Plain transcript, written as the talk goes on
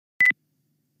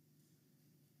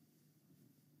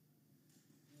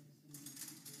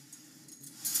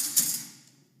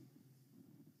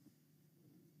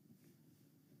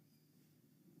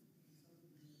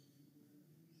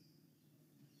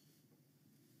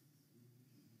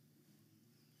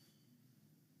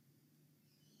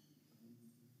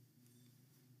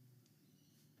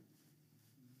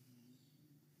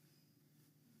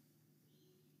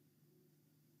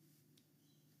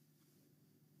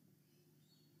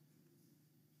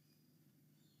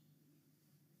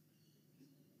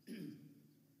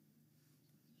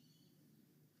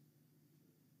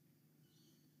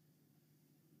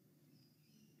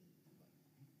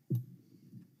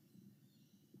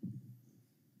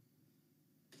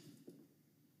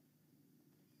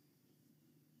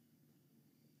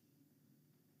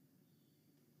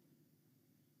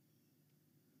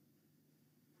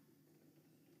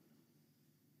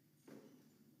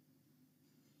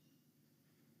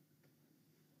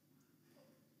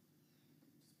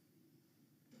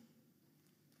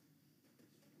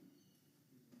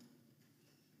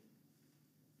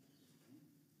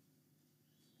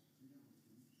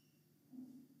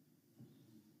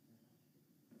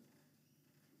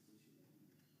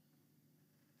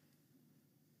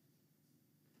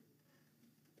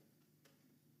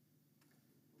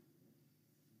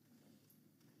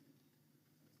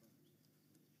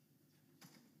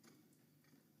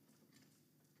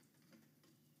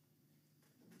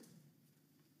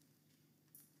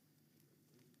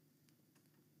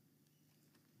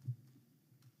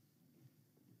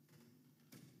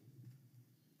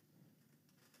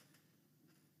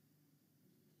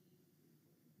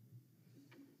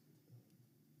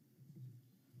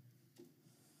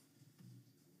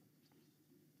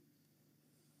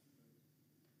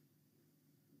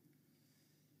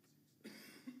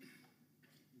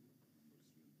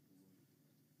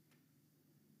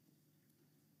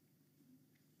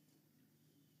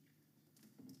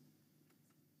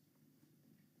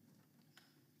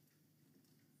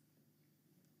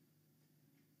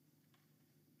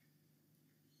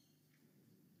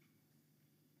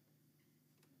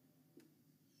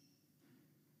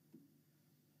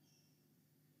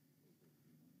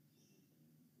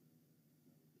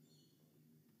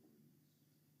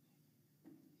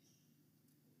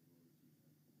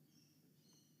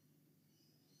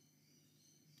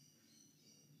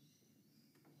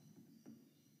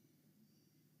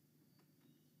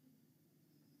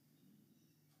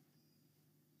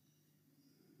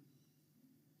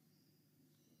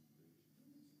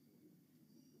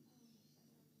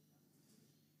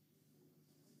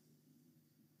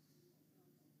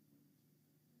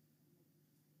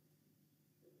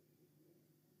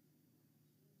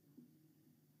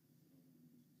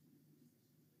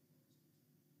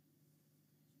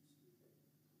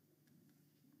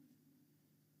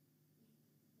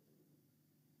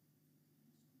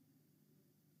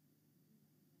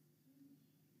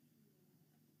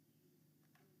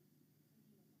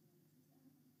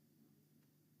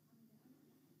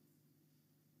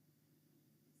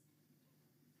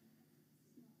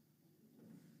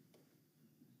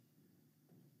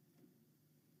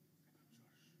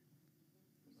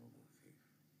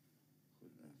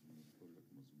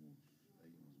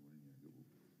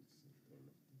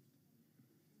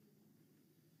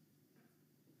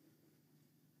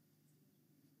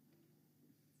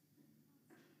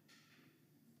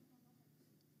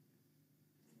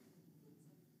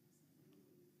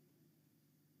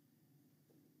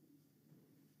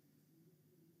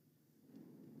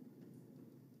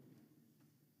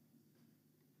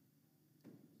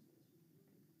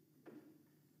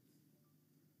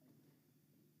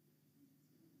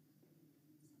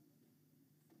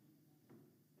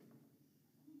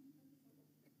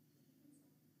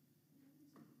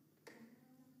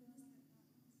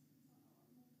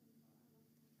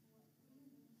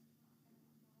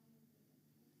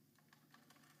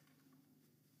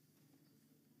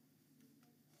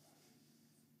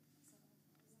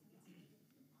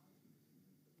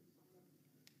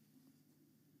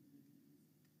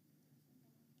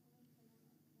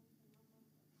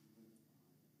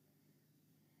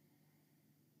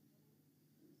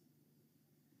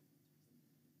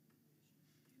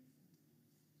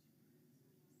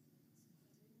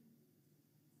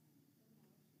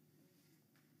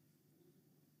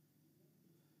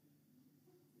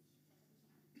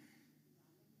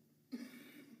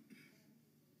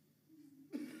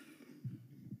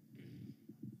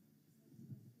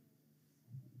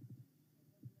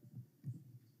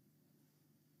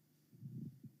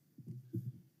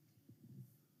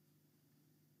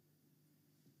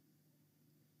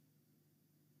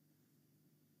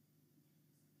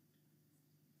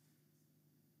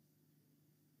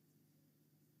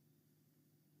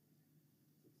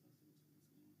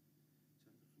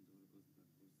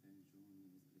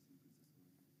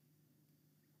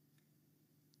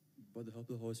By the help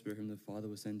of the Holy Spirit, whom the Father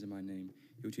will send in my name,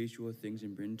 he will teach you all things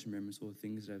and bring to remembrance all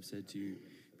things that I have said to you.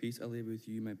 Peace I leave with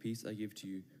you, my peace I give to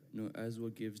you. Not as the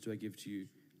world gives do I give to you.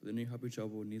 Let no heart be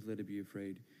troubled, neither let it be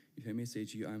afraid. You heard me say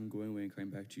to you, I am going away and coming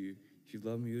back to you. If you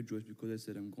love me, you rejoice because I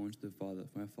said, I am going to the Father,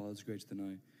 for my Father is greater than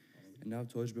I. And now I have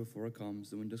told you before it comes,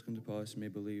 that when it does come to pass, you may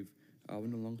believe. I will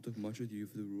no longer talk much with you,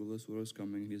 for the ruler of this world is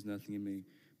coming, and he has nothing in me.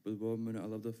 But the moment I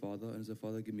love the Father, and as the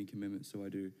Father give me commandment, so I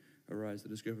do. Arise,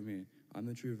 let us go from here. I am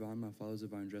the true vine, my Father is the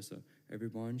vine dresser. Every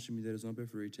branch in me that does not bear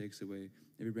fruit, he takes away.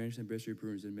 Every branch that bears fruit,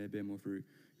 prunes, and may bear more fruit.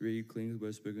 You really cling to the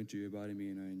word spoken to you, abide in me,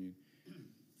 and I in you.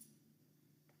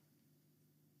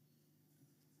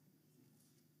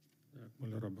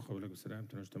 أكمل الرب قولك بسلام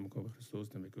تنجتمك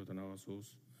بخريستوس نبيك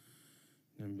وتناغسوس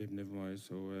نبي بنفما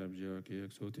يسوع بجيوك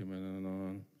يكسوتي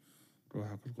من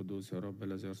روحك القدوس يا رب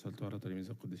الذي أرسلته على تلاميذ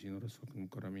القديسين ورسلك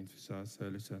المكرمين في الساعة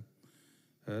الثالثة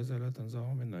هذا لا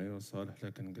تنزعه منا أيها الصالح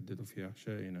لكن نجدده في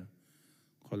أحشائنا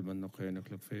قلبا نقيا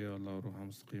نخلق فيا الله روحا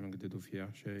مستقيما جدده في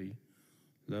أحشائي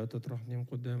لا تطرحني من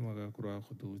قدام وجهك روح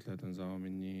القدوس لا تنزعه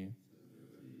مني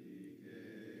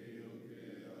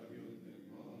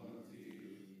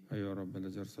أيها رب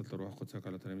الذي أرسلت روح قدسك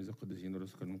على تلاميذ القديسين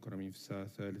ورسلك المكرمين في الساعة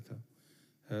الثالثة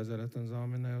هذا لا تنزعه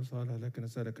منا يا صالح لكن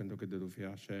أسألك أن تجدده في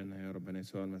أحشائنا يا ربنا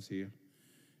يسوع المسيح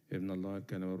ابن الله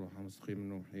كان روحا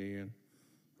مستقيما روحيا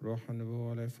روح النبوة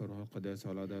والعفة روح القداسة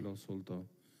والعدالة والسلطة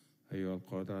أيها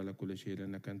القادر على كل شيء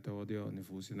لأنك أنت وضياء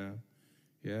نفوسنا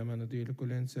يا من نضيء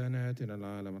لكل إنسان آتنا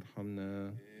العالم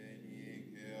ارحمنا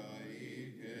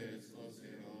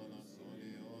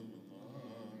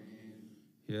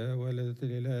يا والدة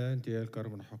الإله أنت يا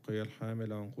الكرم الحقيقي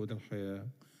الحامل عنقود الحياة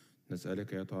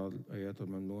نسألك أيتها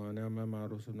الممنوعة نعمة مع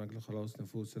الرسل من أجل خلاص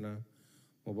نفوسنا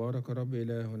مبارك رب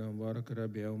إلهنا مبارك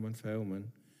رب يوما فيوما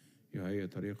يهيئ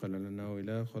طريقا لنا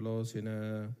وإلى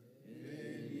خلاصنا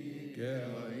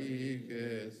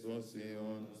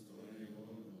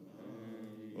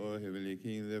O Heavenly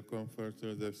King, the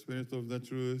Comforter, the Spirit of the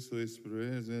truth, who is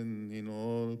present in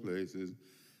all places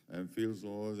and fills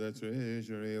all the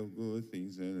treasury of good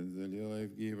things and the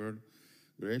life giver,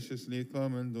 graciously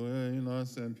come and dwell in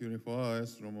us and purify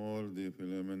us from all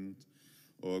defilement.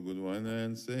 O good one,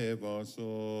 and save our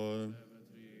soul.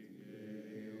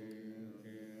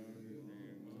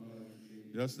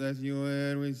 Just as you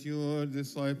were with your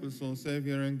disciples, O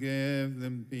Savior, and gave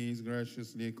them peace,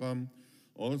 graciously come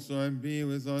also and be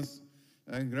with us,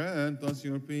 and grant us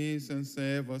your peace, and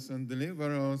save us and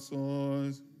deliver our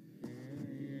souls.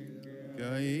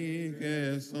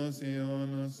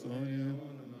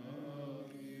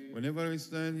 Whenever we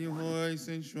stand your voice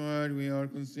ensured, we are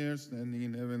considered standing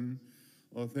in heaven.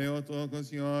 O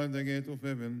Theotokos, you are the gate of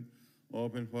heaven.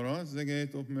 Open for us the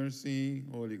gate of mercy,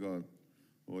 Holy God.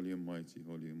 Holy and mighty,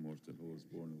 holy and immortal, who was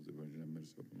born of the Virgin and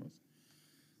mercy upon us.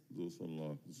 قدوس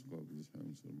الله قدوس الله قدوس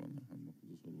حي سربنا محمد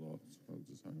قدوس الله قدوس الله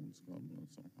قدوس حي مسكان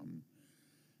محمد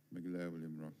مجلاب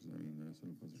الامراء زمين يا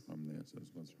سلام قدر حمنا يا سلام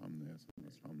قدر حمنا يا سلام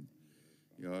قدر حمنا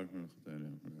يا عارف من الخطايا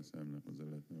من الاسامنا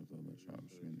وزلاتنا وطلع شعب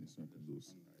شين اسمه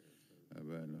قدوس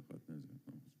أبانا قد نزل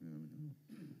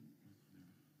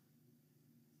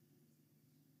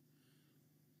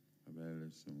أبانا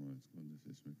السماوات قدس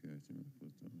اسمك يأتي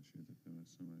ملكوتك مشيئتك كما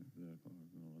السماء ذاك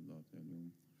أرضنا والله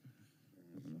اليوم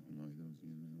ونحن أيضا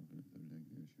زينا وغفرت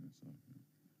لك يا صاحبنا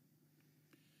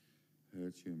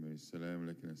هاتشي من السلام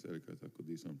لكن أسألك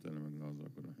تقديس أمثال من العذراء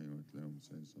كل حين وتلاهم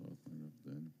سيد صلاة من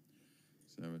أفضل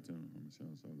سامة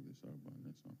ومسيح صاحب دي صعب على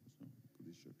الناس عقصة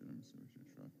قديس شكرا مسيح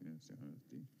شعب في نفسي على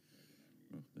الدين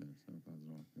وأخذ سامة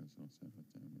عذراء في نفسي وسامة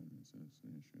تعمل مسيح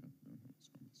سيد شعب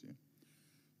مسيح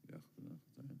يأخذ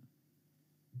الأخطائنا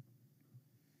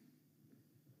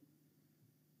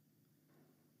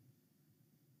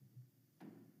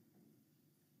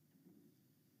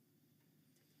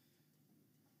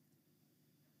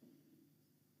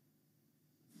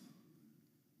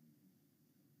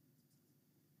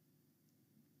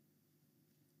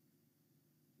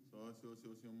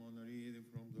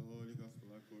From the Holy Gospel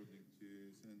according to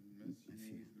St.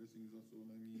 Matthew, blessings us all,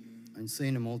 amen. And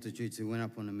seeing a multitude who went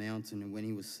up on a mountain, and when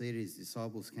he was seated, his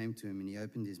disciples came to him, and he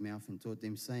opened his mouth and taught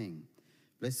them, saying,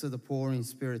 Blessed are the poor in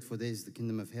spirit, for theirs is the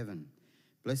kingdom of heaven.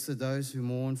 Blessed are those who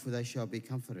mourn, for they shall be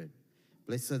comforted.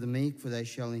 Blessed are the meek, for they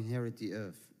shall inherit the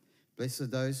earth. Blessed are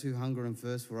those who hunger and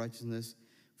thirst for righteousness,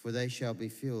 for they shall be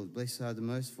filled. Blessed are the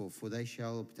merciful, for they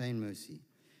shall obtain mercy.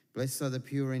 Blessed are the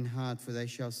pure in heart, for they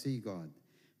shall see God.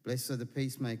 Blessed are the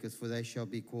peacemakers, for they shall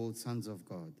be called sons of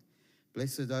God.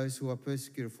 Blessed are those who are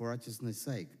persecuted for righteousness'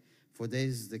 sake, for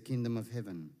theirs is the kingdom of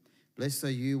heaven. Blessed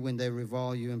are you when they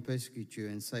revile you and persecute you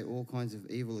and say all kinds of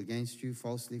evil against you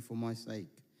falsely for my sake.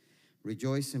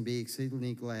 Rejoice and be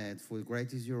exceedingly glad, for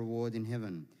great is your reward in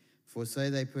heaven. For say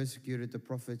they persecuted the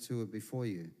prophets who were before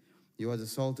you. You are the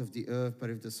salt of the earth, but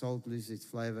if the salt loses its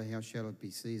flavour, how shall it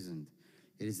be seasoned?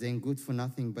 It is then good for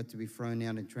nothing but to be thrown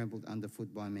out and trampled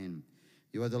underfoot by men.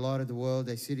 You are the light of the world.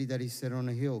 A city that is set on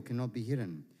a hill cannot be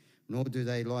hidden, nor do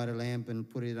they light a lamp and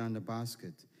put it under a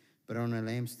basket, but on a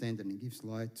lampstand, and it gives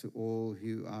light to all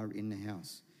who are in the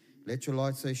house. Let your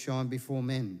light so shine before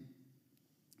men,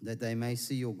 that they may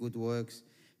see your good works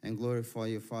and glorify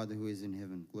your Father who is in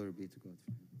heaven. Glory be to God.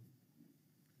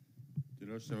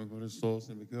 Till oss som Kristus,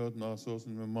 en bekört nasos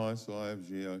med mig så är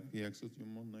jag exot ju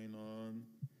många innan.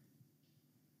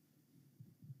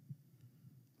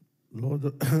 Lord,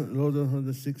 Lord, on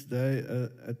the sixth day,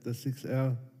 at the 6th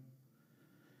hour,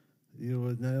 you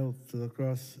were nailed to the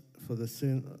cross for the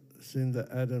sin that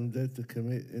Adam did to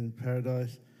commit in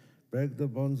paradise. Break the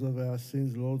bonds of our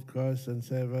sins, Lord Christ, and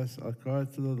save us. I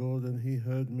cried to the Lord, and he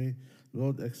heard me.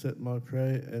 Lord, accept my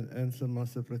prayer and answer my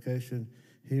supplication.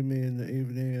 Hear me in the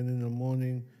evening and in the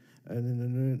morning and in the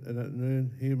noon, and at noon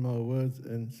hear my words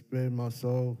and spare my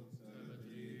soul.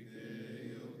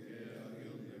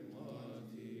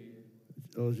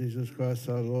 O Jesus Christ,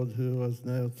 our Lord, who was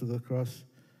nailed to the cross,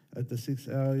 at the 6th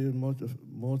hour you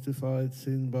mortified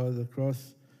sin by the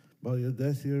cross. By your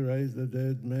death you raised the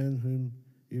dead man whom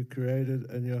you created,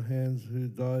 and your hands who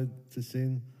died to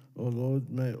sin. O Lord,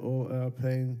 may all our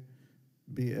pain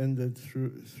be ended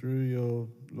through your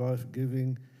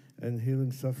life-giving and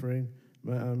healing suffering.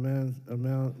 May our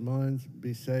minds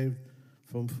be saved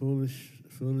from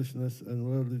foolishness and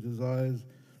worldly desires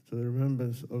to the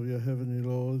remembrance of your heavenly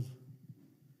laws.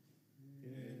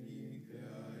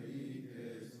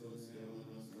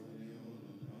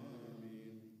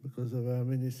 Because of our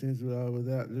many sins, we are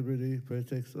without liberty,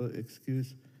 pretext, or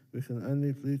excuse. We can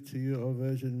only plead to you, O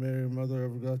Virgin Mary, Mother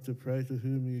of God, to pray to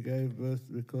whom you gave birth,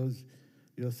 because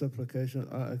your supplications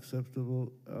are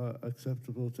acceptable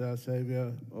to our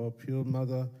Saviour, O pure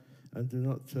Mother, and do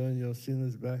not turn your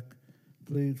sinners back.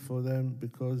 Plead for them,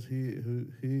 because he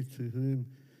to whom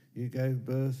you gave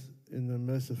birth in the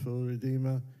merciful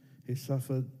Redeemer, he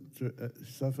suffered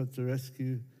to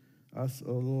rescue us,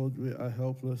 O Lord. We are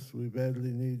helpless. We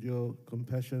badly need your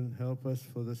compassion. Help us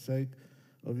for the sake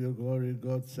of your glory.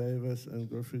 God, save us and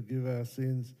forgive our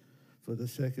sins for the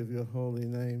sake of your holy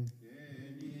name.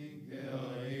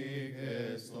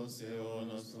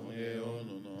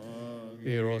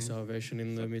 Hear our salvation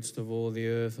in the midst of all the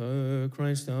earth, O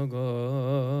Christ our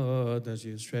God, as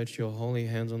you stretch your holy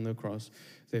hands on the cross.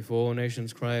 Therefore all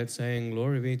nations cry out, saying,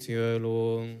 Glory be to you, O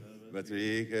Lord.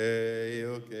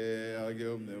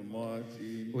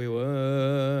 We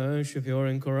worship your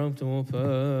incorruptible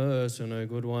person, O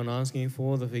good one, asking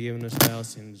for the forgiveness of our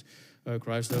sins. O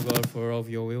Christ, O God, for of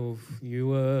your will you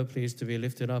were pleased to be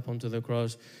lifted up onto the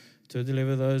cross to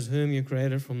deliver those whom you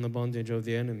created from the bondage of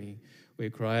the enemy. We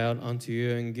cry out unto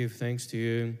you and give thanks to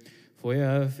you, for you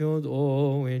have filled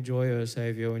all with joy, O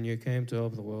Saviour, when you came to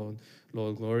help the world.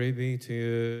 Lord, glory be to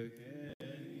you.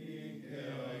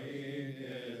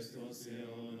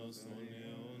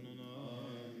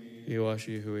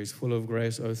 Iwashi, who is full of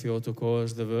grace, O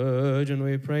Theotokos, the Virgin,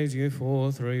 we praise you,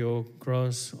 for through your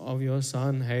cross of your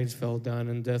Son, Hades fell down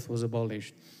and death was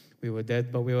abolished. We were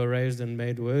dead, but we were raised and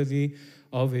made worthy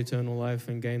of eternal life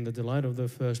and gained the delight of the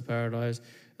first paradise.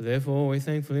 Therefore, we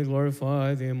thankfully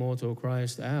glorify the immortal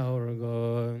Christ, our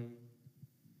God.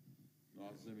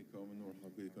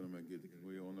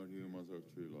 We honor you, Mother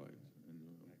of true light.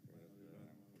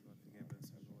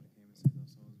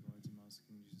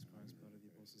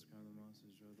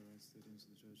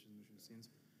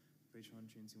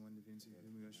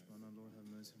 Lord have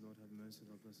mercy, Lord have mercy,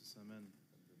 Lord bless us, amen.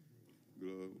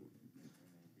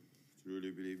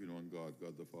 Truly believe in one God,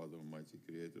 God the Father, Almighty,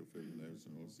 Creator of heaven and earth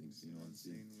and all things seen and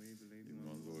unseen. We believe In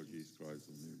one Lord Jesus Christ,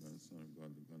 the only man, Son of God,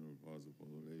 the God of Father of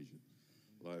all ages.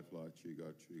 Life, light, true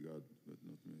God, but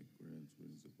not make friends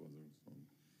with the Father and Son.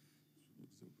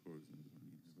 So first and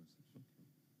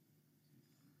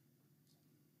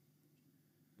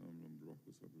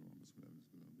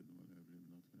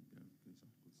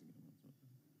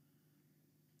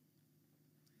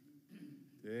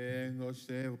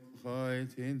Tengoște hai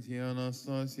tinti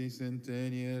Anastasis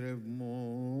enteniere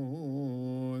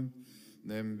mon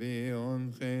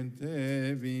nembion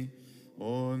gentevi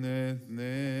on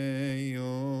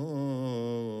ethneo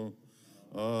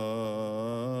Amin.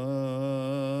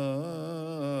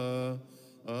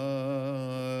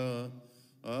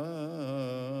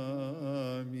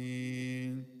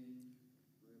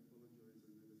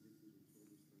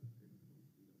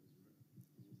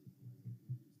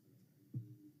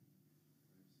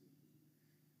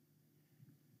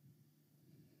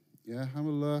 يا حمل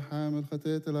الله حامل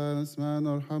خطية العالم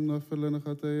اسمعنا وارحمنا واغفر لنا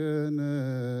خطايانا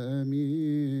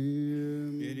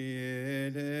آمين. Kyrie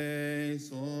eleison,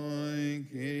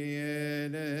 Kyrie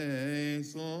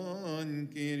eleison,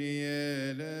 Kyrie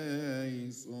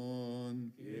eleison.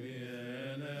 Kyrie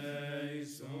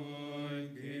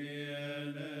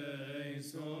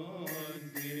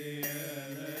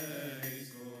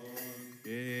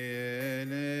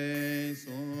eleison,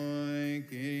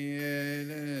 Kyrie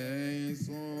eleison,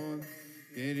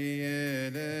 Kyrie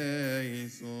eleison.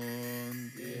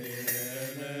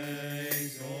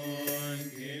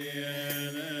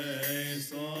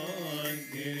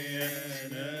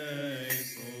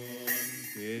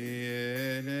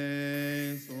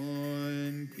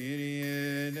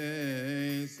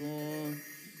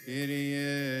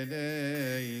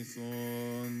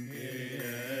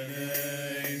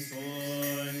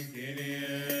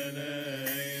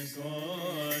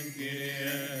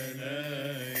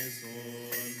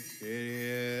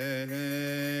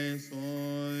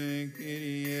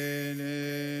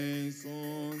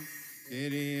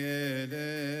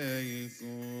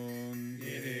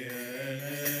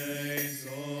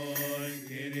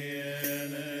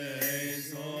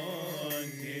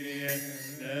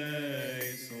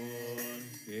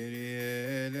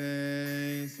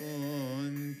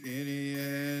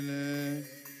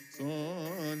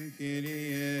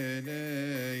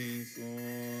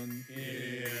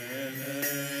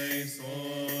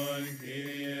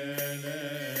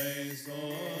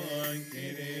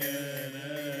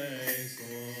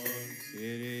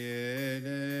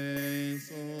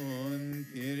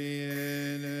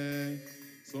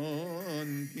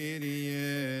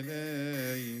 Kyrie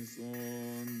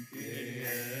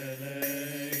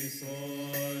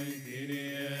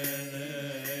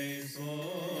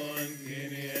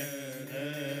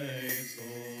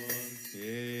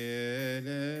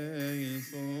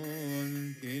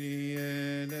eleison, Kyrie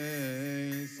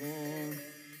eleison,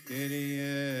 Kyrie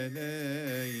eleison.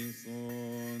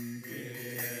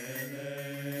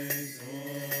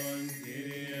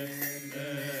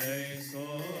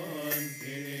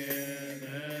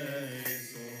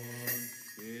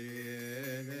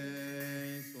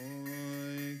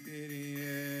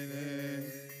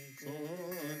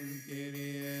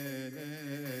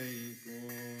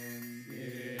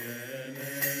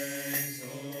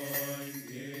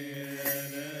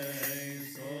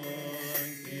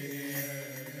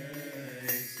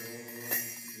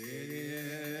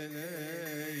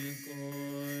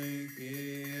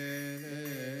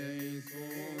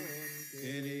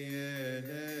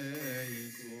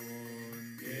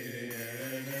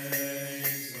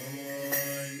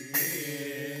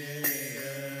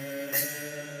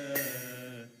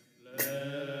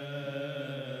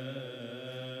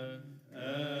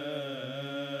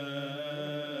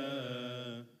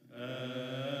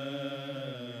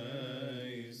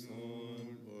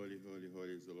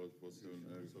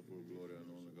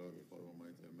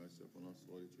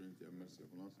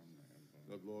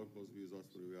 God, Lord, cause we as us,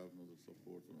 for we have no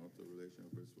support on after relation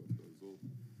of His result.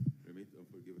 Remit and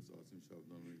forgive us our sins, shall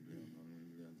not only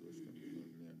and those can be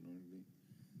only.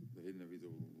 The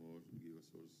inevitable Lord, forgive us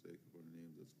for the sake of our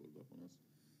name that's called upon us,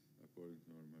 according to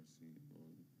our mercy,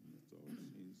 Lord, not our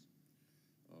sins.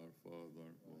 Our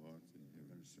Father, who art in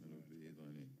heaven, hallowed be thy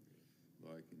name.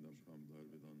 Thy kingdom come, thy will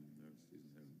be done on earth as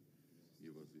in heaven.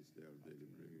 Give us this day our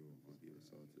daily bread, and forgive us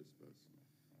our trespasses,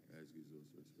 as we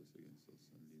also trespass against us,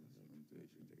 and lead us into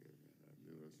temptation.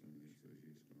 Deliver us from evil, through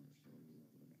Jesus Christ, our Lord.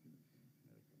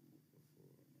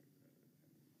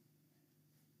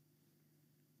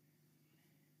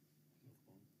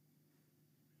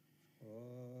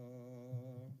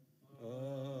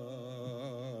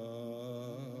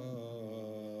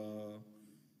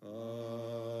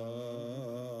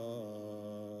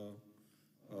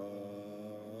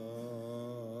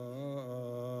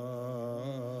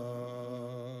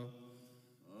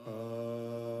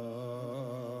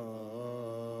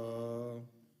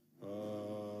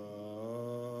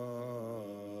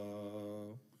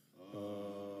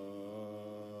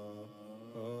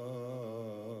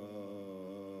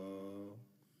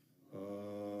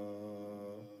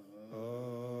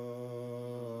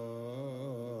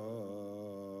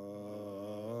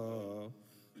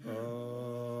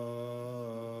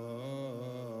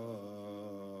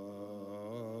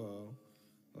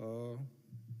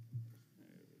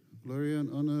 Glory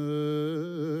and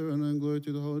honor and glory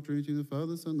to the Holy Trinity, the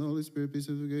Father, Son, and the Holy Spirit, peace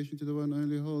and forgiveness to the one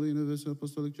only holy, universal,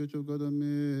 apostolic Church of God.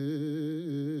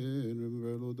 Amen.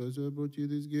 Remember, Lord, those who have brought you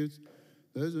these gifts,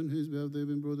 those on whose behalf they have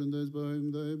been brought, and those by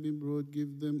whom they have been brought,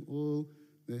 give them all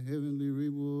the heavenly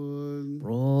reward.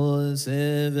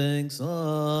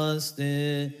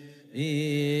 Prosevexaste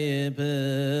iperton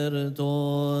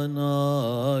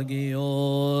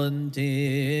agion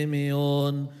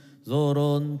timion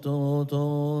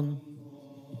zorontoton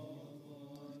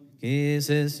qui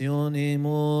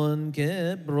sessionimon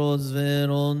que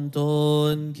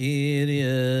prosveronton Kyrie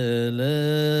eleison.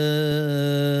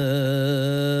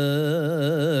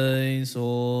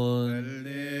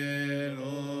 Alleluia,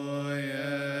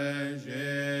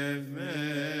 Jeff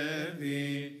Mevi,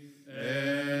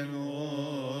 en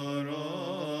oroni,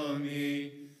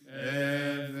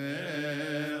 eveone,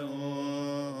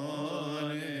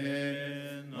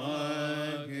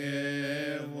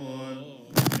 nagevon,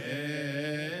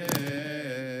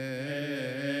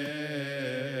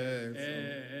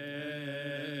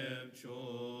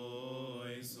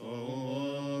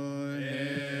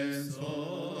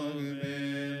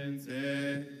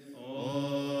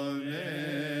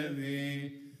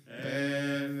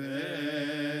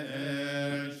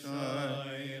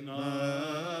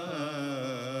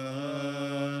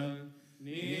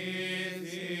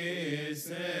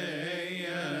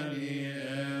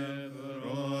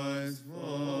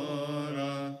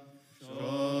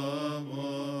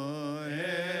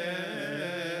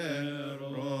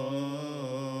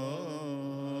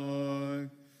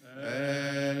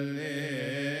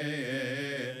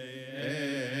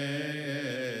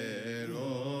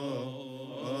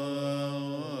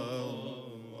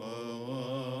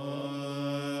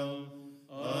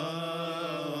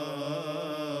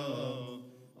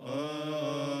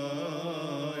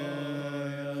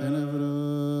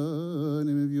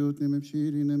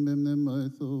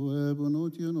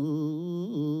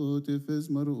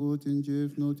 مرؤوت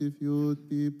جيف نوتيفيوت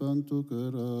بي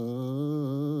بانتوكراتور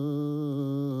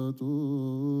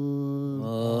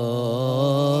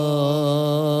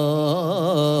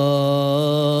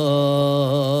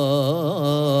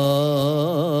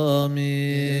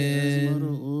Amen.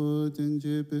 مرؤوت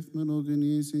جيف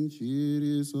افمنوغنيس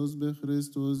انشيريس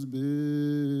بخريستوس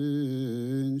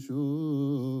بن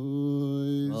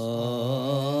شويس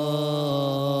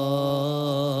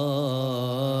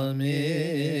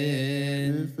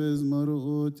Amen. Efes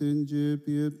marutin jep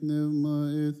pneuma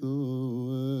etho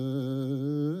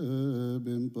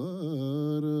ben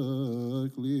paraklitu.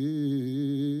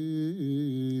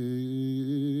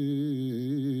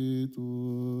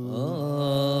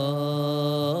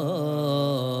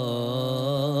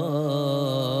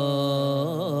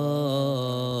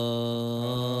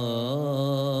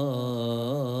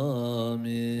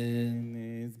 Amen.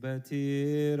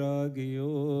 Nisbati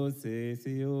ragios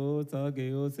esios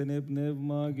agios nebnev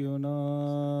magion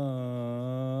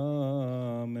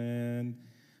amen.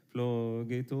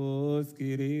 Flogitos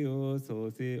Kyrios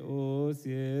osios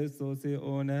yesos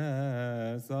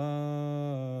onesa.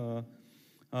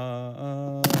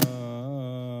 Amen.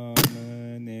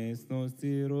 Esnos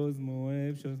tiros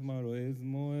moepshos maroes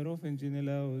moerof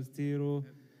enginelaos tiro.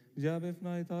 Jabef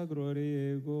naita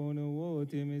glory gono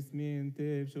wotim ismin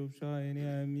tep shof shain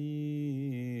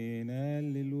yamin.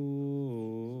 Alleluia.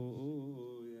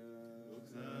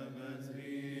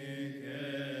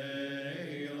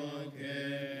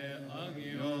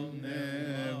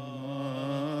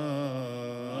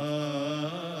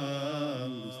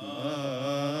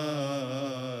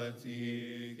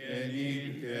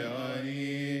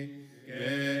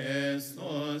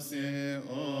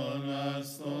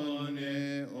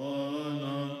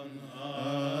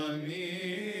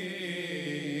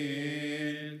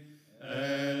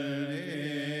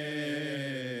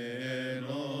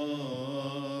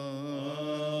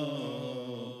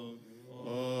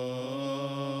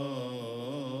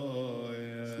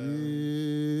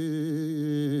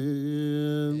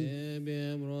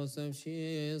 Joseph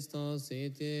Shiesta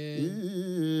City.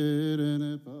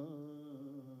 Irene Paz.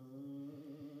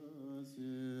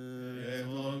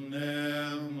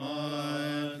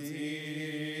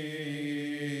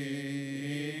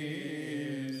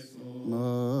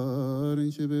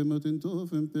 Marin shebe matin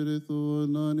tofen peretho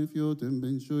nani fioten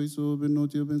ben shoiso ben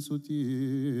notio ben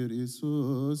sotir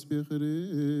Isus pe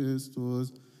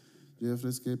Christos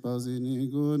Jeffres que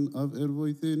pazinigon av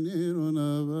ervoiteneron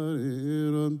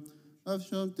avareron av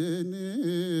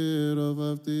shamtenero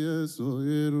av tieso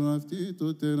eron av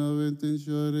tito tenaventen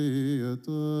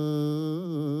shariata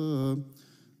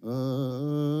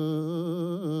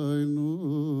ay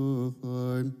no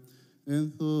haim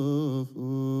en thofon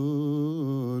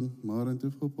marent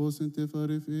fopos te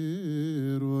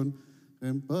fariferon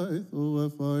en paitho a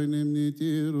fainem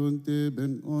nitiron te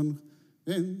ben on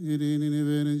en irin in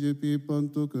even je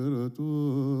pipanto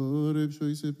karator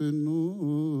shoise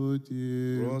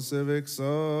penoti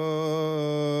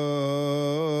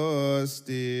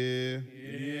Prosevexasti.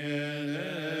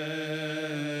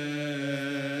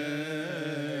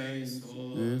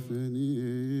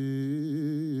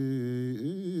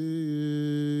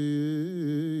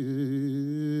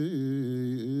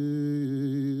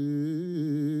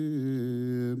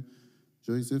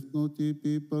 Joseph noti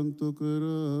pipanto karator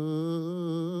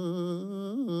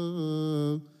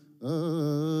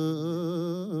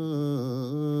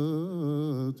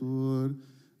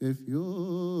if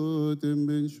yotem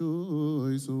ben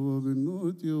shois o ben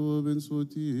noti o ben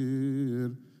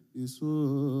sotir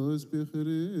Isus pe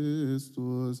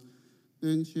Christos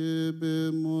ten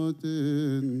shebe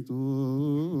motento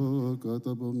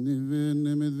katabom niven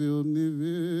nemedve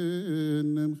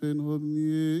omniven nemchen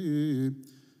omni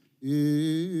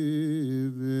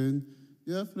even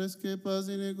ya fresque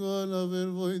pasine gol aver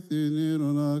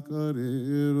voiteneron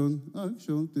acareron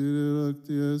action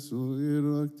teractia so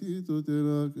eractito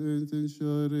terac enten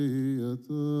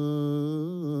shariata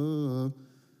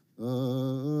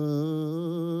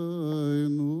ay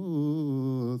no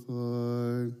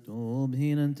thai Tob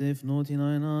hinan tef noti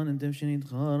nainan en tef shenit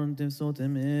kharan tef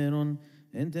sotem eron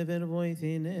en tef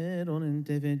ervoithineron en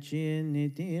tef etchien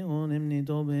nition em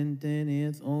nitob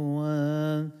entenith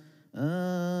oan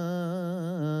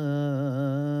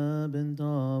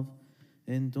bentov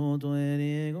en toto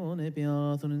eriegon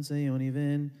epiathon en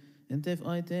seioniven en tef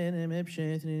aitenem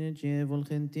epshetrin et jevol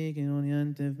chentikin on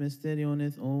yantef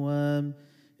mysterioneth oam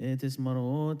et es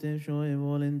marot shoe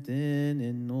volenten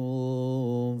en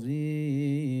novi.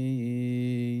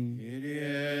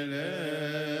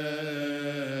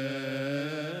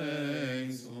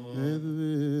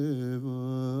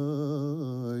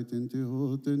 Edvevait en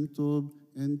tehoten tob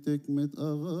en tekmet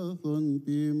agathon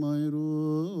pi mairomi.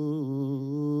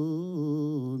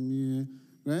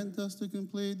 Grant us to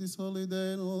complete this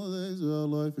holiday and all the days of our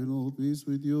life in all peace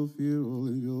with your fear, all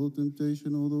in your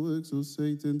temptation, all the works of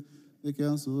Satan, the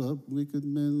counsel of wicked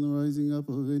men, the rising up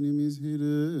of enemies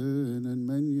hidden and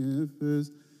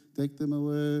manifest. Take them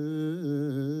away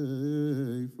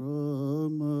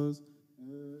from us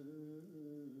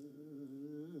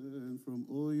and from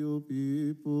all your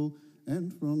people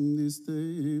and from this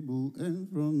table and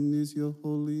from this your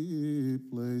holy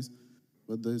place.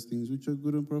 But those things which are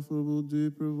good and profitable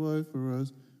do provide for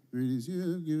us. For it is you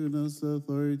have given us the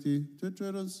authority to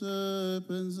tread on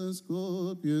serpents and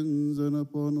scorpions and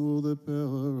upon all the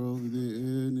power of the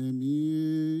enemy.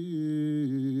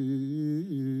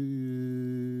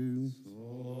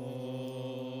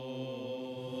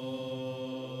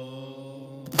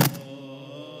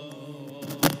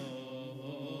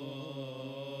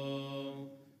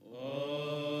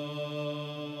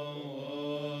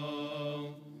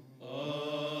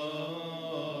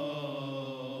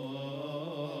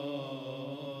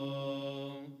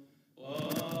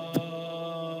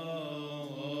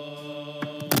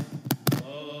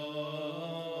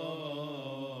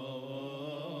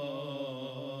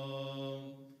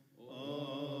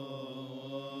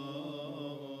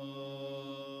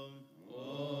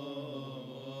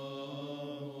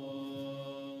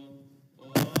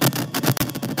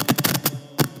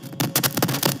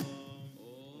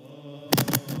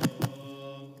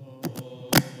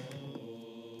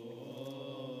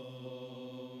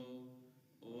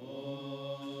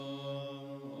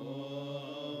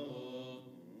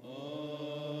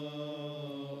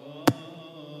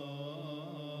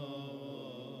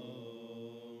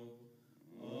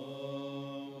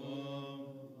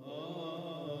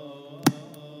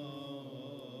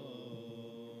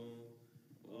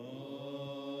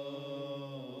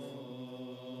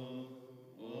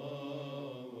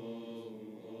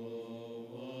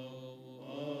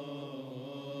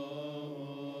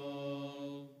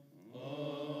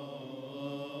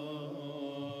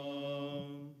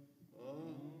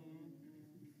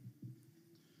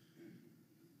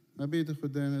 عبيد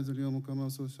خدام هذا اليوم وكما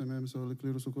صلى السماء مسؤول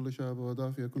الكليروس وكل شعب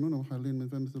وضعف يكونون محلين من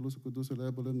فم الثالوث القدوس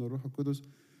الآب والابن والروح القدس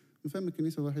من فم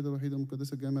الكنيسة الوحيدة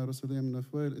مقدسة الجامعة الرسولية من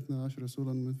أفواه 12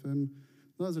 رسولا من فم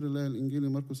ناظر الله الإنجيلي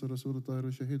مرقس الرسول الطاهر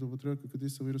الشهيد وبطريرك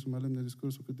القديس سويرس ومعلمنا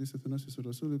ديسكورس والقديس أثناسيوس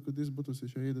الرسول والقديس بطرس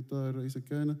الشهيد الطاهر رئيس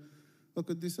الكهنة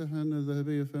والقديس حنا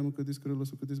الذهبية فهم والقديس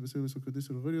كيرلس والقديس باسيليوس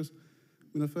والقديس غريغوريوس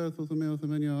من أفواه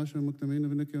 318 مجتمعين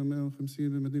بنكيا و150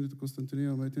 بمدينة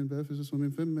القسطنطينية و200 بأفسس ومن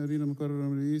فم أبينا مقرر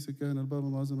من رئيس الكهنة البابا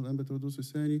معظم الأنبا تودوس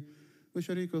الثاني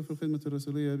وشريكه في الخدمة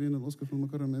الرسولية أبينا الأسقف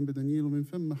المكرم من أنبا دانييل ومن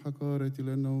فم حقارتي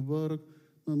لأنه مبارك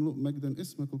مملوء مجدا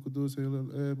اسمك القدوس إلى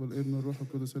الآب والابن والروح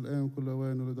القدس الآن وكل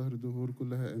أوان ولدهر الدهور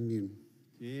كلها آمين.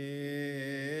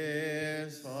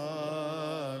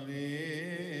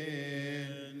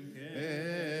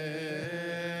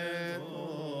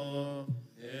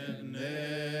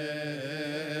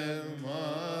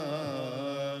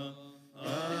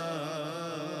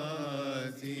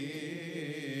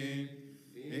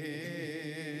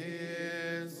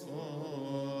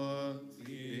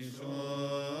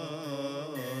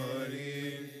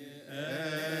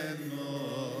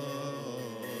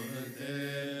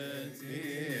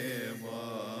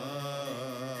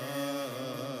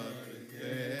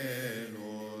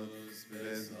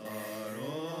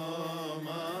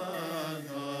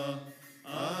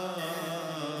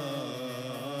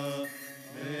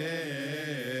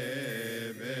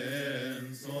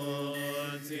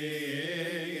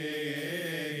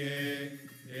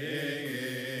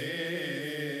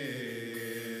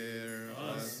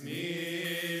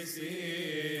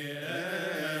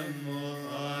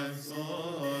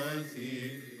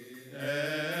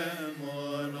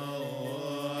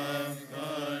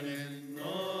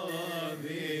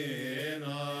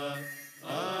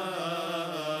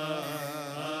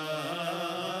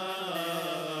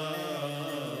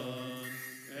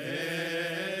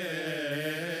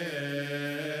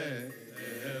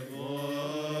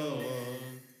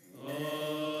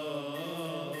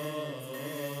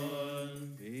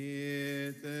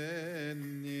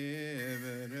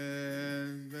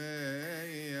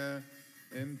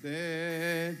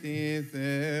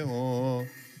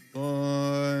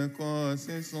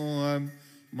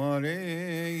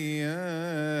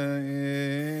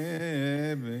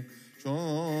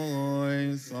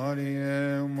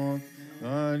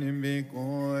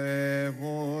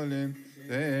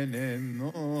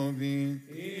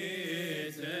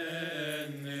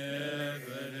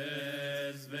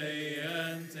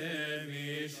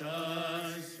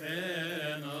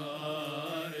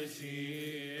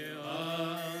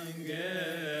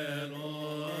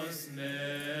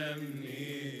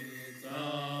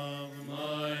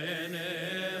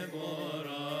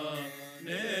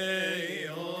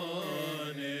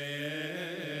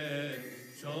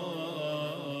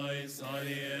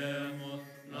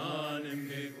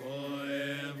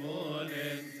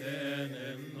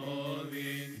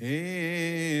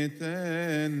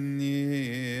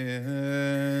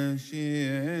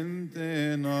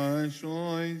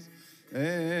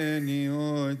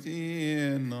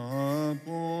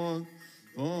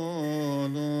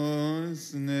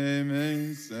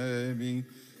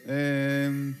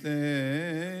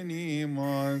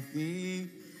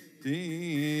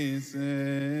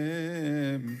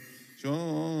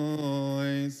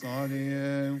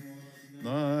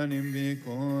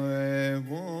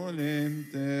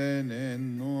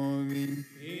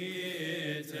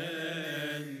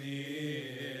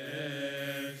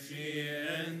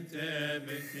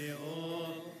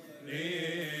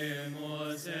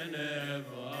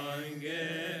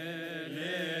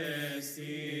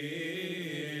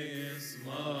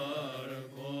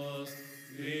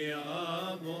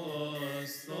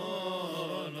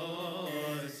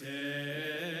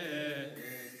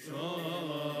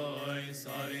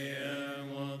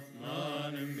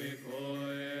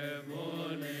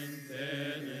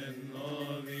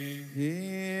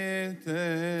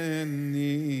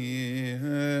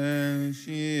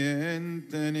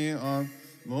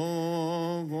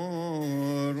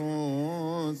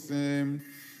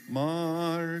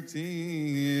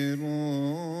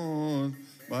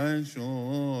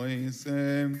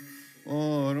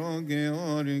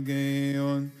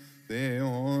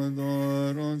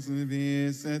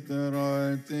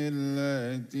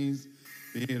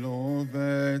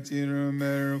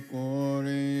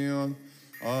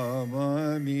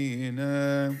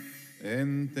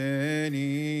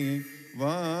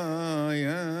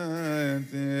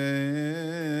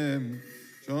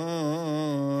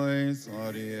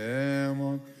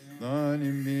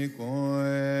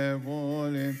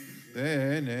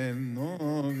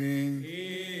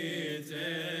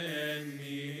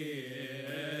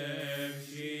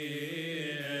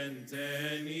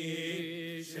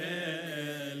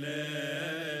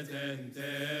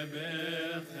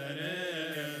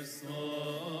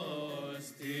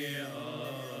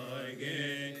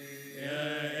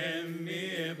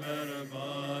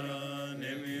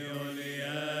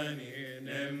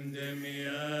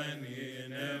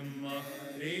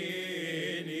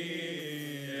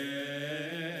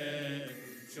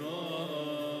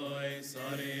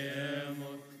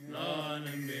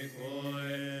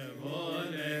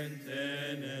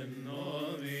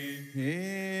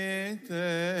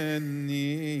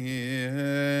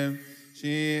 هتنيهم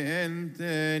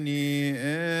شئنتني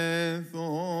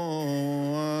أثواب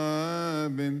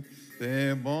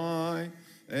تباي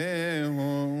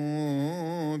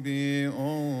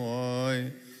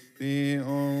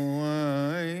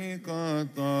بأوي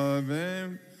كطب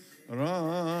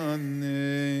رنم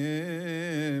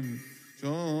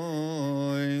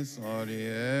شوي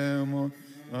صاريمو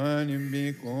أنم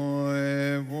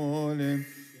بكوي فولم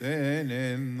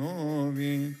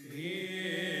تلنوبي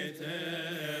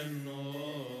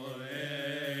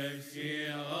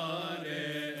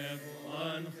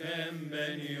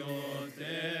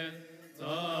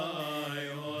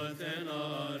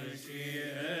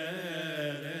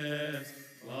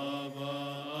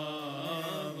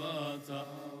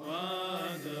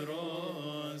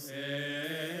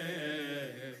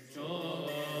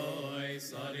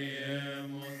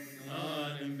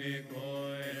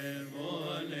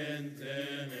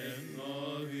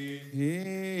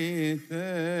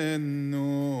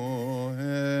هيتنو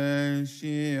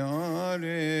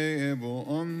هشياري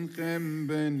بأنخم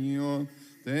بنيوت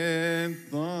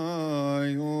تطايوتن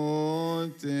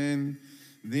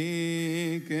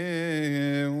ذيكيوت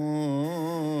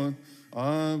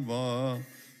أبا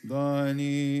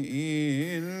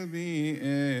دانيئيل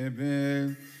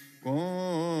بإبل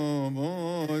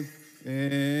كوبوت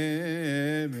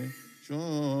إبل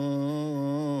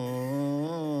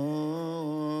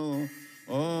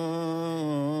Ois.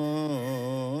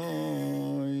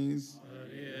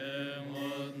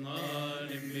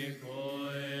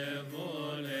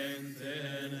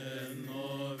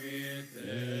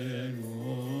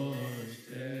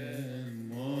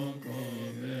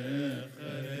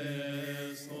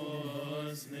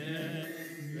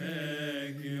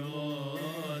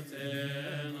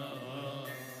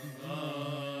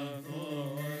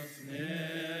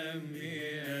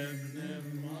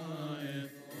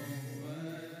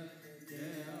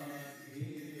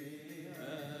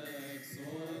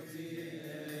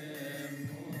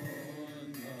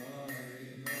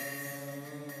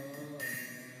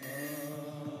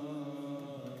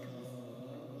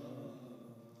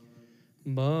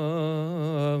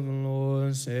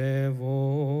 Pavlos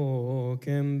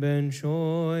evokem ben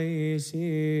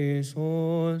choisis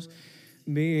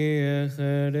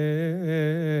biechere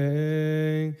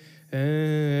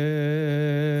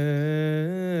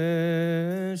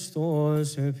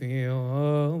estos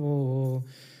fiavo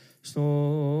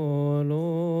stolos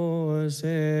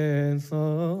etha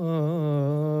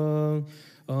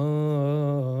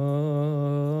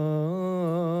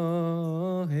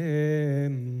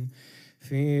ahem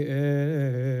fi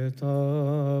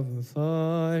etav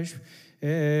thash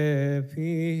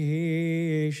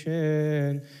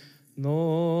epishen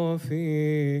no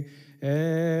fi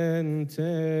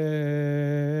ente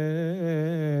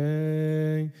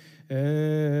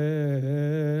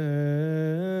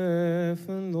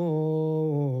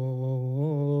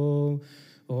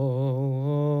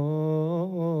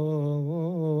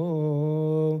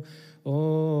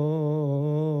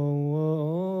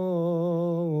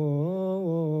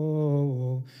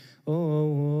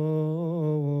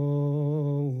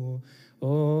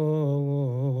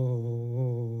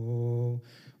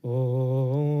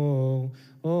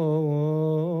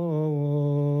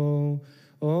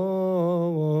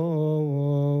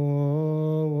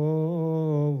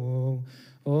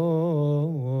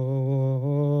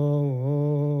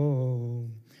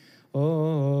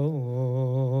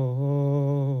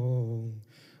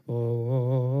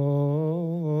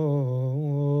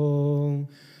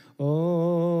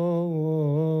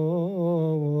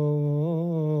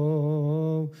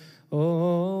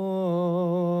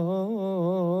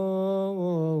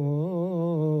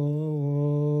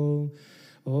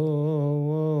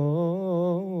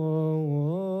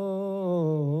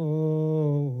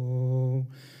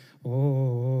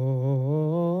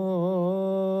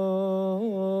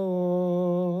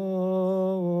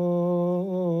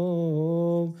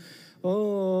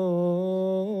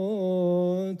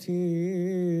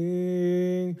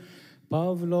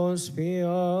Pavlos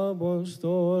pia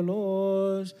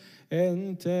apostolos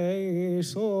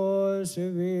enteisos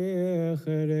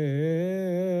vichere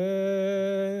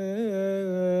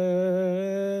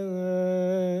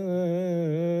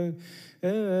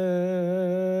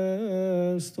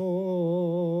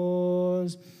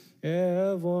estos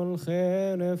evon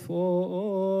chenefosh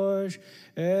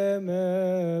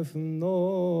emefno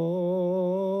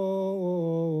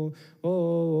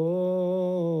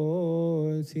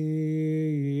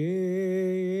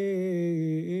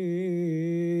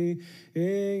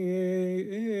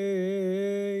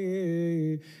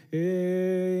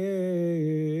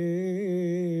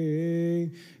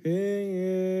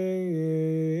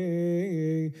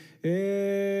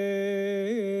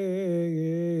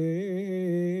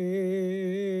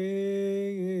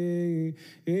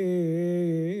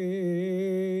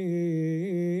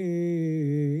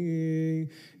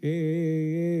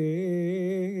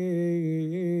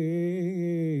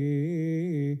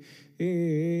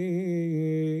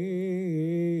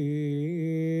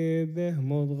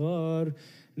Behmodgar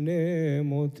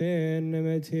nemoten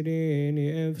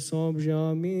metrini efsob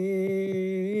jamin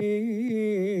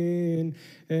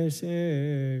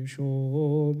ese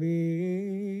shobi.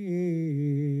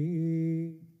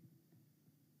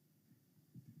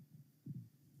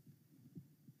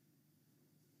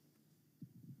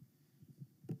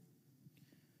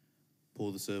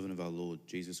 Paul, the servant of our Lord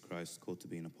Jesus Christ, called to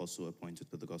be an apostle appointed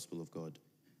to the gospel of God.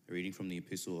 A reading from the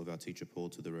epistle of our teacher Paul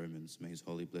to the Romans. May his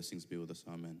holy blessings be with us.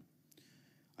 Amen.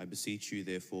 I beseech you,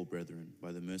 therefore, brethren,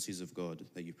 by the mercies of God,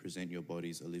 that you present your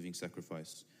bodies a living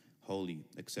sacrifice, holy,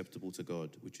 acceptable to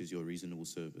God, which is your reasonable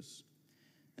service.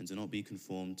 And do not be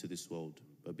conformed to this world,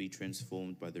 but be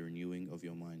transformed by the renewing of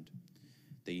your mind,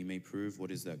 that you may prove what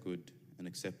is that good and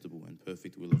acceptable and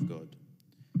perfect will of God.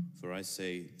 For I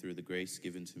say, through the grace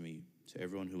given to me, to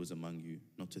everyone who is among you,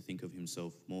 not to think of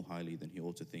himself more highly than he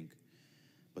ought to think,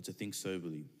 but to think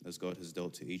soberly, as God has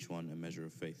dealt to each one a measure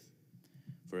of faith.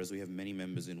 For as we have many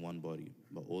members in one body,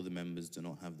 but all the members do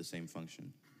not have the same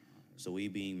function, so we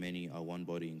being many are one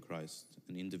body in Christ,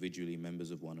 and individually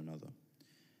members of one another.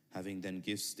 Having then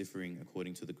gifts differing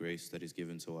according to the grace that is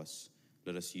given to us,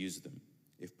 let us use them.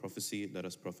 If prophecy, let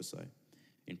us prophesy,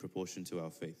 in proportion to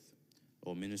our faith.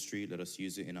 Or ministry, let us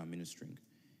use it in our ministering.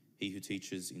 He who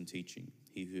teaches in teaching,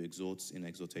 he who exhorts in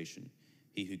exhortation,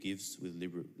 he who gives with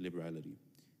liberality,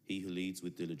 he who leads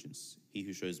with diligence, he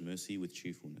who shows mercy with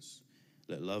cheerfulness.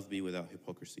 Let love be without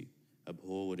hypocrisy.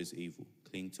 Abhor what is evil,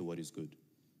 cling to what is good.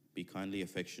 Be kindly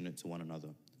affectionate to one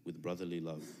another, with brotherly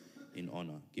love, in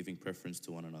honor, giving preference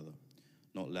to one another,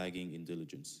 not lagging in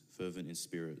diligence, fervent in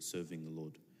spirit, serving the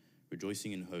Lord,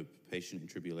 rejoicing in hope, patient in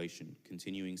tribulation,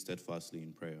 continuing steadfastly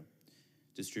in prayer,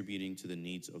 distributing to the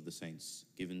needs of the saints,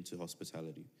 given to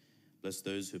hospitality. Bless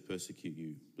those who persecute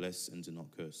you, bless and do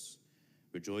not curse.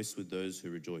 Rejoice with those who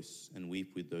rejoice, and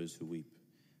weep with those who weep.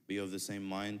 Be of the same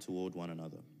mind toward one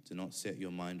another. Do not set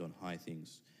your mind on high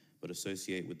things, but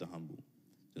associate with the humble.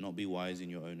 Do not be wise in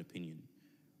your own opinion.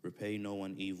 Repay no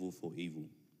one evil for evil.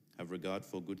 Have regard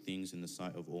for good things in the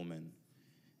sight of all men.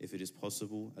 If it is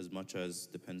possible, as much as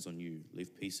depends on you,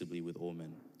 live peaceably with all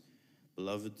men.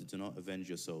 Beloved, do not avenge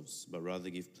yourselves, but rather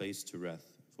give place to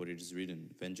wrath, for it is written,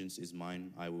 "Vengeance is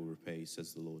mine, I will repay,"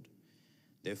 says the Lord.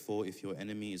 Therefore, if your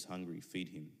enemy is hungry, feed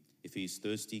him. If he is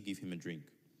thirsty, give him a drink.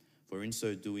 For in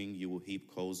so doing, you will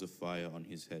heap coals of fire on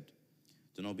his head.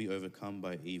 Do not be overcome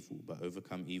by evil, but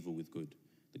overcome evil with good.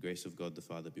 The grace of God the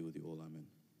Father be with you all. Amen.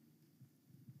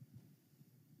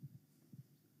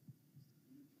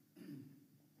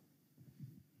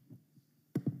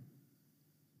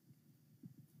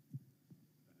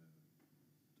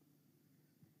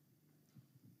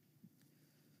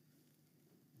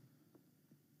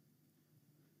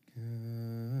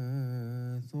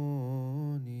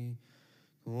 Cathoni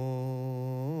con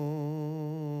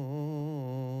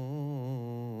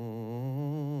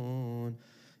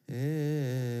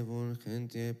evol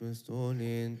gente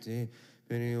apostolente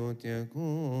periotia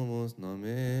comos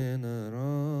namenera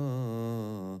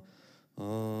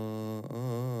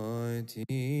aiti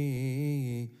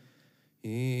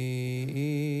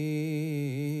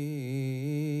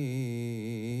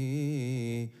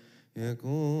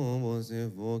Jacobos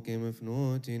evocem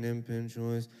fnotinem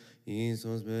penchois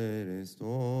Isos beresto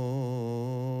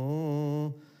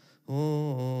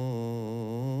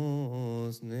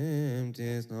os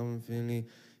nemtes nam fili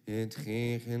et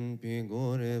chichen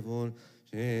pigore vol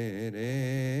chere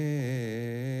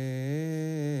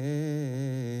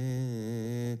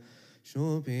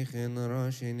shopichen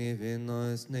rashin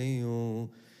evenas neo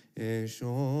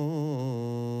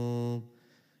esho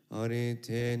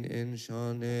ariten en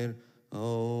shaner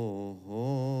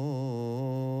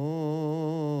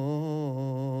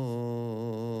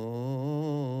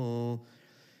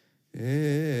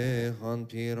han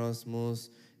pirasmus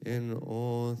in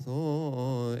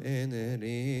otho en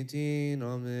ritin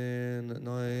amen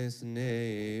naes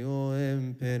neo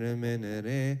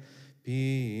empermenere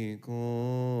picosmos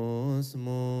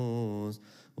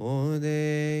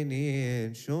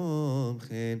odeni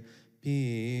shomchen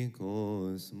picosmos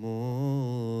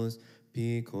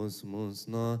Picosmos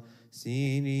na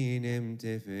sininem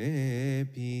tefe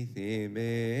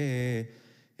pitheme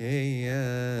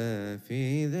Eia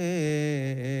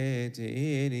fide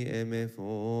tiri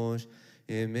emefosh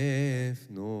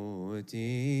emefnoti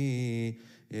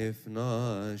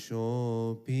ifna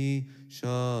shopi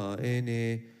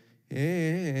shaene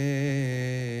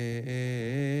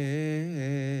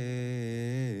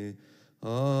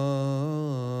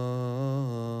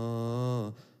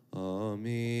Amen.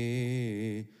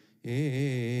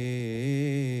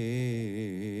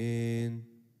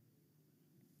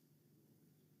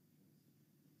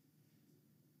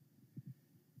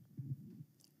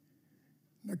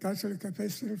 The Catholic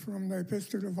Epistle from the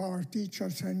Epistle of our teacher,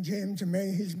 St. James,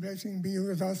 may his blessing be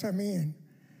with us. Amen.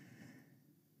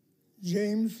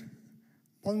 James,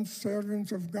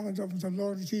 bondservants of God of the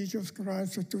Lord Jesus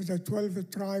Christ, to the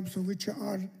 12 tribes which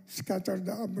are scattered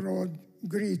abroad,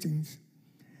 greetings.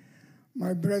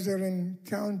 My brethren,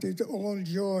 count it all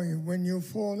joy when you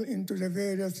fall into the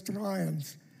various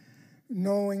trials,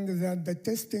 knowing that the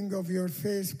testing of your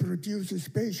faith produces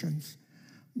patience.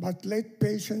 But let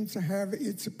patience have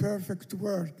its perfect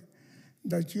work,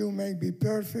 that you may be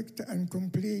perfect and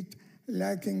complete,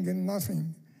 lacking in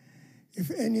nothing.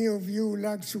 If any of you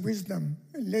lacks wisdom,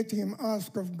 let him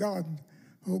ask of God,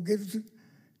 who gives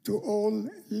to all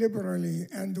liberally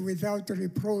and without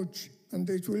reproach, and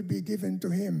it will be given to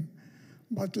him.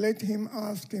 But let him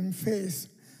ask in faith,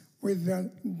 with the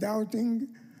doubting,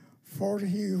 for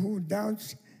he who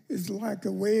doubts is like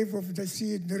a wave of the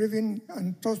sea driven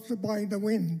and tossed by the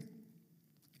wind.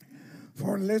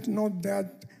 For let not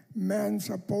that man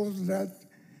suppose that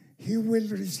he will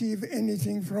receive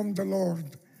anything from the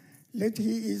Lord. Let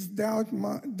he is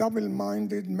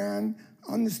double-minded man,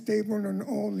 unstable in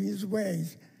all his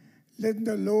ways. Let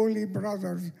the lowly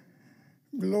brother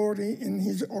glory in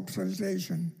his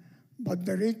exaltation, but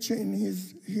the rich in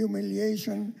his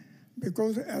humiliation,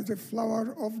 because as a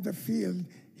flower of the field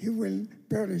he will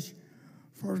perish.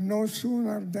 For no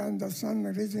sooner than the sun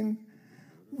risen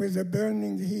with a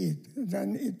burning heat,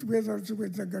 than it withers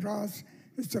with the grass,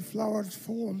 its flowers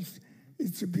falls,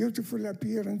 its beautiful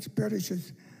appearance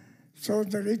perishes. So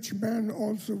the rich man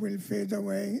also will fade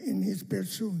away in his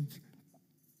pursuits.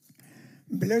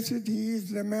 Blessed he is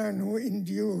the man who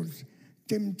endures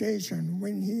temptation.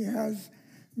 When he has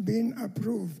been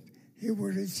approved, he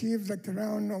will receive the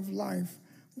crown of life,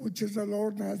 which the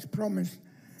Lord has promised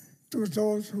to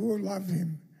those who love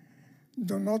him.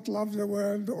 Do not love the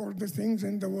world or the things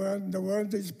in the world. The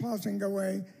world is passing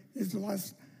away, is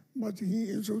lust, but he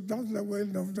is who does the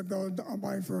will of the God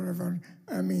abide forever.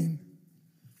 Amen.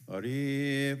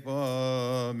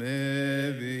 Aripa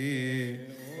mevi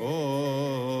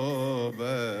obe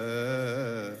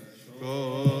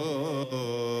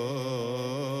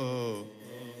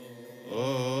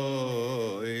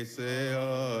o ise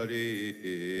ari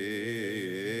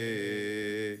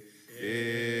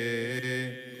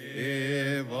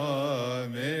eva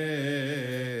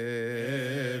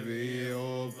mevi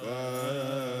obe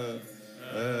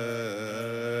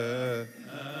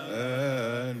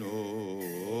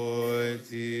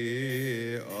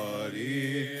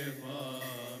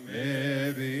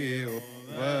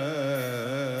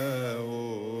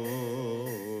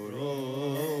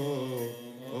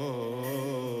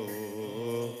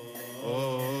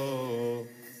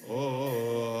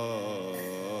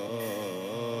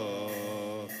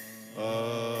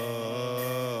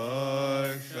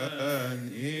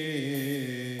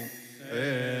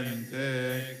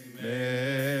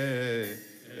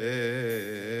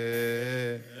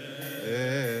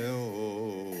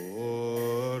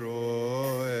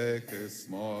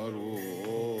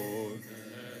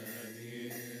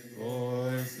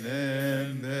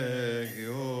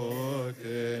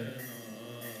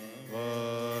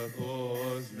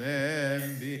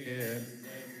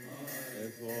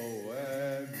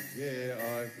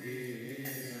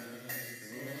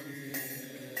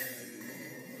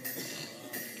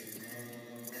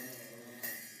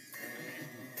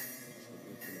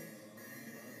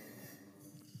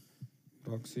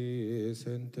Proxy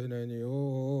centenenio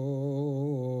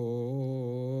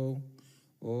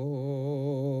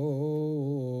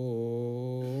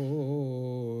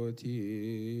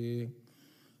oti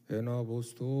en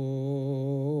apostolo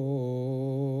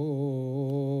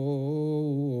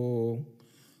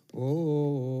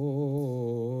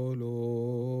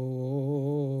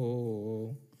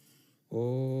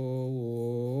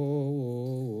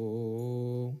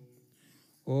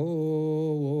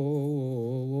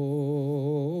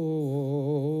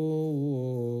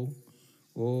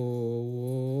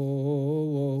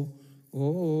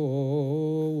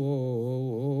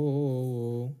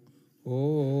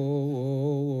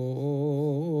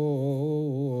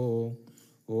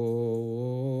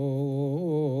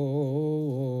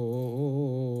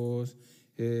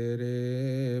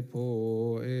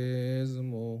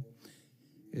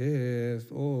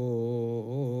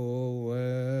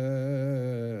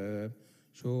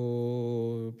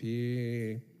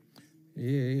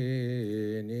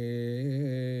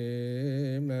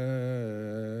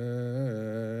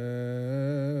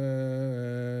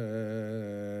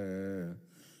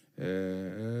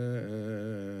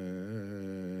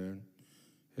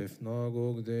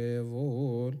efnagog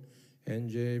devol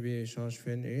enjebi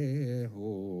shashfen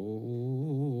eho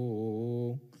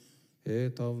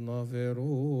etavna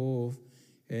verov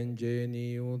enjeni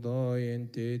uday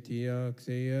entetiak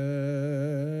seya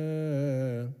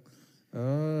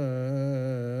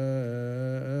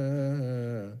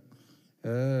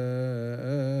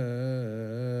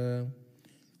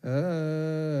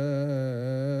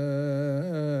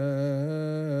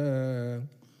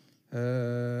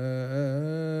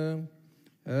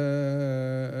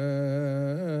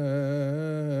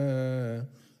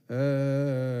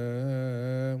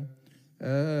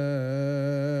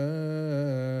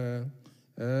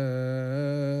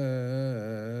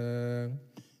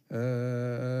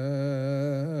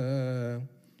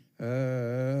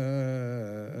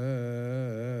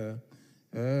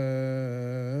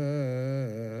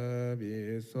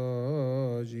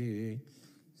bisaji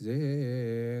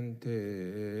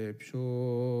zentepsho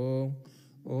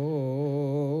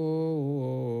ois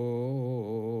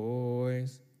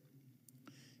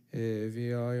evi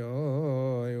ay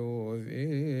of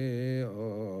e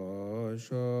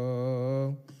asha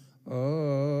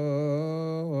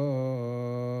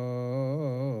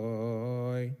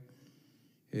ay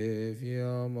evi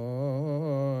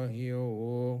amahio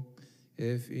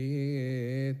if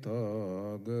itagro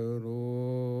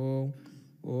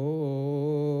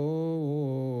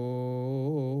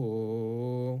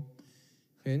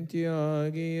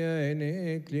Gentiagia in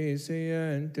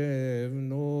ecclesia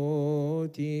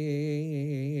tevnoti.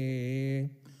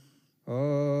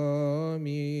 Amen.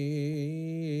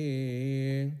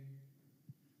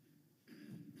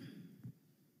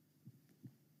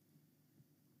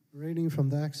 Reading from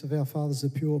the Acts of our Fathers, the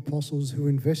pure apostles who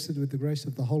invested with the grace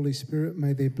of the Holy Spirit,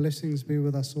 may their blessings be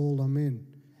with us all. Amen.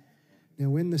 Now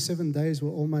when the 7 days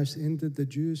were almost ended, the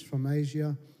Jews from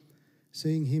Asia,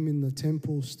 seeing him in the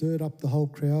temple, stirred up the whole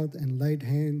crowd and laid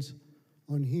hands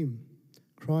on him,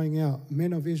 crying out,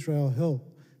 "Men of Israel,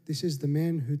 help. This is the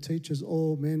man who teaches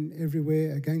all men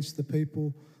everywhere against the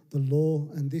people, the law,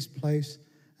 and this place.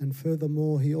 And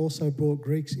furthermore, he also brought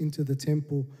Greeks into the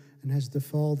temple and has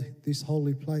defiled this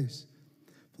holy place."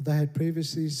 For they had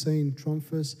previously seen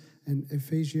Trophimus and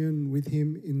Ephesian with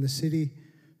him in the city,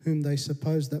 whom they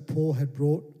supposed that Paul had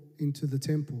brought into the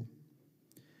temple.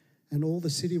 And all the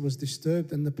city was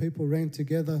disturbed, and the people ran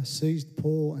together, seized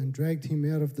Paul, and dragged him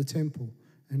out of the temple.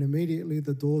 And immediately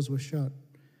the doors were shut.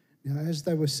 Now as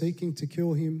they were seeking to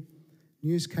kill him,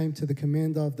 news came to the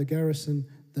commander of the garrison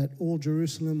that all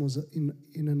Jerusalem was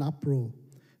in an uproar.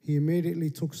 He immediately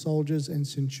took soldiers and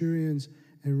centurions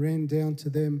and ran down to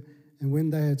them, and when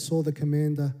they had saw the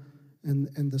commander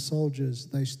and the soldiers,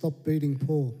 they stopped beating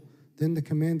Paul. Then the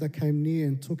commander came near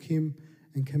and took him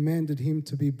and commanded him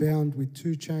to be bound with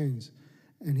 2 chains.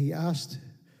 And he asked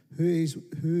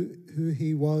who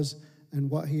he was and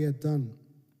what he had done.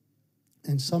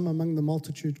 And some among the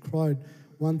multitude cried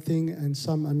one thing and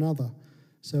some another.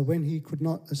 So when he could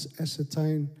not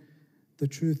ascertain the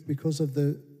truth because of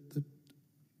the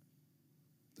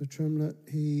tremblet,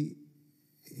 he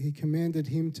commanded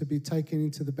him to be taken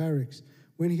into the barracks.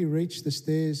 When he reached the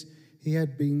stairs, he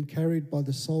had been carried by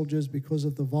the soldiers because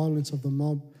of the violence of the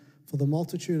mob, for the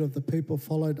multitude of the people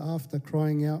followed after,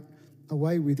 crying out,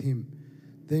 "Away with him."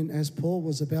 Then as Paul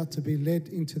was about to be led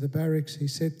into the barracks, he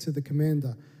said to the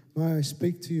commander, "May I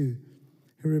speak to you?"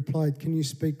 He replied, "Can you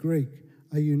speak Greek?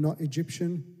 Are you not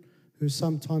Egyptian, who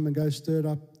some time ago stirred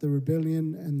up the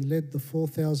rebellion and led the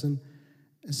 4,000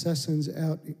 assassins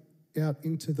out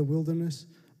into the wilderness?"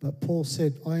 But Paul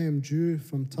said, "I am Jew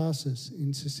from Tarsus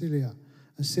in Sicilia,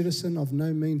 a citizen of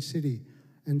no mean city,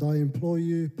 and I implore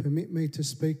you, permit me to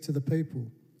speak to the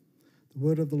people." The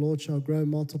word of the Lord shall grow,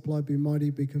 multiply, be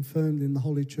mighty, be confirmed in the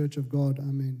holy church of God.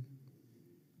 Amen.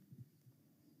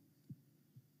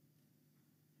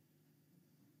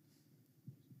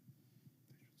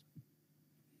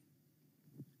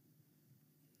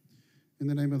 In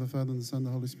the name of the Father, and the Son, and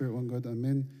the Holy Spirit, one God,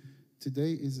 Amen.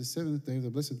 Today is the 7th day of the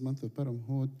blessed month of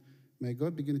Paramhod. May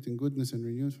God begin it in goodness and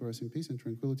renew it for us in peace and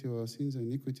tranquility. Our sins and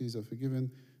iniquities are forgiven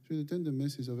through the tender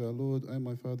mercies of our Lord, I,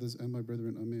 my fathers, and my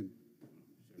brethren. Amen.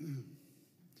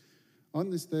 On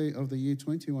this day of the year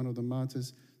 21 of the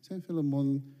martyrs, Saint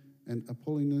Philemon and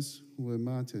Apollonius were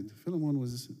martyred. Philemon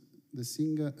was the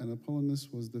singer, and Apollonius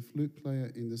was the flute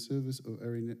player in the service of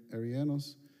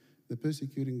Arianos, the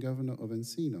persecuting governor of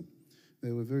Ancina.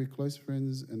 They were very close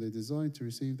friends, and they desired to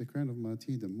receive the crown of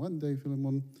martyrdom. One day,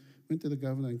 Philemon went to the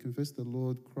governor and confessed the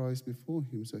Lord Christ before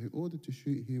him, so he ordered to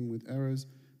shoot him with arrows.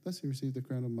 Thus he received the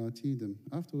crown of martyrdom.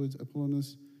 Afterwards,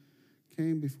 Apollonius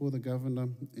came before the governor,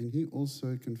 and he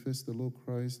also confessed the Lord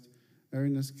Christ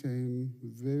Arenas came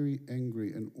very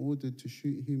angry and ordered to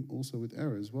shoot him also with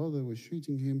arrows. While they were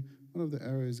shooting him, one of the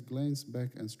arrows glanced back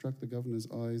and struck the governor's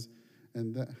eyes,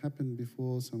 and that happened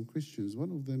before some Christians.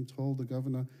 One of them told the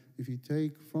governor, if you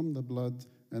take from the blood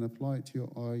and apply it to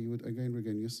your eye, you would again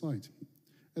regain your sight.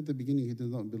 At the beginning he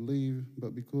did not believe,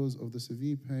 but because of the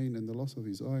severe pain and the loss of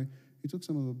his eye, he took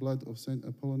some of the blood of St.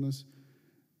 Apollonius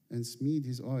and smeared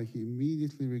his eye. He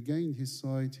immediately regained his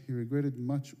sight. He regretted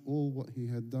much all what he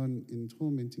had done in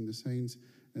tormenting the saints,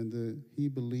 and he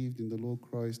believed in the Lord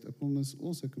Christ. Apollonius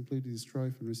also completed his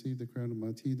strife and received the crown of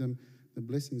martyrdom. The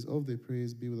blessings of their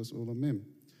prayers be with us all. Amen.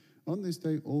 On this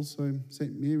day also,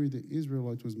 St. Mary the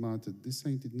Israelite was martyred. This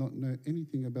saint did not know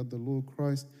anything about the Lord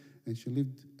Christ, and she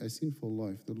lived a sinful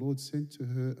life. The Lord sent to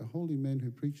her a holy man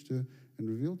who preached her and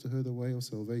revealed to her the way of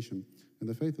salvation and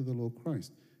the faith of the Lord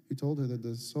Christ. He told her that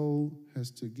the soul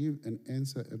has to give an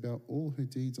answer about all her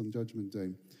deeds on Judgment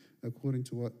Day, according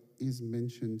to what is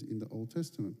mentioned in the Old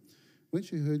Testament. When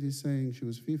she heard his saying, she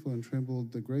was fearful and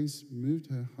trembled. The grace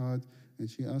moved her heart, and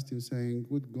she asked him, saying,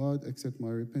 Would God accept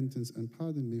my repentance and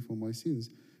pardon me for my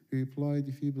sins? He replied,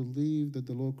 If you believe that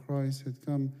the Lord Christ had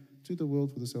come to the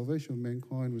world for the salvation of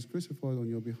mankind, was crucified on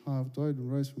your behalf, died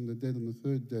and rose from the dead on the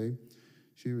third day,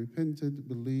 she repented,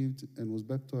 believed, and was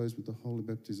baptized with the holy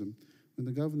baptism. When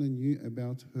the governor knew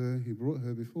about her, he brought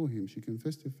her before him. She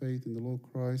confessed her faith in the Lord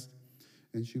Christ,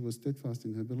 and she was steadfast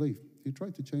in her belief. He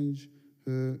tried to change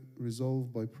her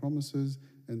resolve by promises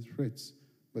and threats,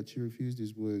 but she refused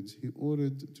his words. He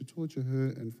ordered to torture her,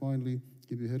 and finally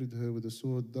he beheaded her with a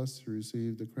sword. Thus she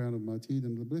received the crown of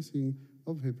martyrdom. The blessing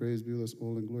of her prayers be with us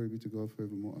all, and glory be to God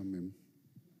forevermore. Amen.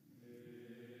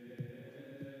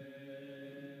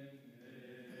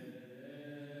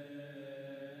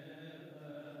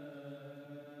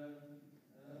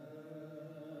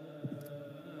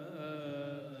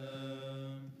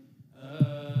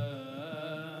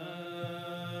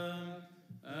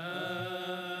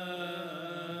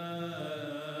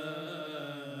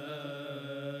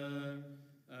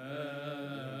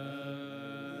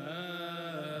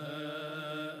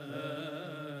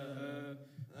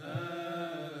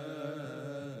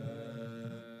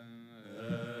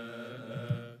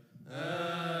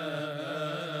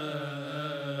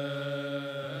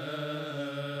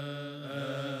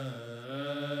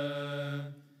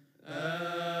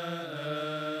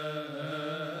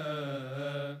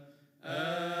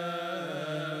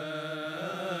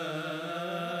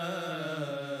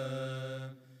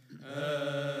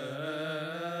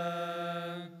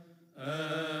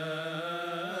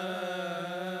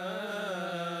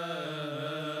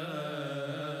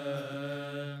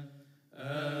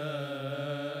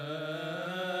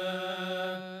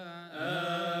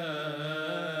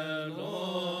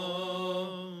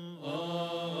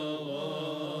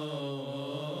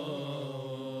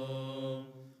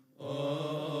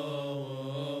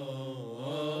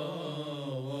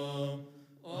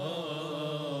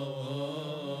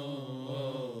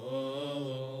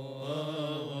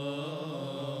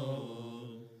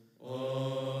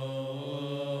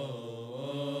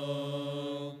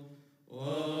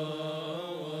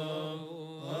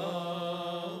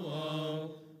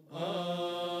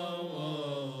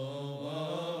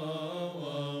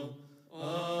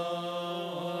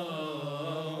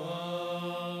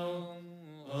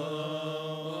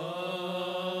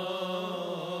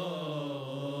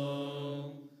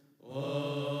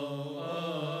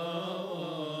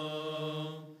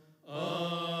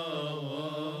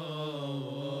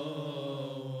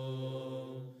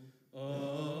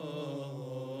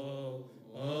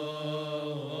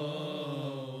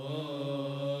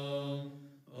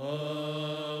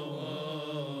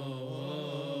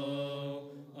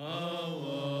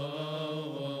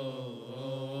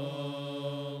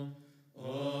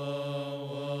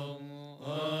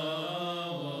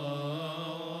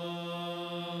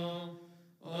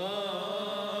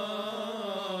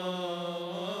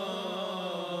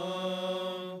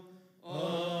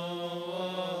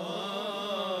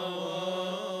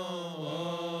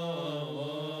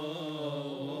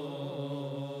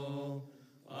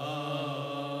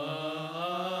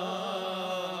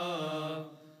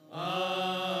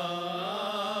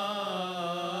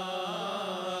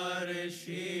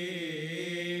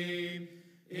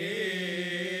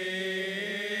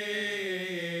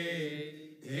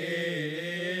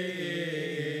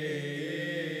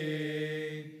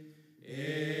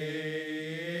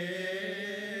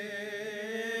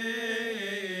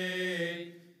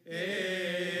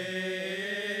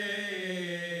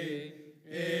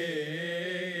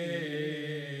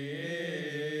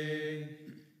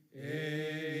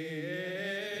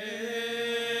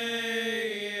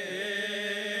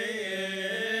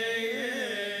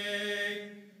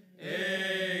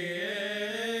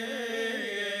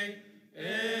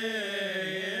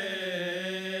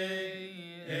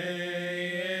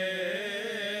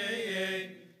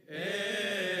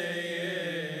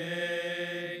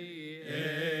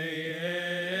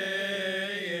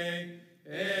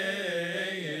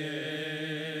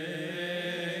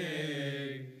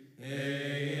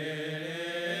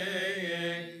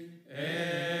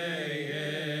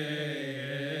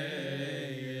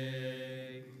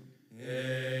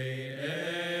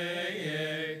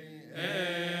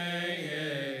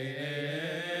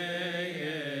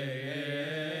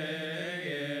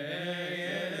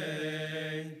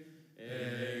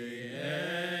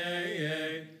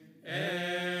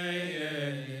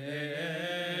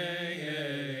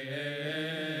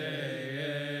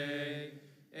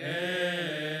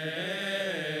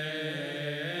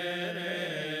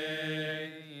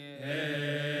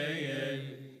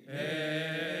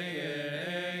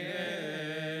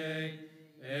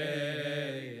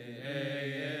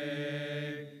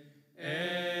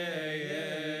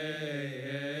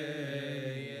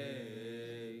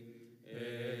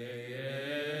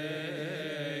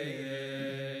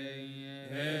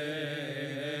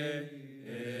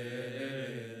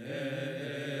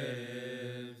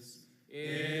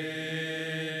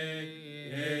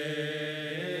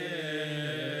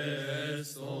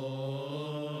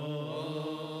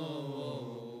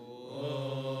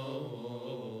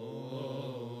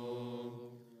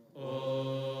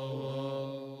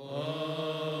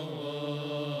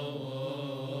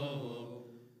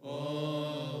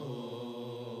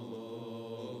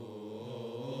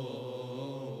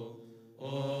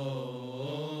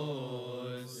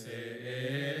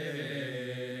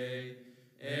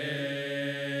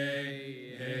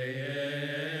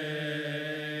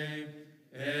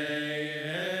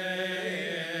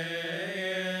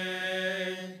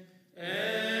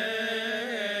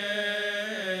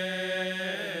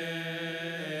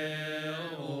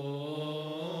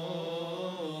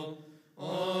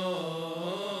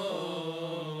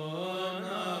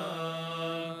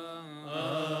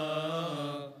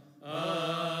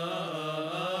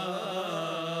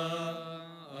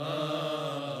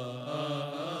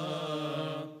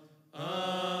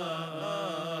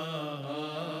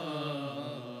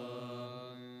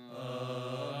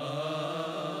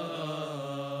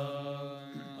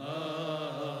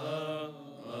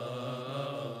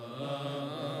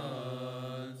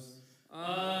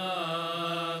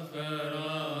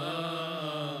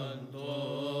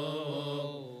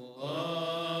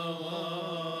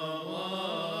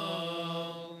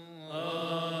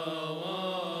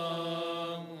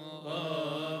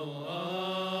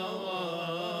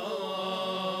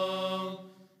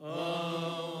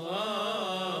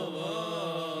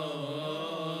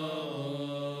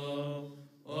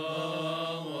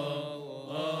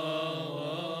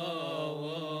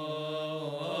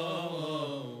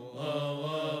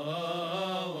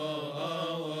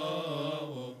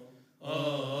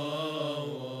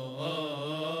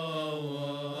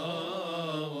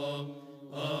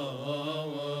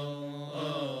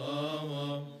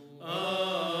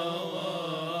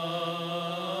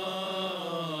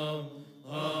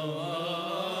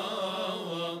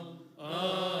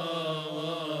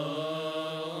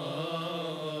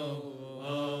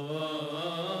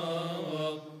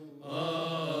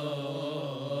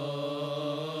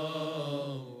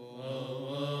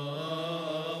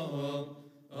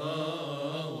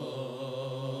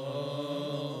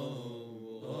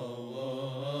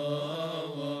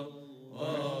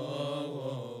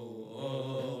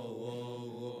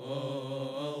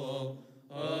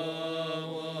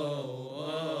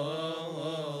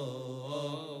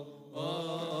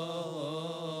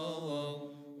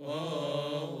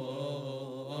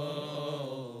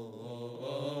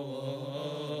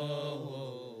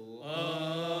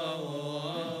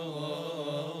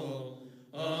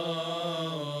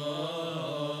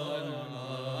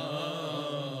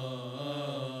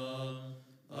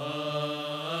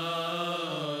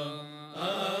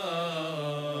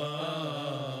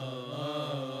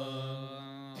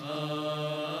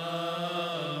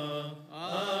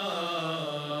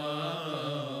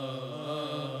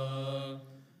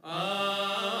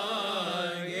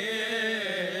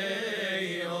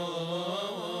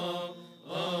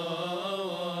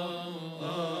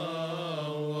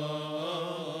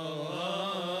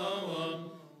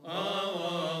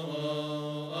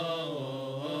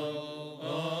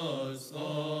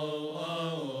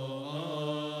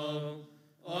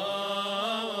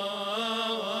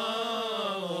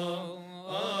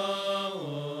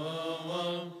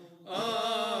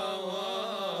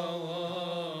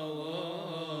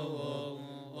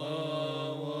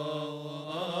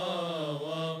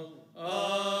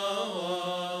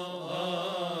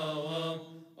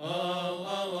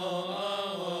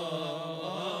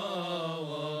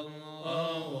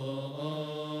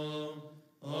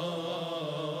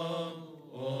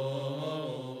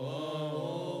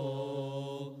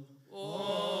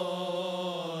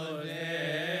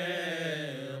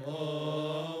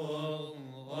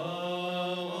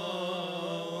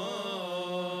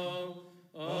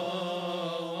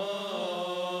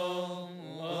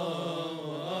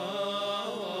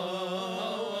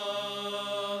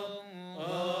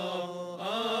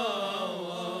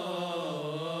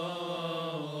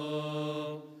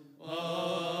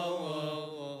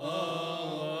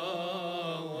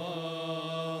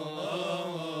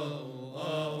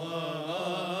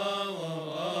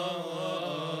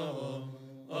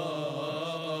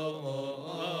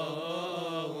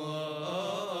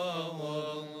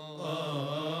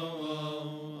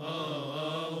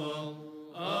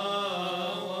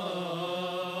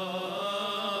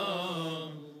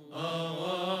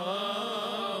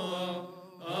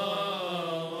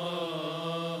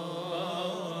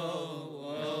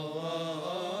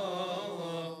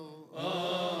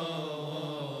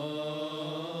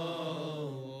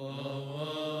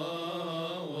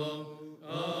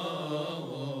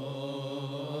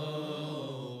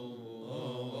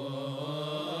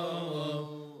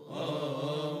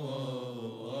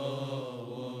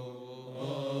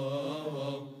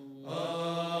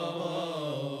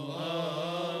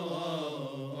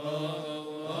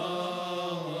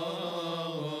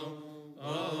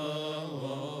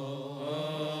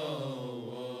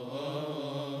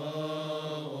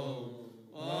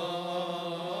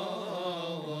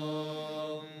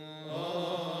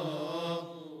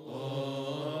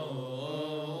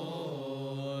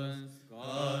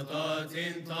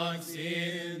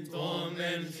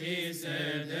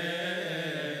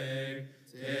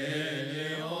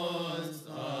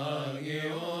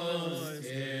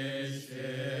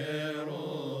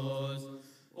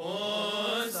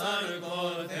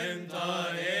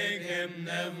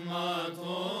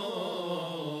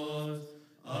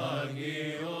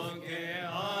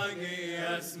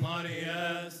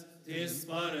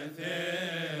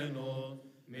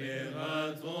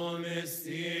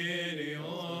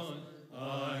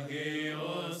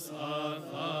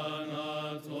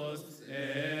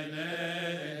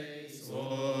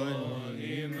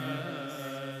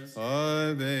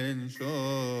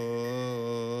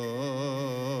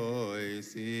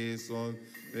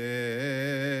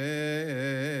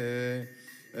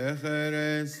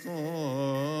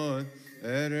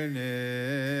 Hernek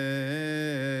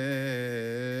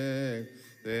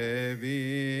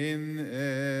Devin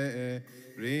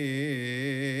Regon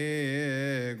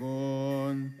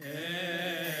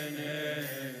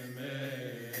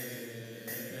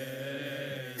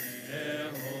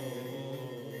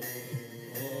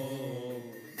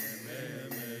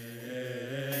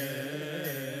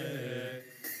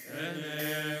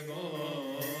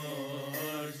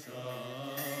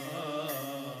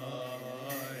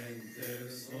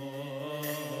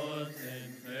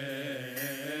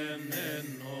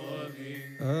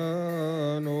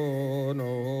Anon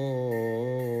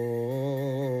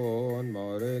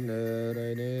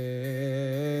marinerene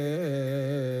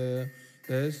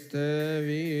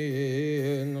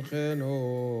estevin geno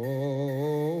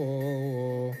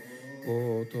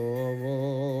otovon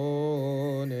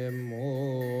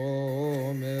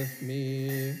emom ethmi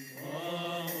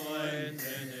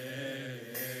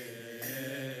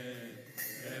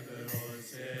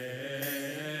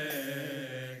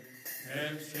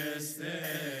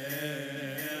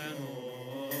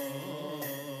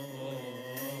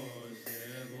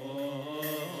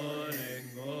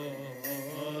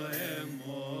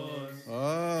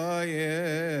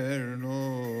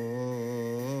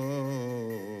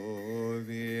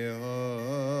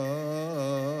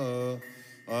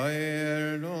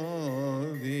Ayer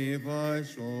no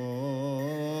vibasho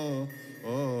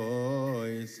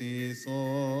oi si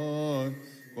son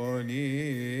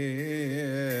konievon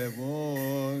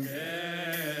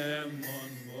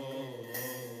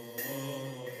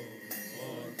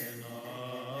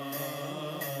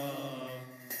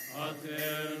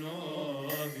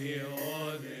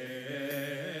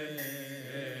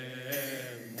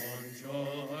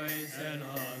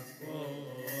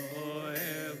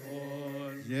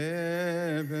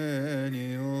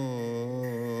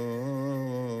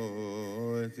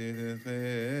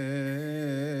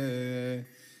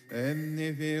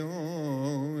اني في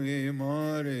يوم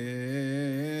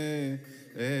ماري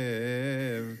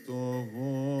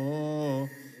افتوبو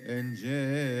ان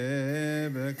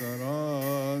جيبك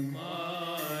ران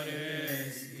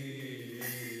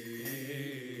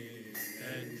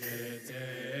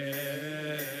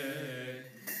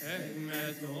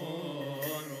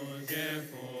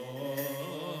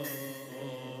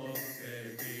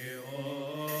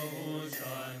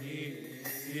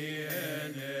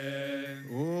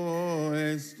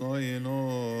estoy no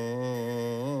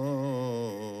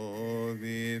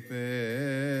vive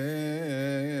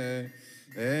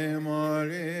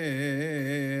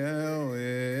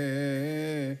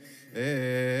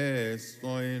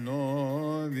estoy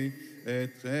no vi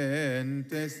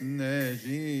etentes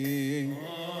neji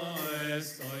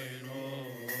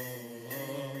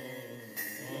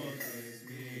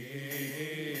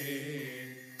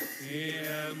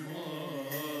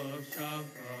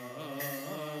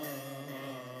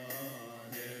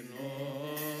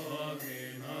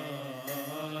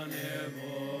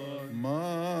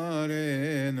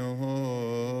mare no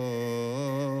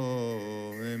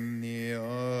emnia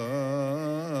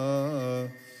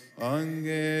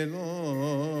angelos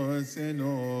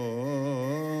no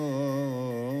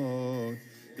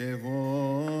te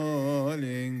volingo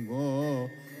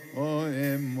o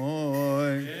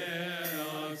emoy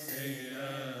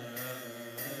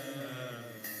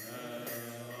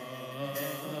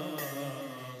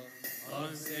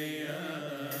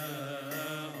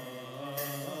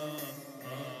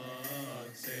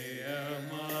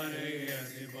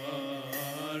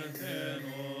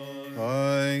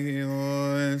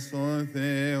Agios o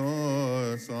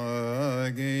Theos,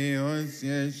 Agios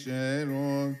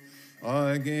Yesheros,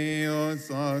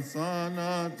 Agios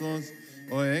Asanatos,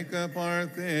 o Eke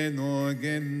Partheno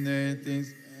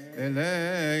Genetis,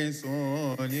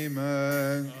 Eleison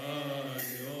Iman.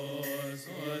 Agios o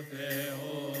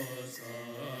Theos,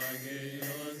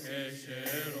 Agios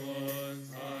Yesheros,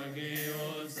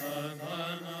 Agios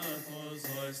Asanatos, o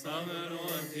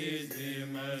Stamerotis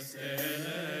Dimas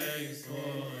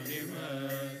Eleison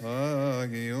Iman.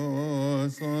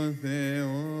 Agios o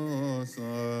Theos,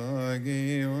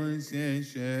 Agios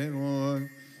Yesheros,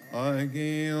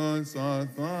 Agios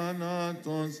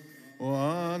Athanatos, o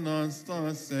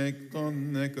Anastas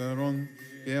Ekton Nekron,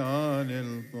 que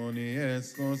anelton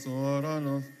estos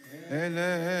oranos,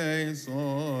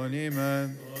 eleison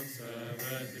iman.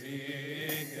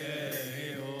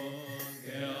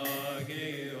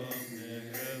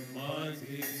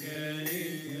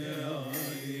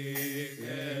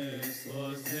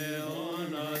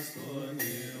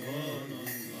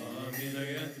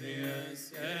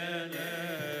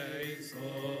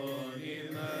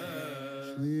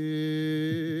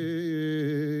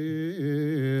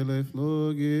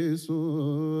 Leflogiso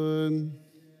Son.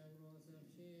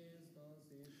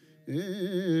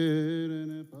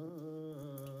 Erene pace.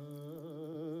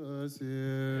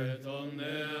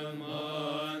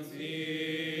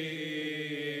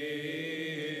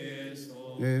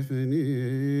 Efeni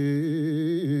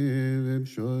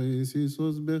vebshois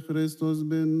Isos bechristos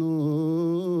benoti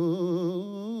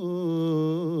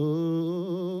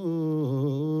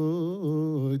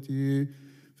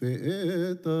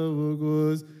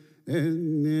feetavogos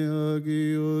enne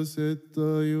agios et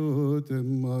aiotem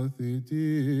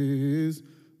mathitis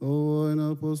oen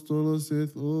apostolos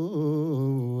et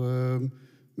oem.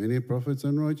 Many prophets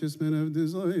and righteous men have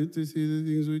desired to see the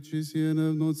things which you see and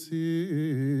have not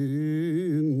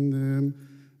seen them,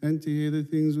 and to hear the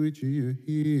things which you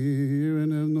hear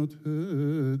and have not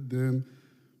heard them.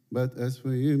 But as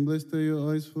for you, blessed are your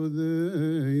eyes, for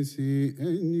they see,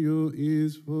 and your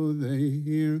ears, for they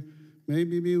hear.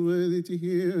 Maybe be worthy to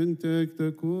hear and act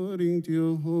according to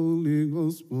your holy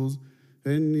gospels.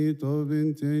 Enni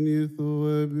tobin teni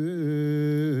thoebenta.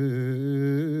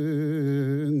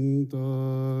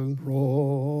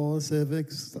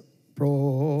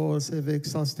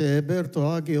 Prosevexas teberto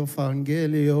agi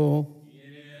evangelio.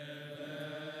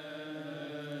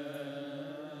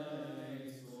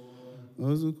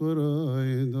 أذكر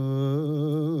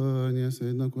أيضا يا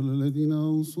سيدنا كل الذين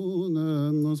أوصونا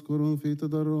أن نذكرهم في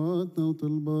تضرعاتنا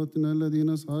وطلباتنا الذين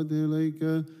نصعد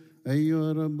إليك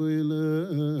أيها الرب إلهنا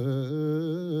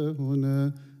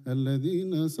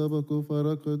الذين سبقوا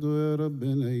فرقدوا يا رب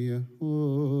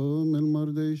نيهم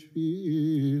المرضى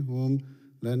اشفيهم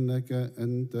لأنك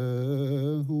أنت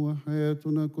هو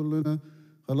حياتنا كلنا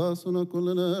خلاصنا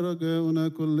كلنا رجاؤنا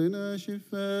كلنا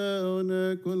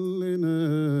شفاؤنا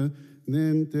كلنا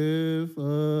ننتف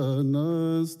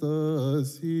أناستاسيس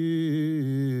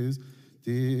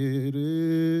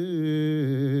تيري.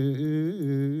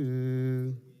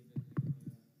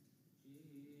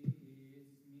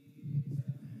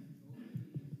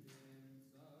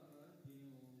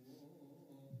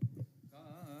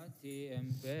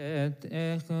 Bet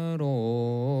echro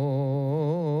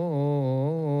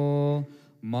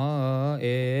ma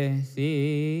ethike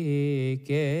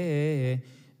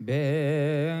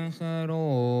bechro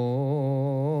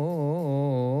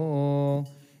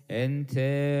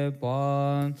ente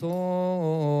panto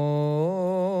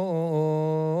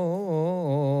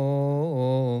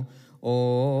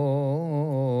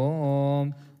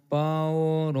om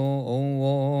pauro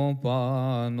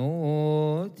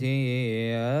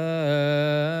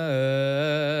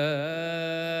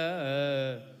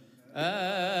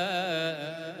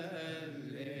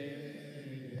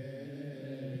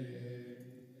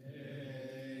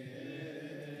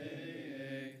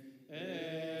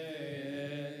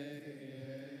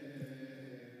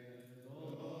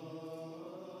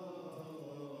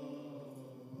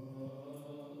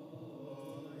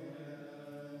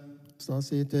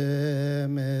Stasite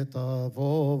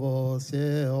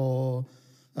metavovoseo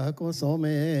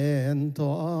acosomento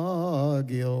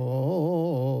agio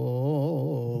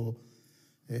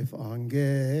evangelio.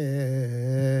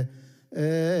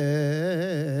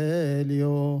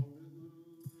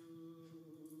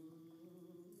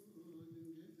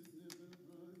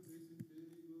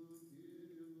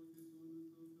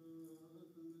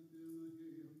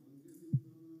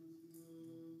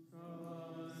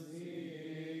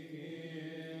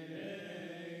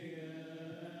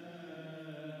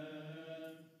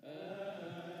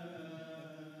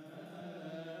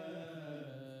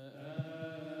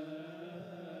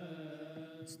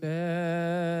 Stand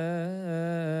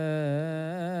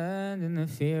in the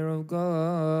fear of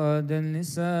God and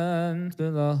listen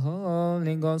to the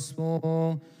Holy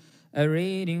Gospel. A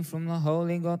reading from the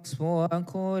Holy Gospel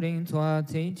according to our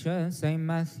teacher, St.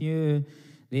 Matthew,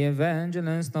 the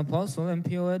evangelist, apostle, and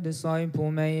pure disciple.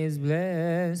 May his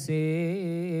blessings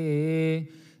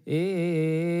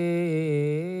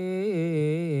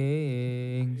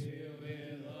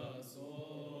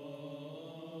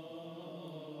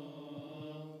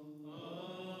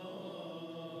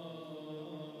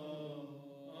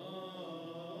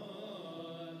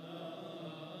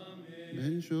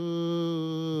Ben shoy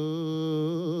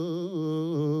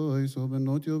so ben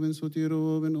notio ben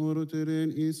sotiro ben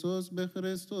oroteren Isos be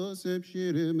Christos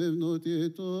ebshire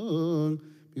mevnotieton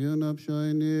pion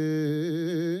apshaine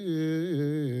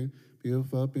pio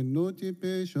fa penoti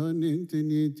peshan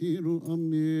intinitiru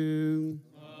amen.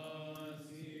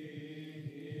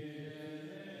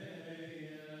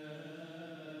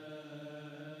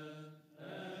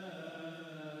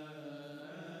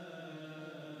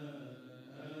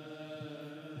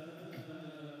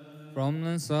 from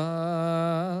the Psalms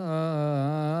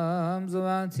of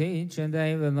our teacher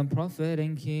David, the prophet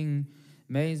and king.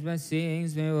 May his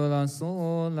blessings be with us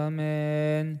all.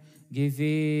 Amen. Give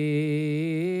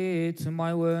heed to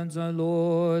my words, O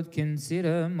Lord.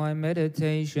 Consider my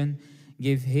meditation.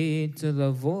 Give heed to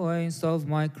the voice of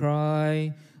my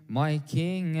cry. My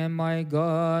King and my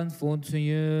God, for to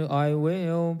you I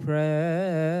will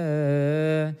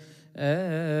pray.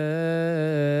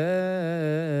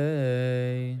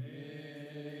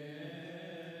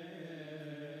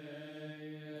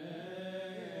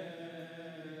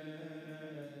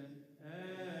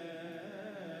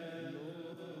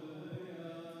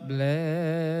 Blessed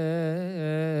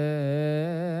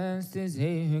is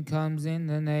he who comes in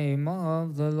the name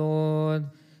of the Lord,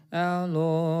 our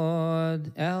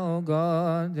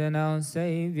God, and our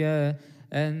Savior,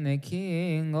 and the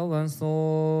King of us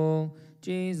all,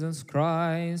 Jesus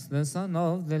Christ, the Son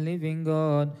of the living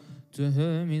God, to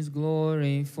whom is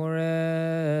glory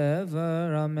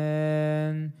forever.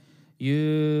 Amen.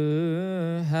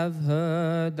 You have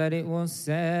heard that it was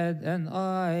said, an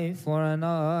eye for an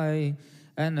eye,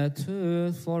 and a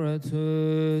tooth for a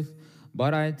tooth.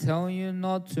 But I tell you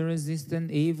not to resist an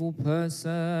evil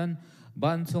person,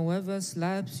 but to whoever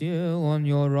slaps you on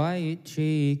your right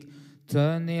cheek,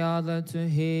 turn the other to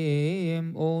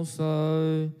him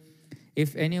also.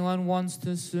 If anyone wants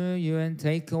to sue you and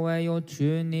take away your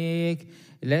tunic,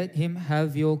 let him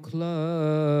have your cloak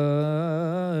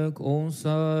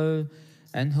also.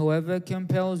 And whoever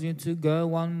compels you to go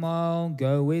 1 mile,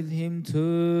 go with him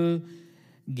too.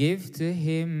 Give to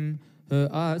him who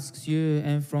asks you,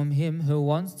 and from him who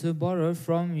wants to borrow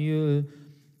from you.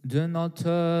 Do not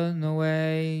turn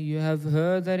away. You have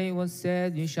heard that it was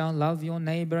said, you shall love your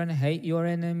neighbor and hate your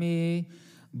enemy.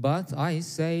 But I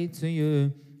say to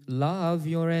you, love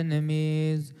your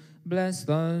enemies. Bless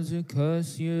those who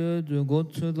curse you. Do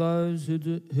good to those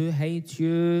who hate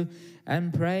you.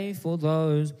 And pray for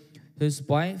those who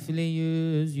spitefully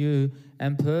use you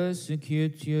and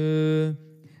persecute you,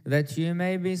 that you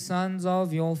may be sons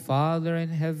of your Father in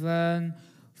heaven.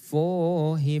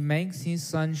 For he makes his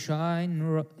sun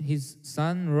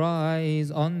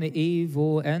rise on the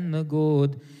evil and the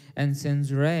good, and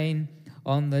sends rain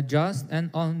on the just and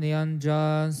on the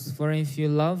unjust. For if you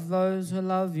love those who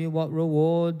love you, what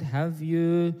reward have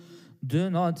you? Do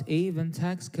not even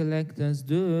tax collectors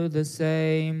do the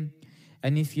same?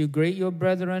 And if you greet your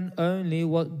brethren only,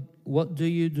 what do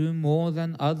you do more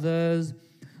than others?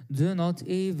 Do not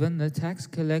even the tax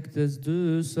collectors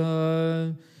do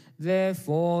so?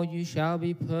 Therefore you shall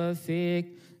be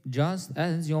perfect, just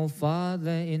as your Father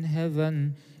in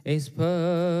heaven is perfect.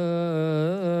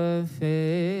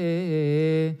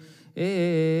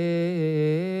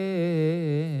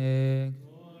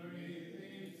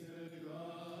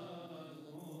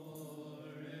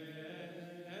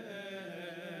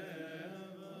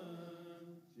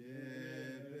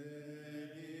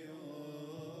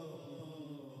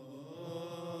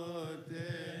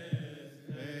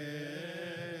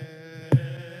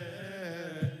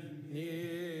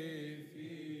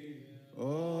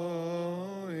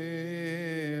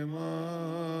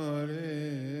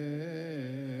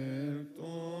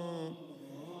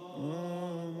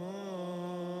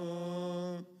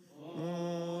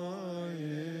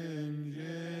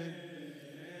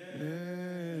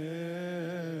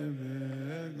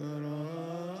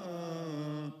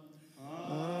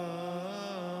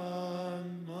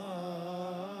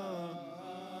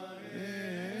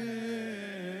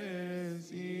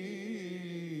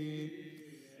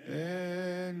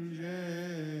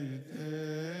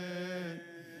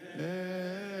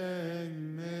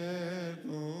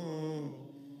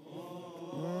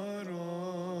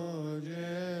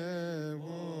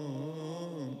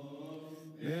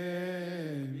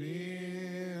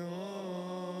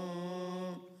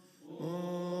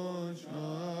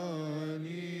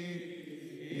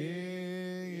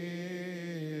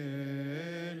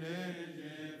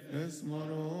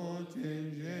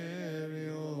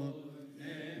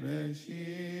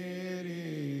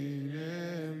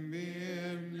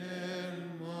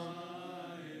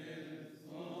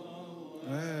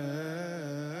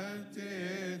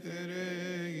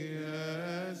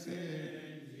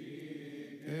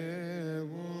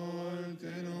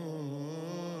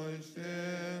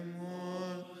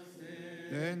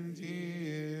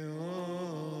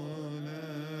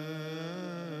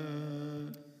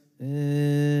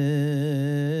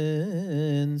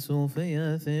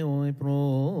 Sophia Theo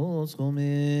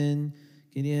proscomen,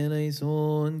 Kyrie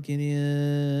eleison,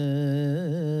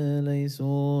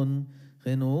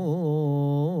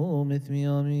 Geno methmi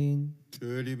amin.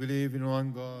 Truly believe in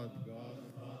one God.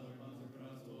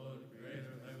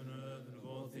 Creator of heaven and earth and of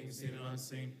all things seen and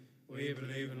unseen. We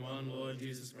believe in one Lord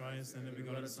Jesus Christ, and the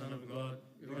begotten Son of God,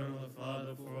 begotten of the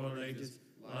Father for all ages,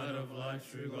 light of light,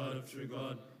 true God of true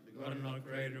God, begotten, not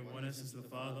created, of one essence of the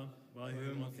Father, by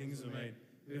whom all things were made,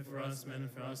 who for us men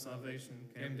and for our salvation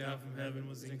came down from heaven,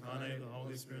 was incarnate, the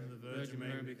Holy Spirit and the Virgin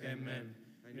Mary became man.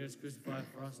 And he was crucified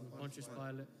for us on Pontius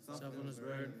Pilate, suffered on his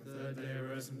word, the third day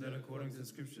arose from dead according to the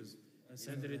Scriptures,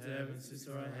 ascended into heaven, sits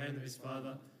at the right hand of his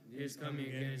Father, he is coming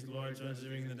again in his glory,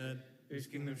 judging the dead, whose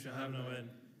kingdom shall have no end.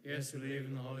 Yes, we believe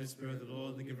in the Holy Spirit, the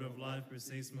Lord, the giver of life,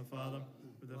 proceeds from the Father,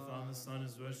 with the Father and the Son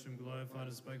is worshipped and glorified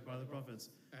and spoke by the prophets,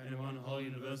 and in one holy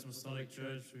universal apostolic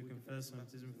church we confess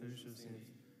baptism for the remission of sins.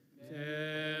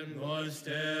 Ten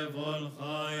goște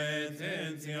volhae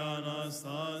tenti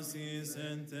anastasis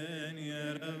enten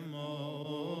ieremon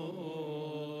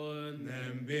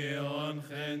nembion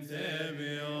gente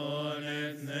bion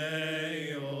et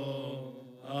neo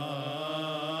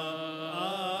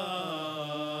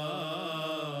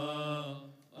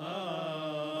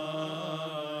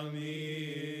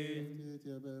آمين.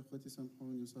 يا أبا إخوتي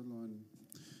سامحوني وصلوا عني.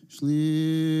 Schlile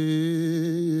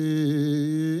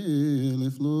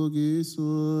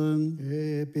flogison.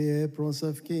 Epie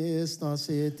prosavkis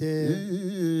nasite.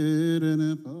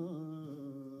 Erene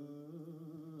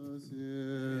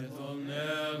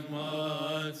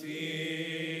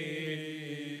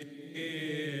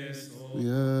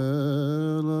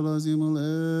يا لازم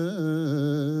الأبدي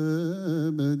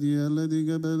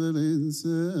الذي قبل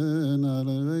الإنسان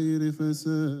على غير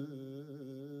فساد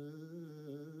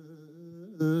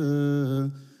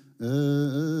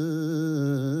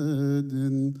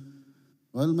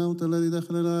والموت الذي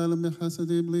دخل العالم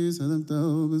بحسد إبليس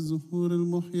هدمته بالظهور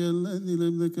المحيى الذي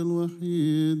لابنك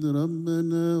الوحيد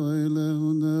ربنا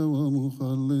وإلهنا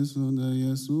ومخلصنا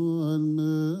يسوع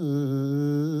المسيح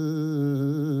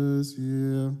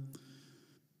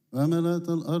وملأت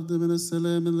الأرض من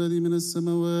السلام الذي من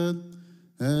السماوات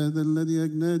هذا الذي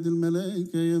أجناد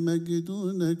الملائكة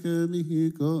يمجدونك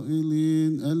به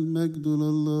قائلين المجد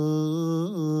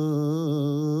لله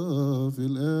في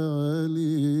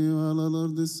الأعالي وعلى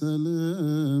الأرض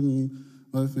السلام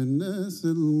وفي الناس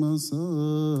المسار.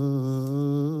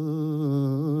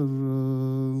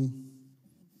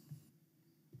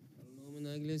 من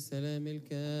أجل السلام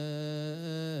الكامل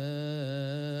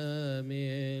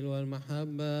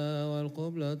والمحبة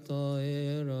والقبلة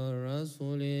الطاهرة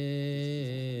الرسولية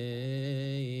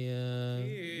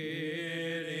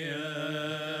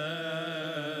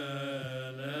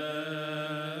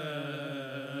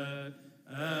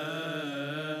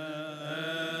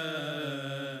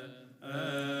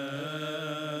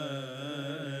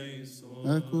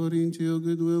According to your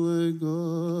good will, O God,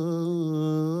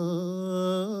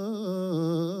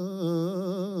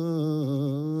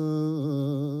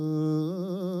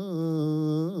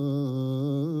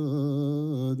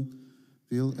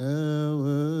 fill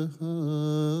our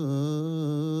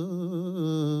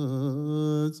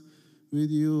hearts with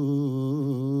your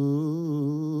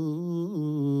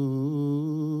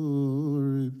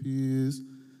peace.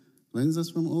 Cleanse us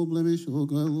from all blemish, all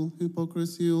guile,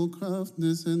 hypocrisy, all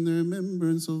craftiness, and the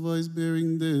remembrance of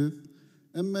vice-bearing death,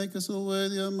 and make us all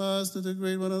worthy, O Master, to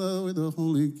greet one another with a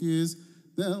holy kiss,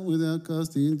 that without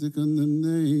casting into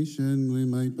condemnation we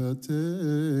may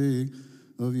partake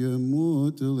of your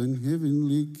mortal and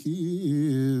heavenly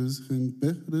gifts. En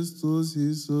Christos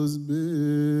Jesus ben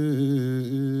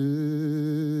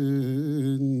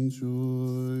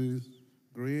choice.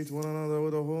 Greet one another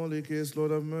with a holy kiss.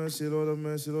 Lord have mercy, Lord have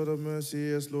mercy, Lord have mercy.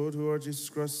 Yes, Lord, who art Jesus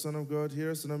Christ, Son of God,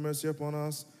 hear us and have mercy upon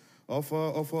us.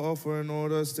 Offer in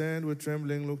order, stand with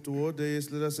trembling, look toward the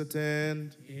east, let us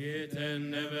attend.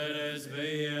 Iten neveres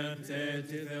veiem te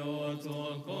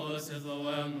theotokos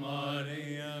ethoem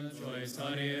Mariam, choice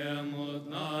Ariam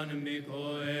utnan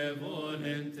bikoe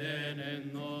volenten en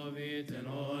noviten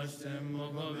ostem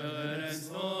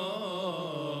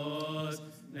mogoverestos,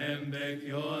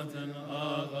 nembekjoten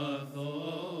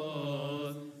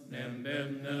agathos,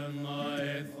 nembebnem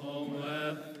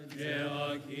maethomweb,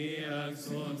 jeaki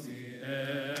axoti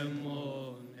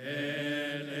emon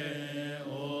ele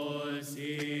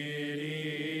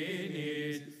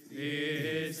osirinis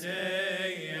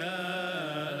viseia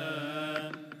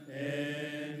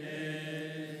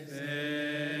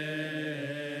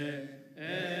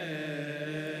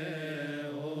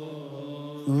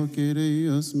O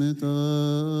Kyrios meta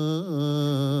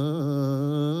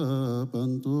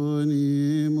pantonimos.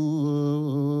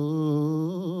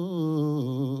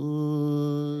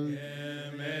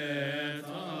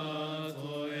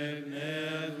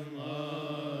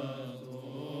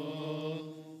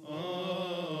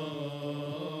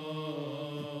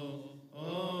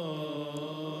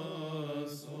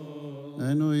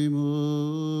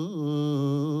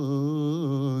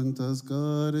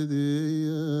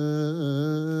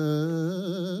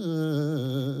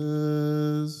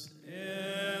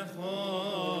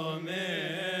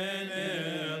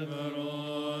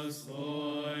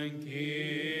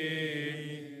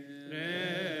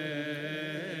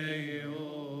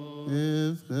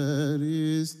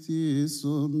 Christis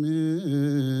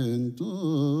omento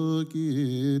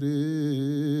Kyrie.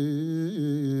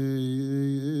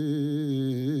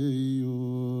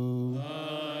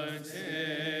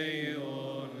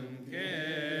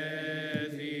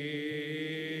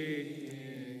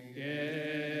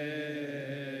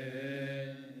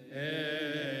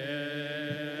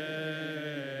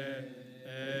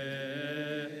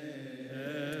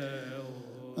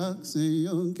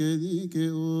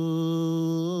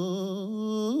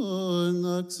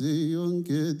 Axion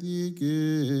kedikeon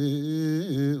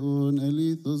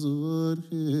alithos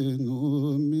varchen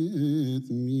omet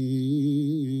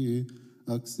mi.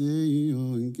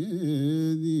 Axion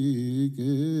kedikeon.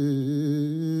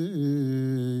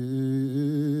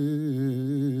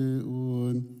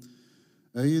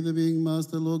 Either being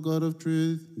Master, Lord God of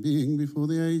truth, being before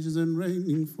the ages and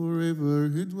reigning forever,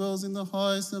 who dwells in the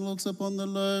highest and looks upon the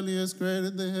lowliest,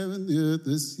 created the heaven, the earth,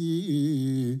 the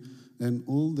sea, and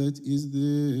all that is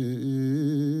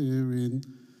therein.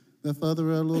 The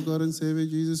Father, our Lord God and Savior,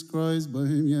 Jesus Christ, by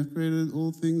whom you have created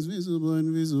all things visible and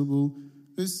invisible,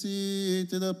 who is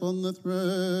seated upon the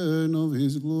throne of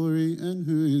his glory, and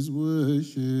who is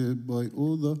worshipped by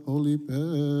all the holy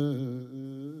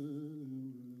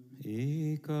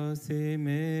Ikasemeni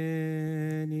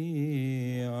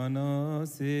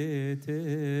anasete.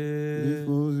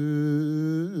 Before whom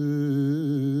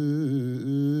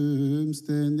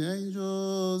stand the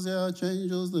angels, the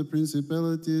archangels, the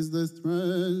principalities, the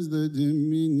thrones, the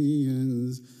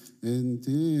dominions, and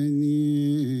tenigo.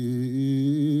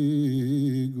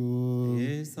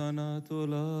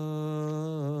 Esanatula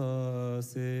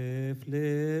se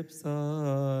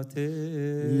flipsate.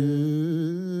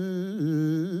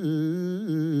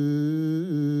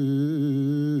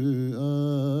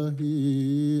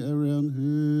 Around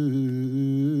whom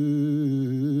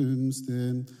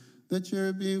stand the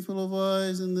cherubim full of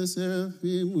eyes and the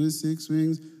seraphim with 6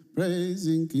 wings,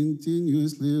 praising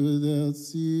continuously without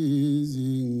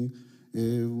ceasing.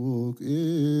 Evok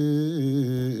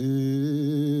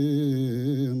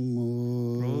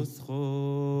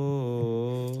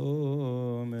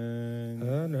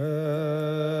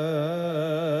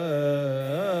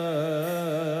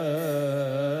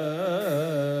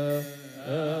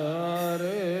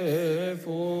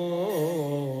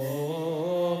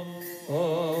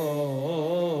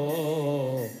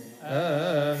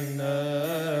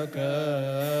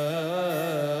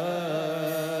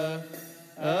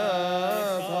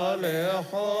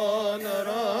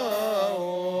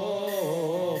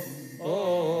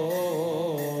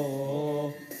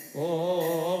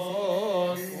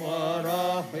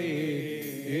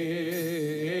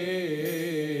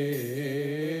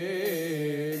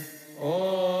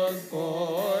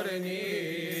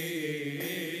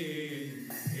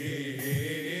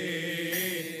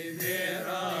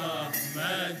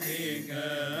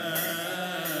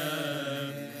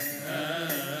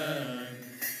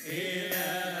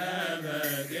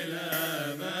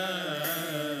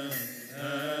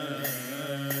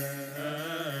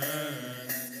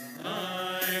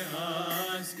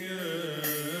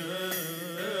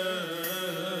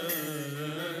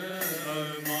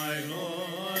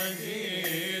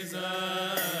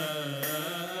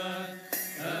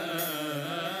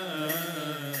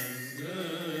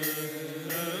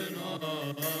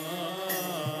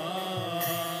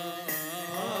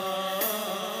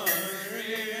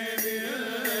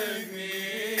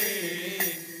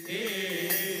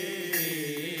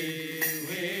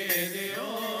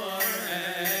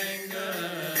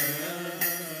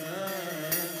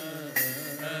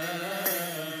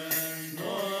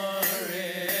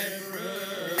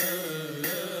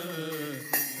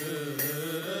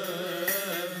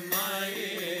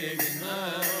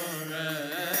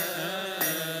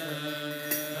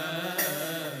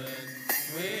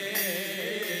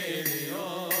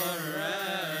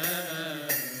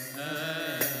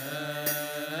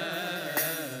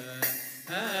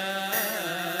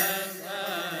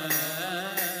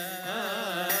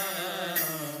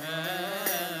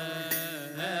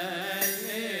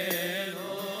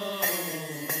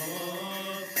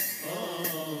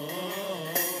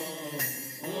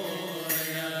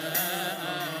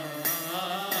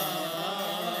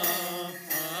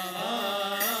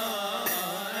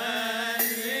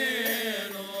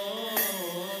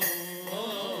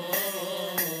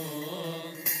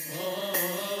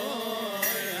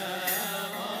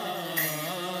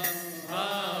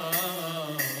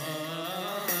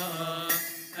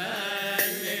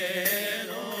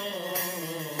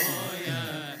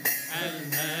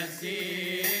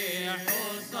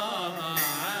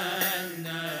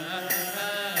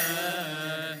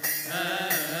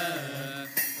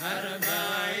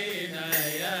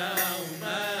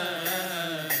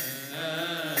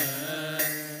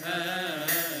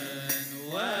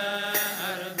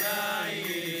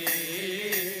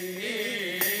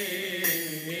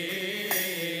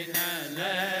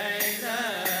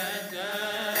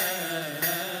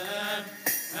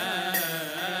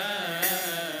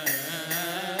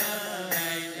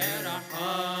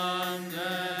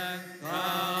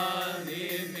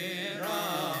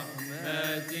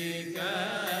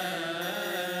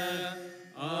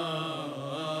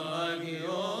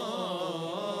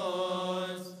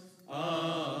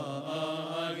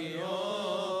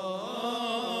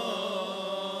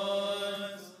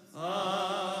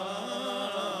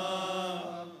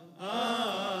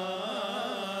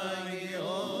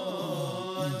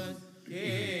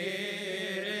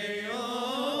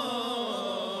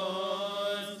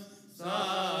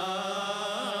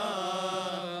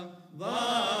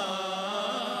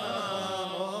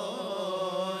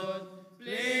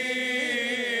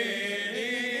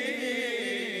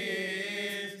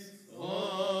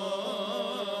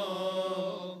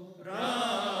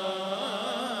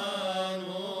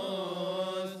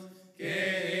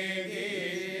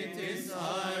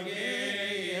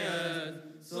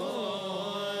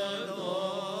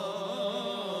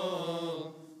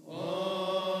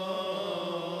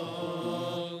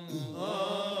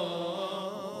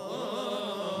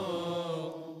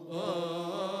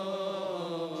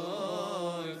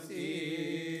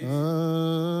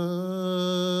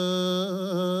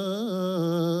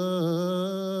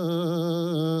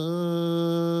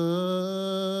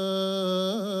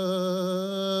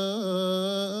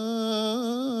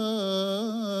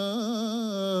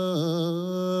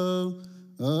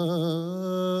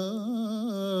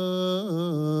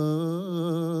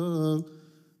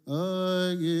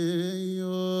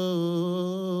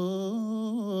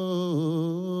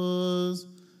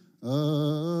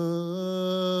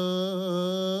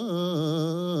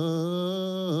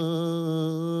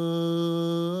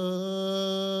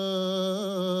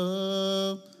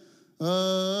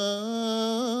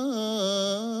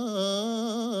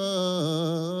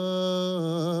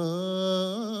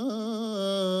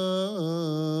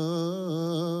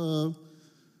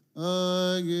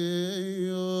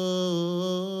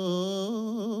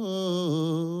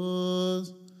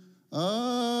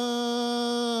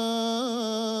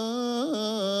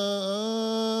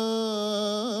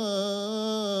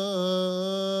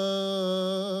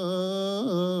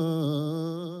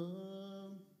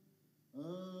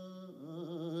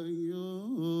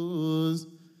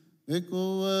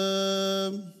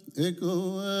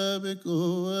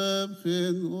Ekoab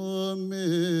chen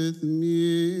omethmin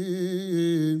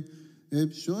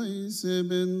ebshoy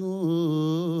sebenotiem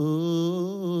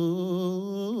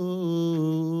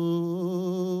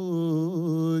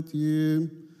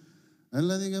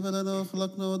الذي جبلنا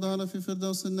وخلقنا وضعنا في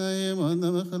فردوس النعيم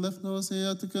وعندما خلفنا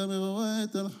وصياتك بغواية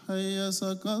الحية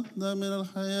سقطنا من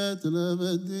الحياة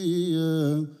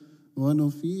الأبدية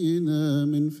ونفينا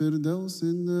من فردوس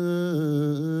النعيم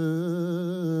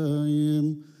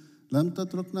لم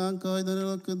تتركنا عنك أيضا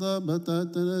إلى القضاء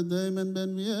بتعتنا دائما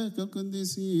بأنبيائك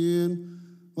القديسين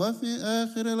وفي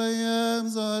آخر الأيام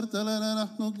ظهرت لنا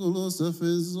نحن الجلوس في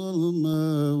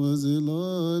الظلمة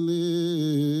وظلال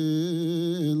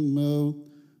الموت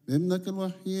بابنك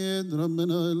الوحيد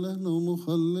ربنا إلهنا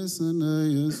ومخلصنا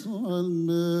يسوع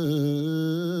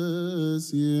المسيح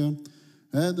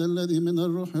هذا الذي من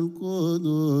الروح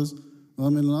القدس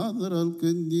ومن العذراء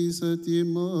القديسة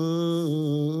مريم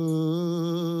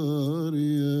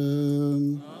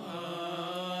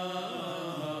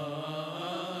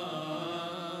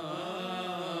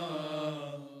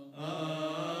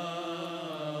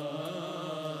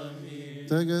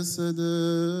تجسد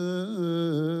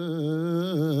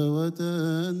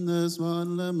وتأنس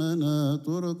وعلمنا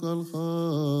طرق الخلاص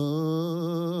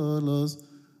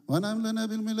ونعم لنا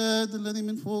بالميلاد الذي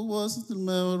من فوق واسط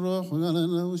الماء والروح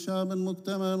وجعلنا شعبا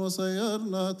مجتمعا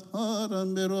وصيرنا أطهارا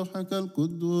بروحك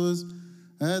القدوس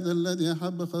هذا الذي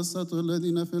أحب خاصته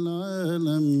الذين في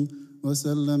العالم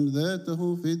وسلم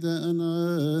ذاته فداء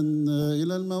عنا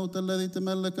إلى الموت الذي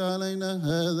تملك علينا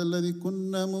هذا الذي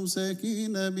كنا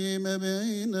ممساكين به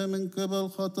مبعين من قبل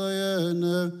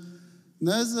خطايانا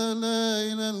نزل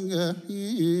إلى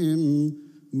الجحيم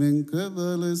من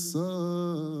قبل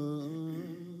الصالح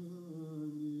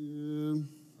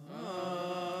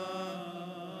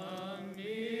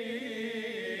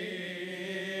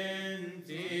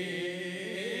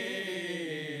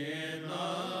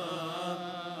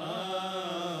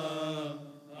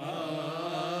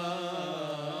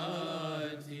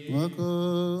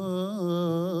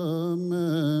وقام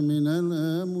من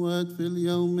الأموات في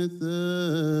اليوم الثالث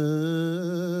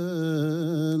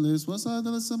وصعد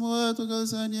للسماوات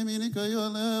وجلس عن يمينك أيها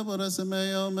الآب ورسم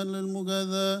يوما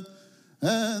للمجازاة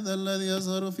هذا الذي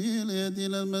يظهر فيه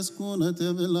اليدين المسكونة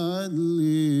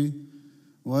بالعدل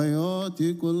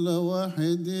ويعطي كل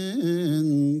واحد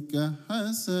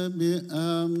كحسب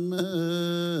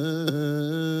أعماله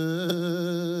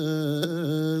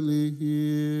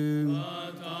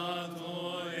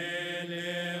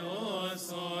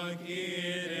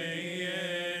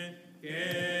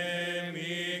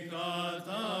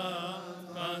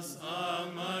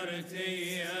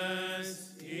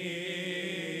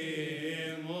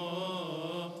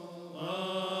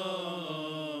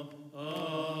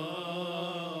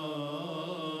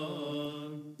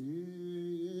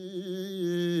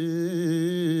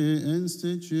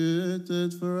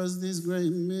instituted for us this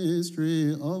great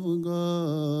mystery of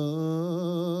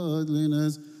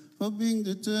godliness, for being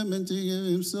determined to give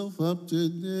himself up to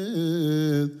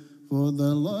death for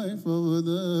the life of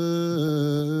the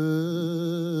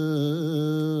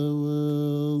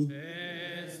world.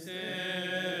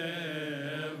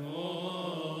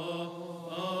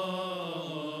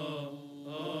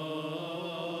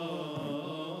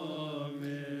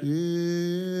 He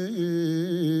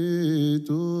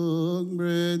took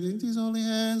bread into his holy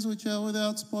hands, which are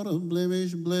without spot of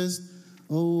blemish, blessed,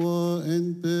 over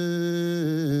and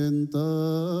pentancho.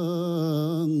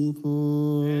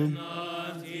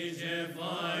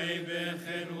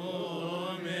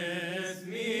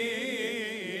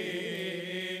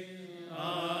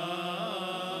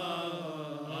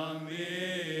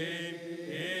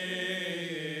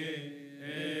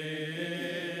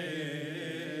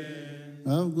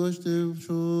 Avgoshte Shoy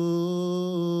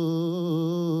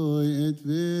et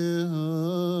Veharuk,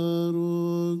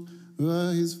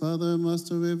 his father,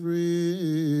 master of everyone,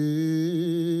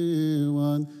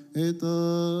 et of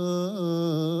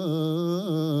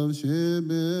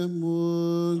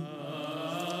Shebemon.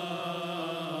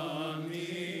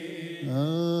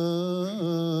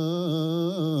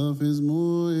 Of his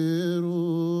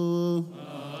Moero.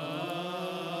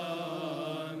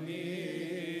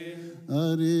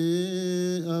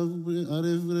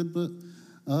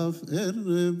 Of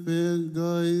Erpe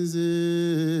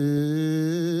Gaizemo.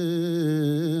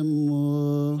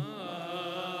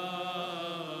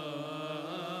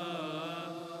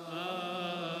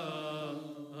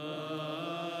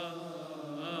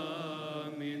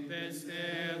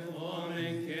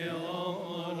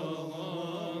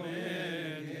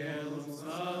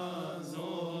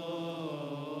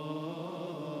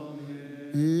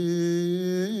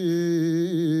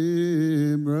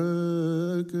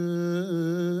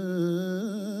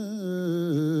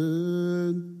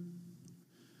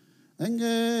 And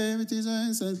gave it his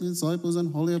ancient disciples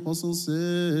and holy apostles, saying,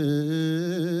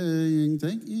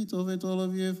 Take, eat of it, all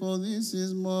of you, for this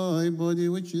is my body,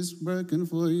 which is broken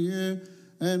for you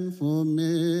and for many,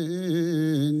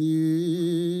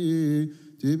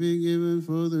 to be given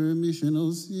for the remission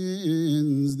of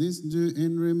sins. This do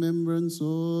in remembrance of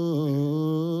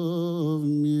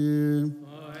me.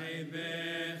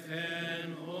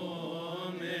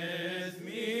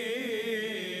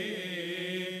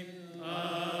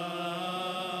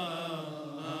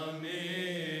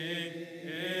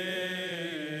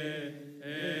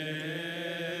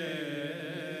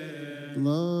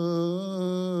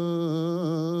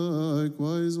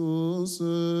 Likewise also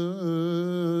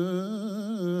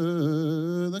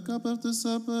the cup after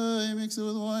supper, he mixed it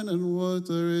with wine and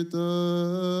water, it up.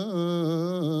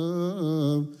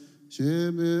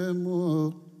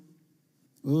 Shebemo.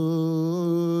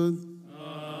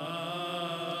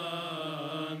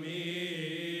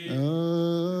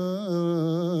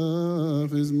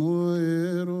 Of his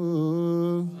moero.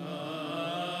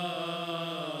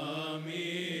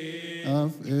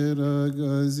 Af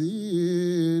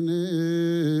eragazine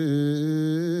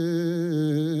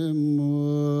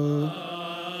mo.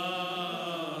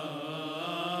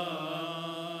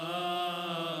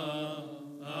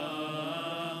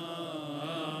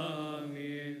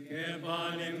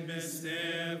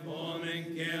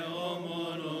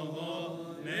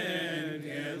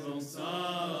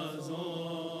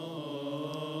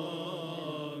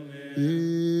 He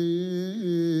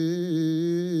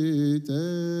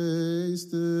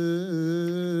tasted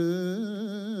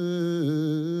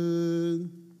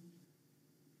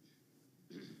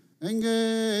and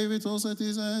gave it also to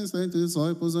his ancient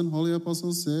disciples and holy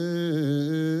apostles, saying,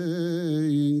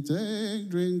 Take,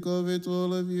 drink of it,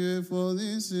 all of you, for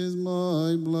this is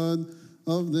my blood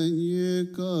of the new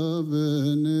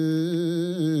covenant,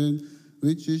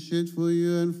 which is shed for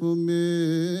you and for many,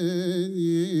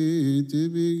 to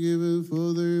be given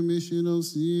for the remission of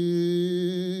sins.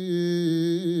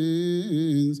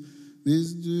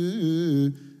 This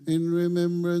do in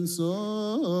remembrance of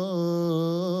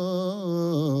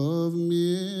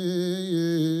me.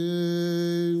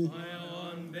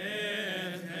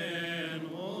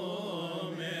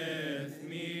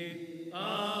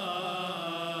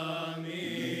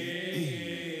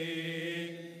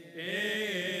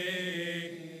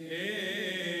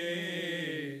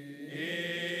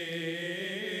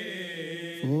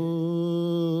 For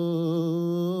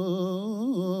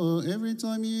every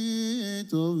time you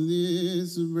eat of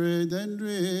this bread and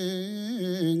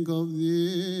drink of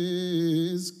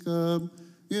this cup,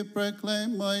 you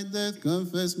proclaim my death,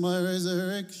 confess my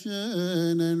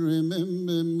resurrection, and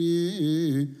remember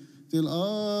me till I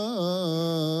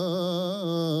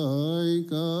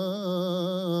come.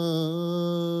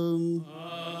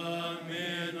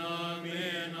 Amen,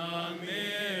 amen,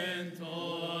 amen.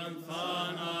 Ton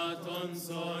thanaton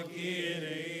so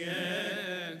Kyrie,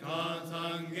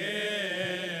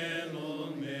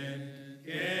 katangelumen,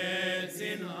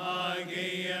 ketsin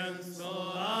agian so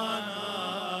anastasin,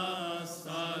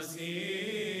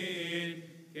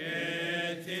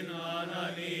 ketin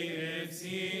anali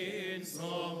etsin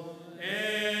so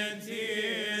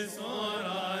entis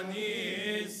ora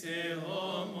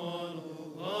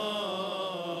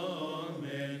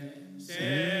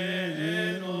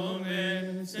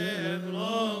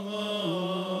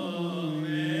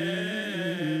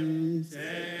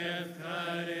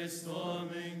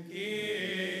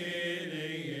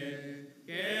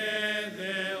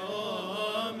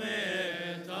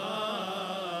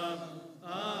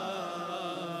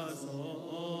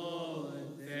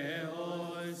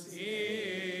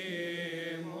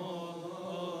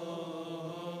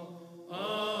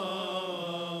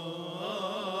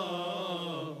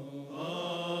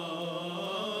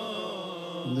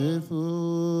Therefore,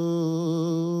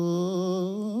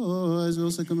 as we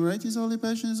also commemorate his holy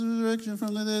passion, his resurrection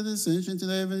from the dead, ascension to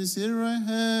the heavens, his right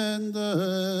hand,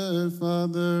 the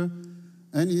Father,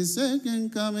 and his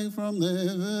second coming from the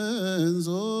heavens,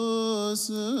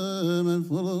 awesome and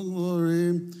full of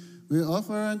glory, we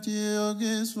offer unto you your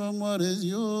gifts from what is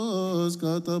yours,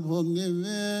 katab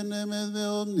hodnivenem et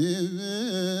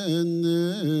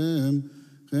vehodnivenem,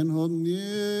 chen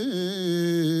hodniven.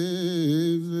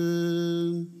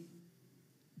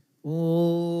 O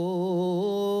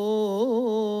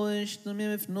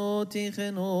ishtamim ifnoti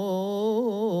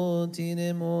chenoti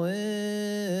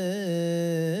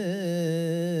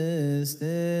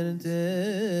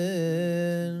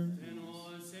nemoesterten.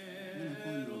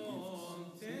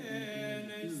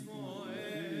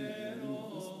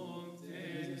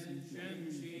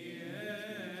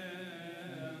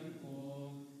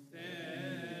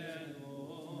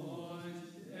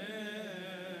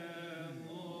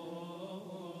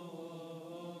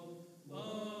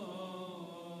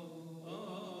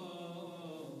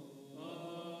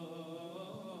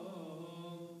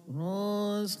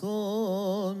 Nos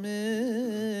comen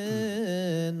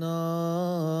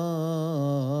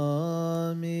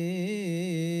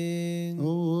amin.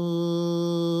 O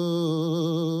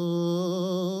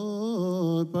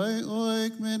bij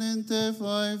oik men in te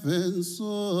vijf en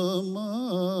soma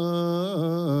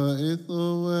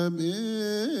etho web in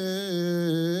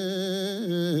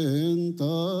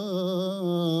tav.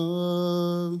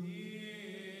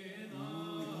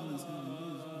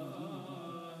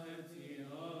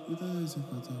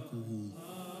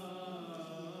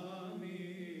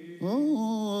 Oh,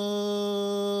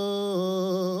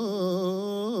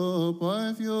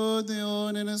 by your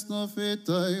deon in es no fit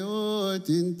ayo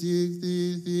tintik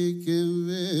thick and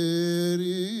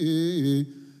very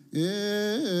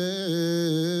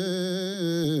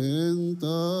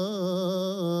entav.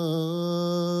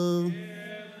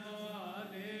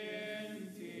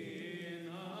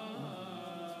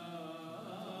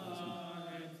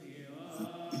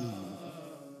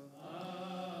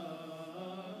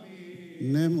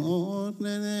 Nem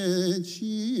ordnene chivol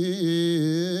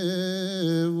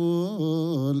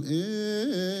en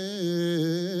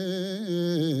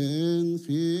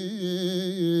khir.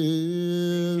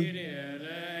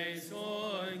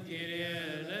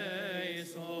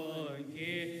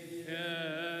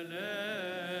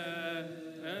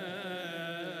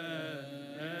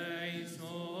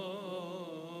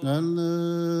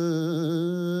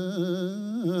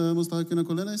 مستحقين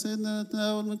كلنا سيدنا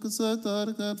نتناول من قصة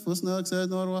تارك أنفسنا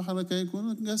أجسادنا وأرواحنا كي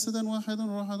يكون جسدا واحدا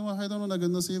روحا واحدا ونجد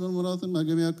نصيب المراث مع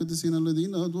جميع القديسين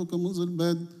الذين أدوك منذ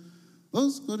البدء.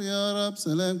 اذكر يا رب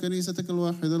سلام كنيستك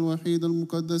الواحدة الوحيدة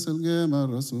المقدسة الجامعة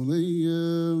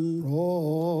الرسولية.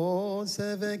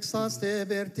 Rose vexaste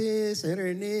vertis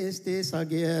erenistis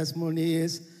agies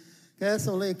munis,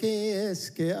 Catholicus,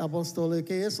 que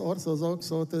apostolicis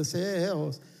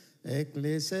orthodoxoteseos,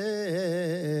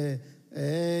 ecclesiae.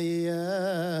 هذه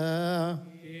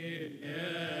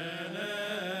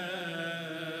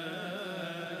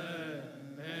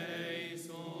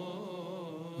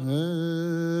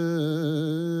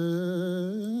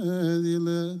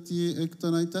التي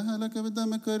اقتنيتها لك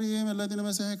بالدم الكريم الذين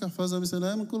مسيحك احفظها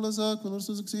بسلام كل ذاك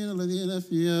والارثوذكسيين الذين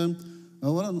فيها.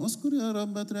 اولا اذكر يا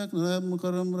رب بطريرك الاب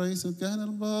مكرم رئيس الكهنه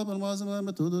الباب المعظم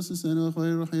المتودس الثاني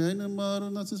وخير الروحيين المار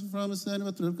الناصر فرام الثاني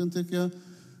بطريرك انتيكيا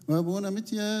وابونا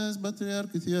متياس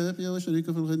بطريرك اثيوبيا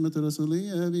وشريكه في الخدمه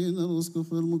الرسوليه ابينا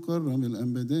الاسقف المكرم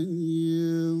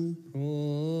الانبداني.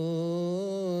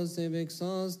 Rose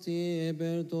vexasti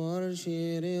per tu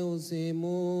archireu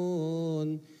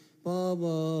Simon,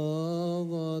 Baba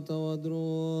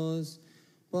Vatavadros,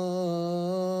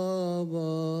 Baba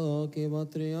que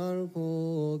patriarco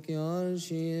que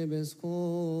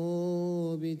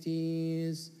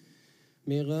archiepiscopitis,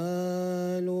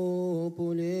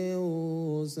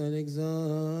 Megalopoleos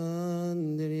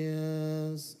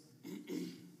Alexandrias,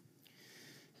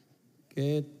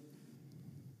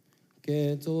 que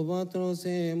tu patro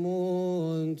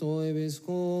Simon, tu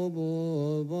episcopo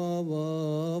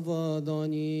Baba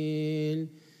Daniel,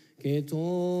 que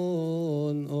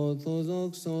ton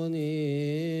orthodoxon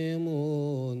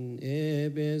emon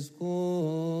episcopon.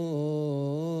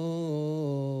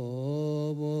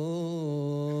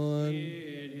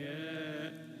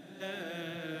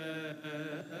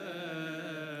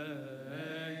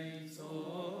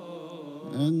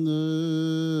 And those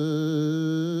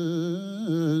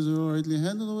who rightly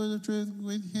handle the word of truth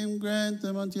with him, grant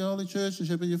them unto your holy church to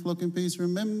shepherd your flock in peace.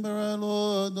 Remember our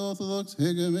Lord, the Orthodox,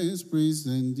 Hegemons, priests,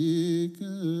 and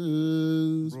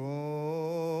deacons.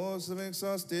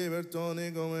 vexaste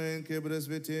vertonigomen, que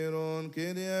presbyteron,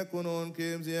 que diaconon,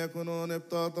 que diaconon,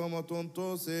 heptatamaton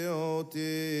tos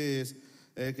eotis,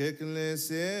 ec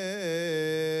ecclesias.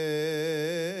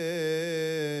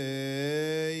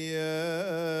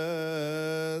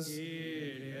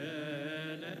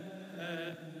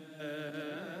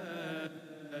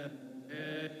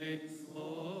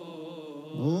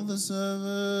 All the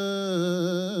servants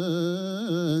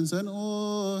and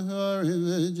all who are in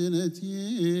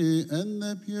virginity and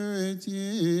the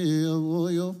purity of all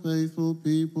your faithful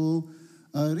people,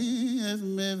 Arief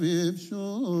meviv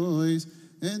shois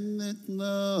en et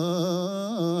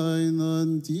nain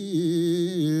antiro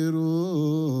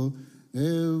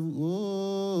ev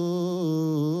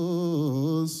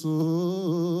oso.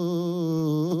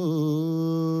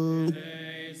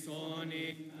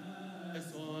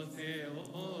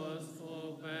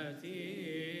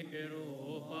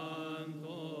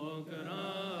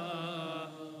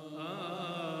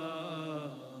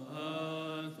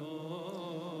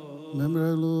 Remember,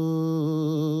 our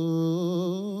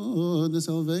Lord, the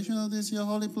salvation of this your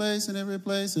holy place and every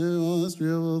place in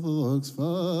Austria Orthodox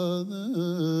fathers.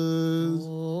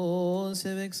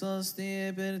 Se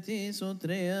vexasti pertis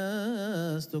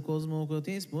otreas, to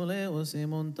cosmocotis poleos e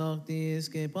montactis,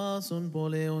 que pason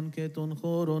poleon, que ton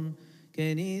choron,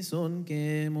 que nison,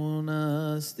 que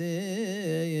monaste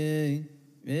erion.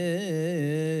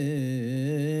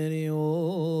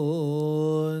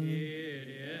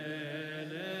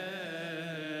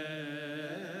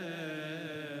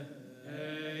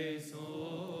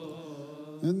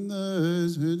 And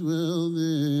those who dwell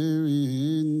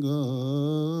therein,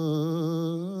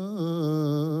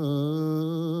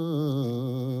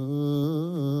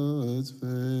 God's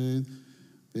faith,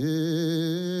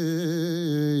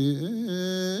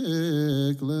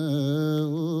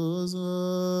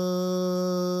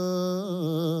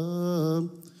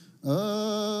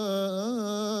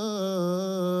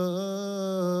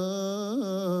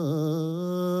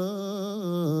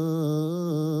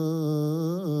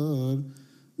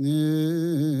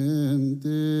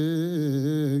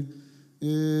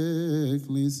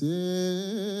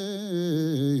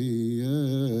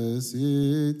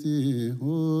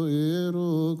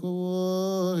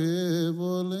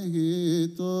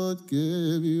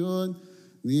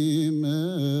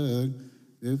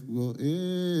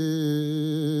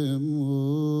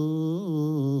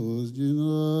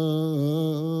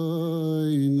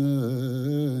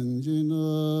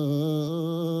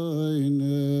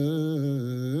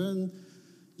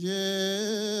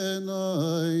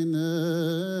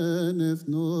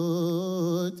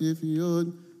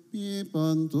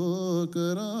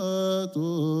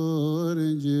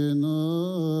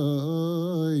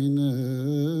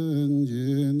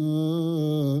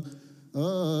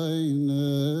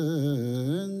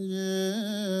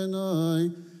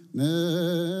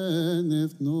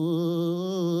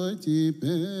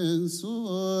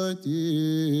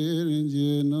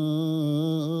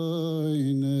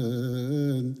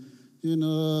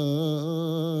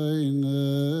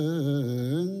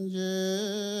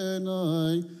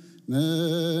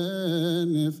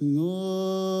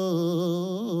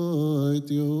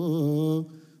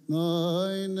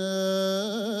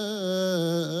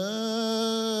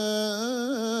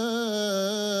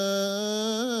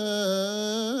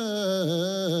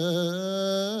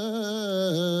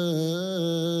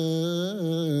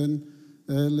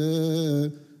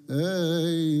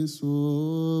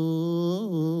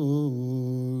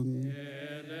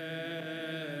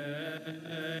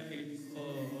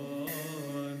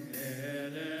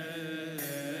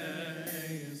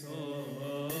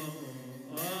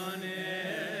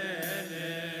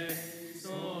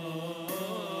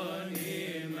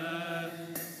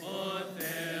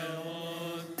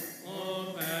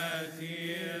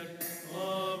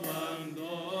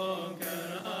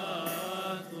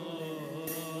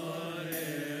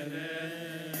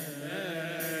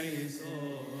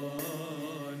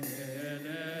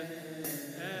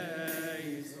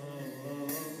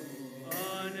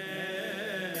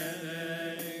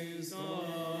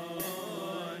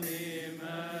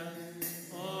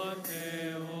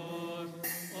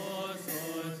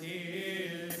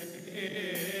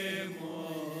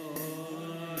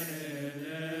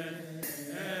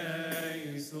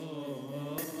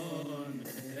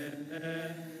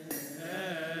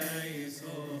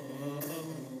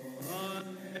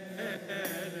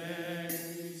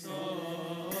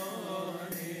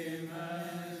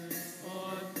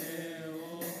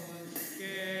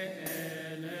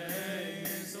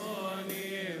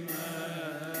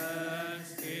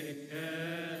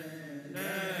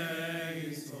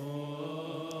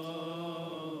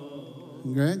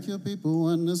 Grant your people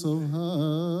oneness of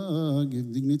heart.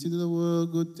 Give dignity to the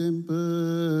world, good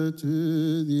temper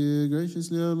to thee,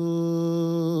 graciously, our Lord.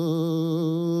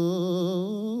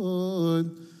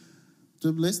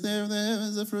 To bless the air of the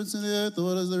heavens, the fruits of the earth, the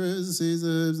waters, the rivers, the seas, the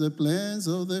herbs, the plants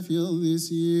of the field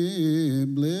this year.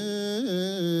 Bless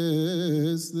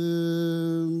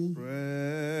them.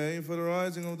 Pray for the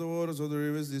rising of the waters of the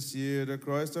rivers this year, that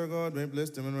Christ our God may bless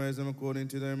them and raise them according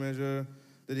to their measure,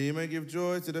 that he may give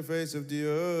joy to the face of the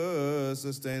earth,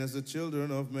 sustain us the children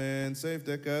of men, save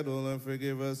their cattle, and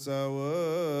forgive us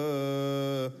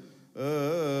our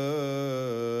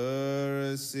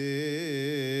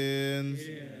sins.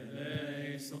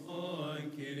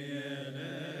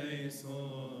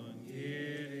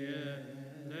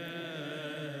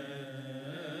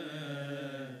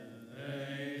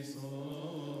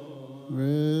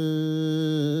 Raise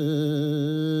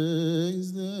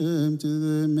them to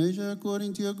the measure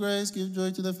according to your grace. Give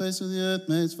joy to the face of the earth.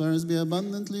 May its fires be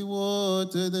abundantly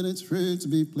watered and its fruits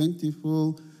be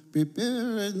plentiful.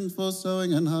 Prepare it for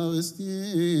sowing and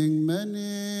harvesting.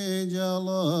 Manage our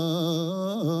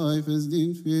life as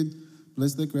deemed fit.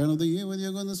 Bless the crown of the year with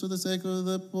your goodness for the sake of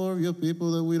the poor of your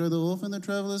people, the widow, the orphan, the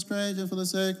traveler, stranger, for the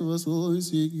sake of us all who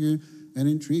seek you and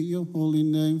entreat your holy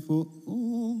name. For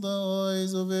all the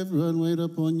eyes of everyone wait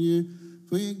upon you,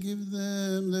 for you give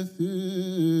them the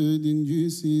food in due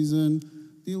season.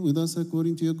 Deal with us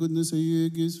according to your goodness, so you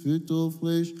give food to all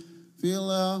flesh.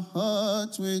 Fill our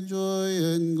hearts with joy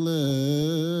and gladness,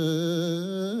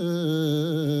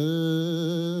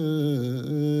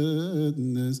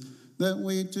 that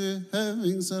we too,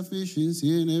 having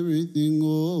sufficiency in everything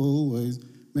always,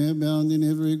 may abound in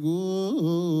every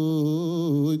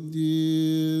good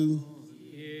deed.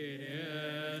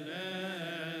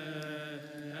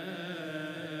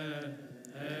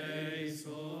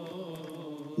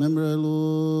 Remember, Lord,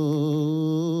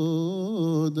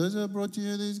 those who have brought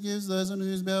you these gifts, those on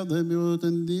whose behalf they brought,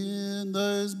 and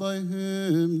those by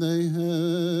whom they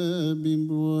have been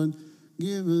brought,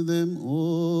 give them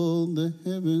all the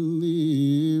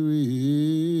heavenly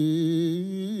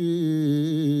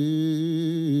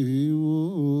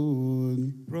reward.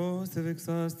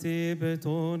 Prosevexasti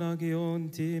beton agion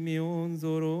timion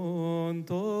zoron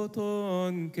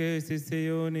toton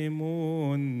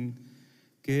kesisionimun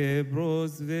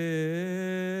kebros veron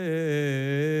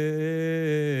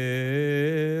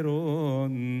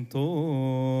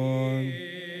ton.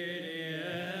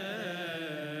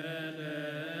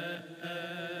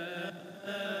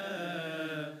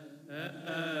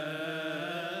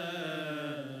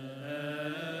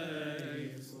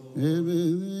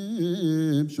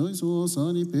 Evelep shoiso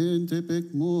sani pente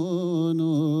pek monogeni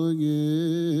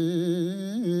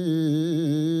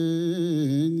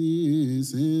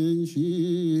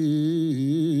senshiri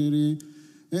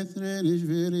ethrenish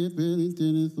veri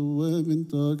pelintene thua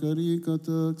benta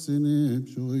karikatak senep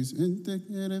shois entek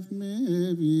eref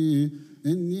mevi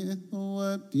enni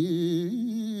ethua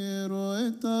tiro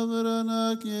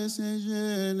etavrana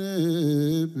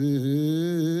kesejenepe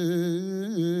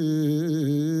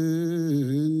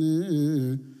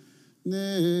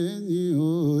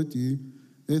Nenioti,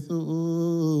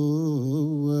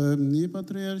 ni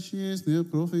patriarchis, ni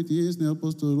prophetis, ni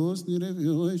apostolos, ni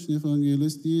reviois, ni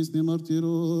evangelistis, ni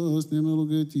martyros, ni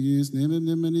melogetis, ni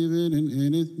memnevenen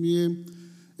eneth mie,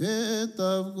 et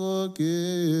avgo ke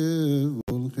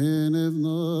volchen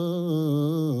evnatim,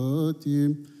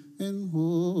 en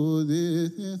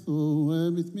hodeth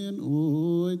ethoabit mien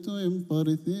oito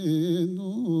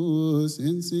emparithenus,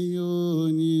 en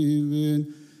Sioniven,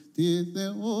 ti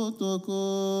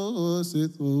theotokos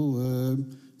ethoab,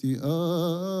 ti ageia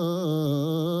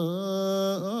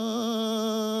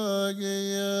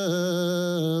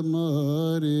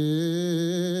Maria,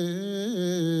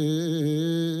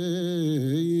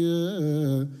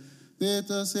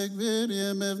 theta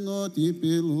segveriem evnoti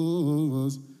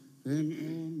pilos,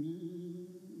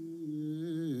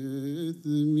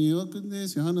 mio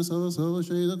قديس يوحنا سوا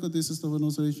شهيد قديس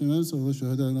استفانوس الشمال سوا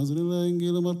شهداء نظر الله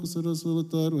انجيل مرقس الرسول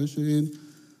الطاهر والشهيد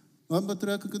أب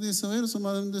تراك قديس سوير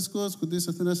سمعنا ديسكوس قديس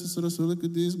أثناسيس الرسول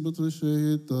قديس بطل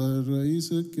الشهيد طاهر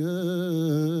رئيس الكهنة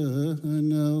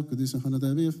وقديس يوحنا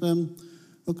دابي فم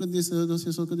وقديس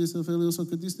دوسيوس وقديس فيليوس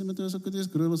وقديس تيموثاوس وقديس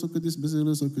كيرلس وقديس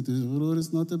باسيلوس وقديس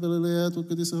غروريس ناتبليات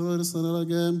وقديس غروريس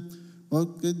سنراجام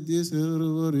وقديس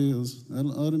غروريوس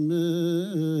الأرمني.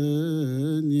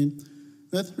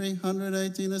 The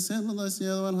 318 assembled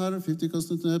Nicaea, the 150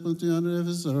 Constantinople, 200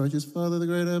 Ephesus, the righteous Father, the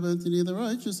great Abba Anthony, the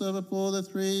righteous Abba Paul, the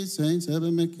three saints,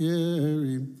 Abba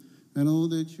Macari, and all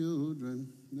their children.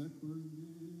 That was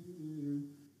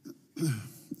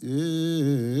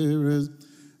Eres.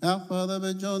 Our Father,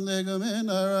 but John Legaman,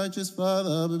 our righteous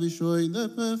Father, but Bishoy, the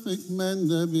perfect man,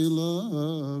 the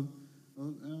beloved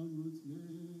of our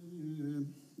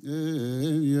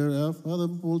Savior, our Father,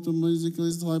 Paul to musical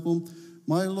disciple,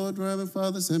 my Lord, Reverend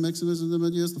Father, St. Maximus of the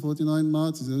Medius, the 49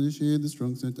 martyrs, Elisha, the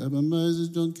strong Saint Abba Moses,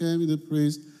 John Cami, the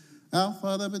priest, our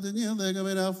Father, Daniel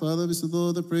Legaman, our Father,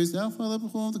 Visador, the priest, our Father,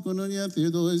 Bechol, the Kononia,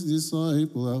 Theodore, his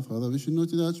disciple, our Father,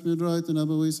 Vishunuti, the Archbishop, and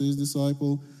Abba Wisa, his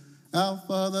disciple, our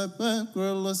Father, Pope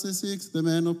Carlos VI, the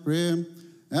man of prayer,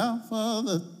 our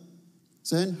Father,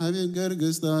 Saint Javier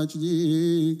Gerges, the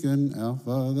Archdeacon, our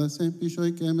Father, Saint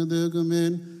Bishoy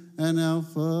Kamadegamen, and our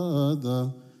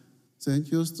Father, Saint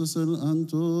Justus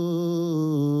Antoni,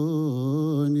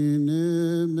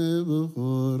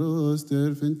 Nemevohoros,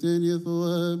 Terfentenieth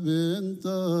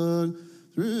Abentar,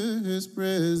 through his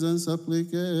prayers and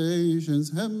supplications,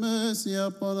 have mercy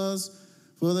upon us,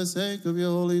 for the sake of your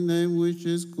holy name, which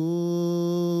is called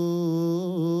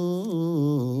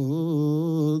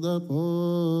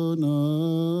upon us.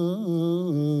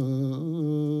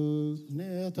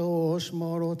 Netosh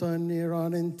marotan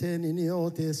niran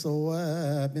inteniniote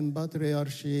soabin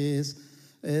patriarchis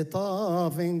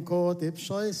etavin kotip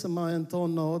shaisma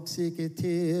entono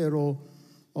psikitiro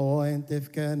o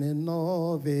entifkanin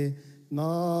novi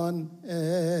non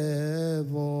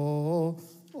evo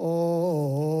o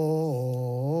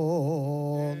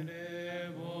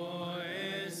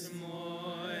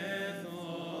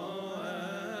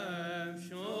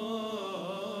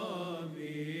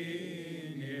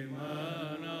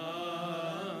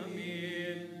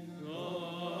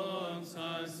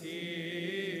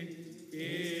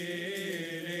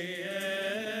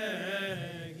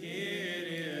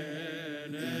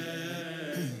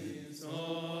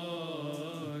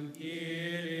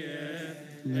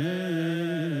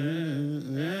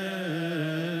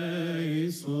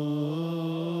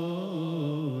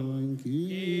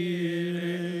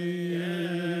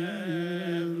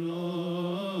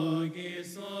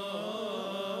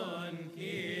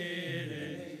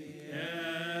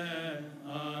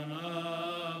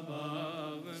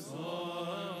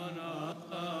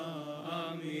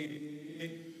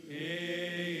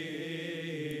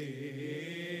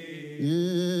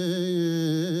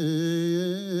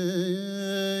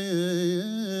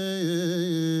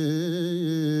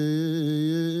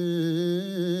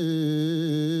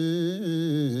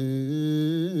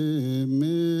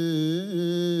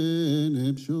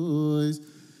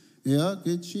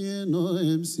Cieno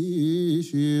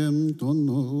emsiciem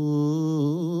tonno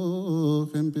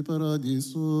empi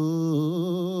paradiso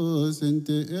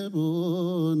sente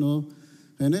ebono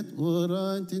enet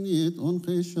orantiniet on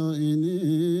cheshaini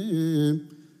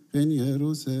en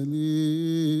Jerusalem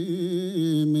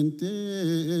ente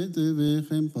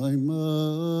etevechem paima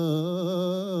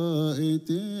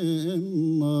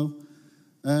etemma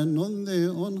and on the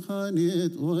on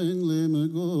Hanit oin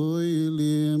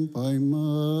lemegoilim paima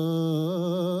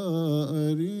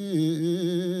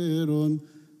ariron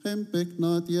hempek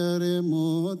nat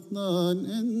yaremot nan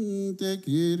ente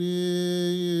kirini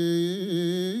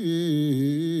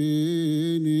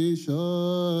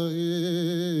shaevon.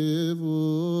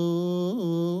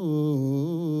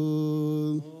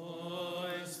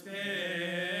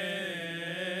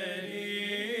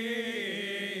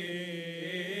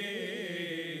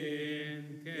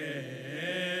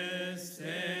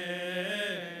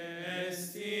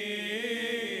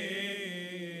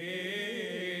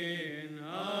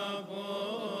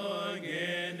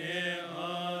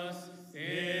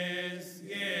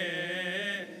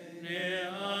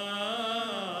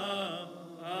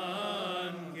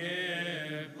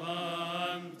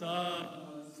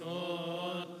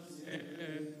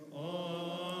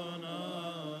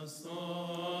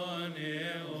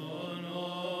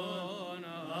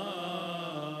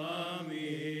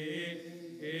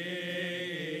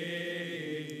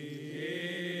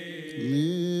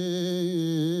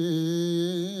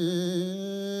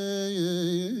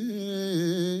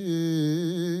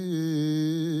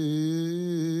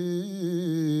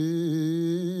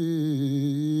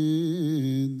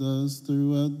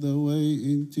 Throughout the way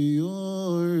into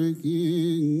your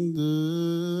kingdom,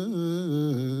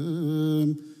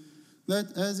 that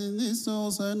as in these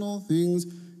souls and all things,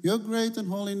 your great and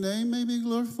holy name may be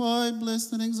glorified,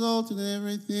 blessed and exalted in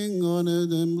everything,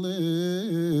 honored and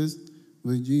blessed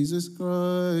with Jesus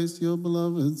Christ, your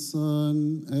beloved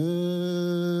Son, and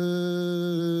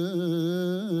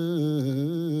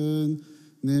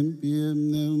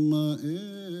nempiem pneuma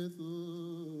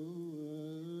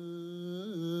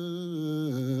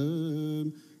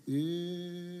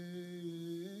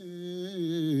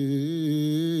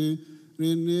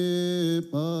rene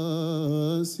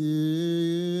pasie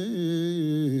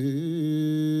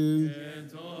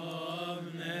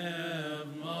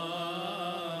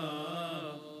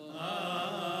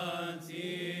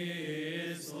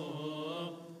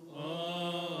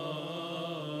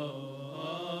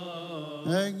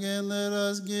Again, let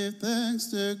us give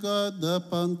thanks to God, the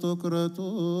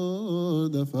Pantocrator,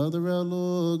 the Father of our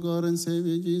Lord, God and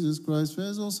Savior Jesus Christ, who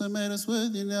has also made us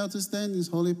worthy now to stand in His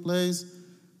holy place,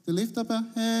 to lift up our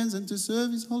hands and to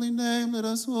serve His holy name. Let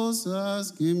us also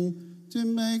ask Him to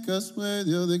make us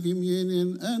worthy of the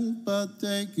communion and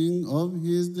partaking of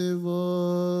His divine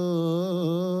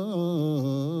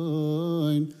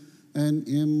and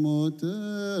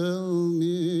immortal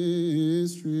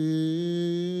mysteries.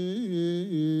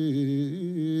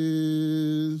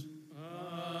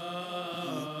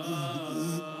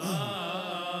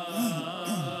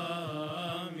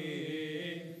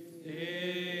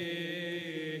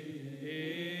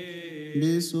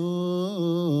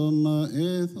 Bisoma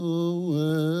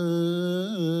ethoe.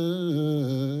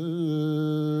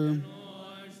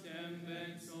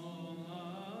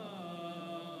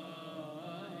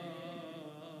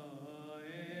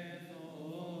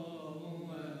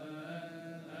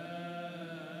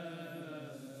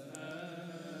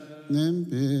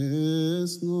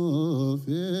 Nempes no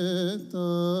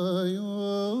fetayon.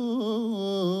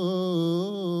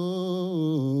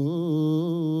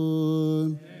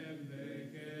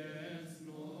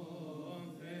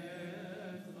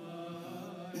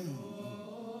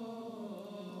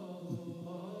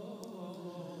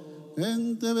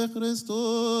 Ente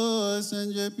Christos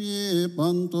en jepi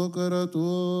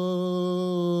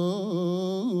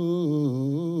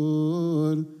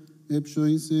pantocrator,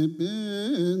 epshoi se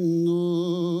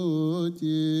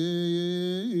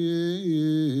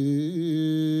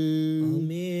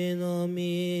Amen, amen.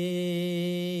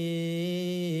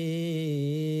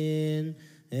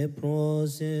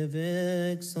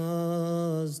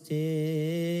 Eprosevexas te.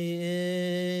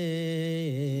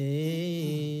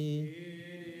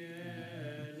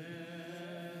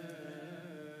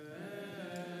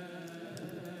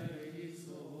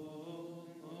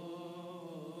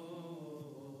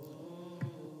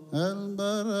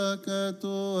 البركة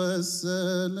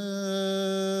والسلام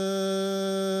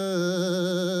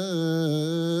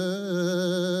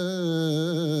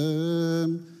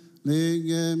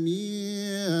لجميعكم.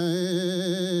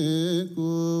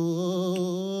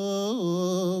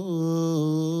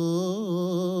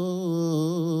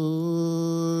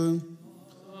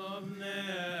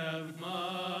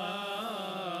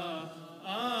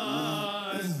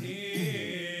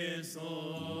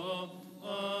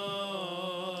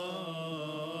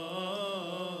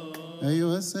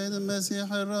 أيها السيد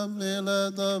المسيح الرب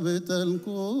إلى ضابط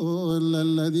الكل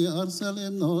الذي أرسل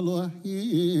ابنه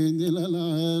الوحيد إلى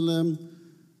العالم،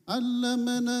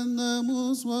 علمنا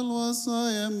الناموس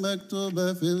والوصايا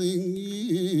المكتوبة في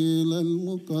الإنجيل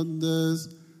المقدس،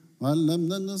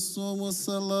 وعلمنا أن الصوم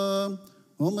والصلاة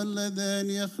هما اللذان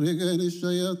يخرجان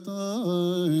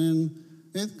الشياطين،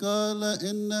 إذ قال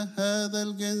إن هذا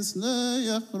الجنس لا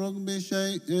يخرج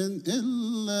بشيء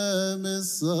إلا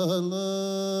بالصلاة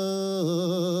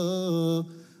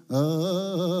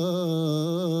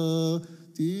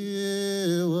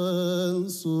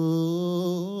والصوم.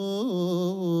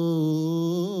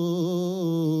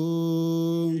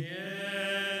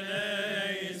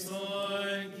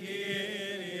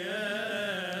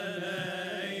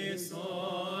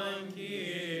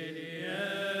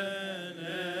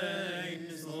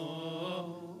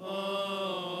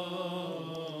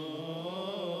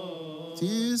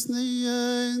 تسنيا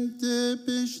انت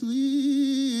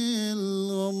بشليل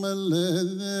وما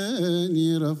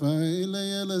الذي رفع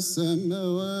إلي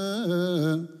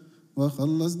للسماوات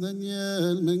وخلص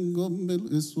دانيال من جب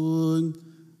الأسود.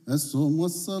 الصوم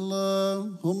والصلاة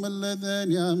هما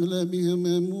اللذان عمل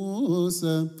بهما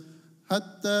موسى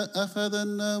حتى أخذ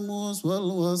الناموس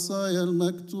والوصايا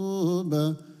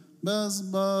المكتوبة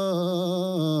بأصبع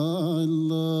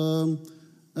الله.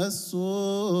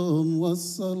 الصوم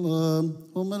والصلاة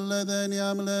هما اللذان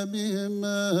عمل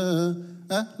بهما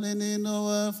أهل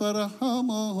نينوى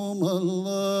فرحمهم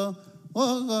الله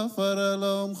وغفر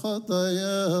لهم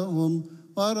خطاياهم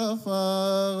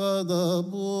ورفع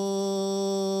غضبه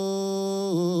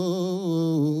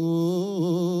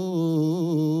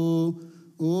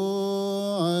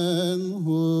عنه.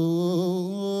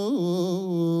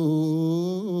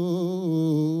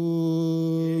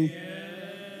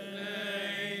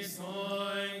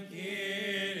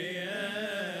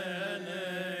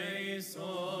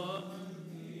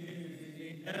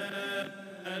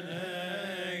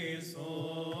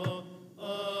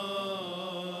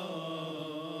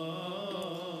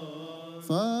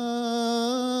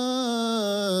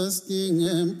 Fasting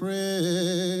and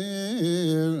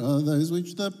prayer are those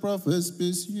which the prophets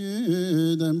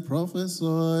pursued and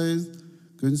prophesied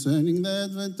concerning the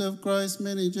advent of Christ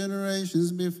many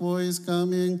generations before his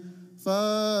coming.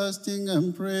 fasting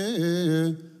and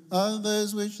prayer.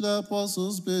 Others which the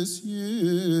apostles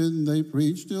pursued, they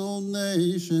preached to all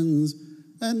nations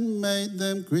and made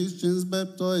them Christians,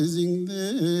 baptizing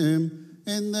them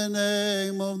in the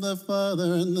name of the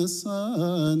Father and the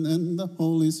Son and the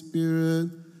Holy Spirit.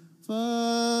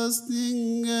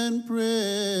 Fasting and prayer,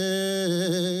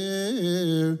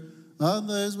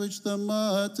 others which the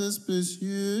martyrs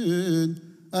pursued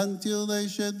until they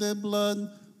shed their blood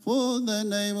for the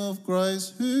name of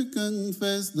Christ, who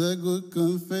confess the good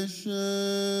confession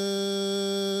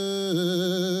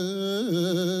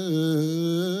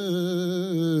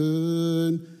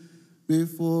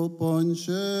before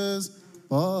Pontius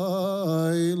Pilate.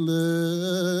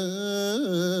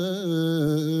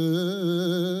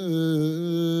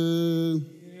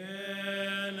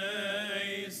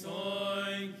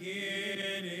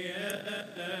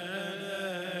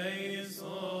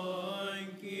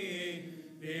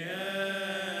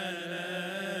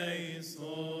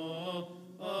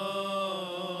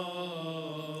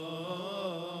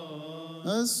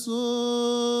 الصوم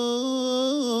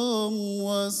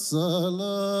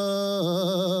والسلام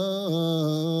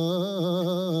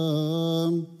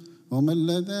هما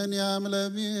اللذان يعمل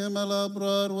بهما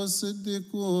الأبرار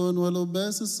والصديقون،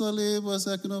 ولباس الصليب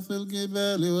وسكنوا في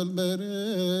الجبال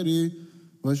والبراري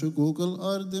وشكوك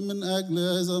الأرض من أجل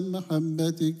عظم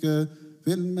محبتك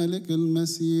في الملك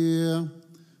المسيح.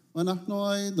 ونحن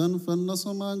أيضا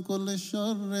فلنصم عن كل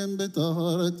الشر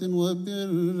بطهارة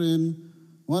وبر،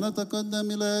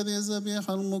 ونتقدم إلى هذه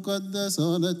الذبيحة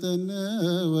المقدسة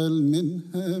ونتناول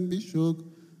منها بشكر،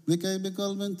 لكي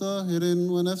بقلب طاهر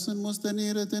ونفس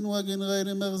مستنيرة وجه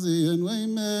غير مغزي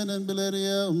وإيمانا بلا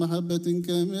رياء ومحبة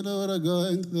كاملة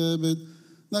ورجاء ثابت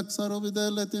نكسر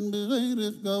بدالة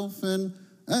بغير خوف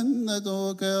أن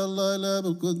ندعوك يا الله الآب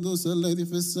القدوس الذي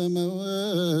في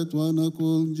السماوات،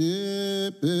 ونقول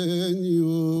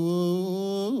جيبنيو.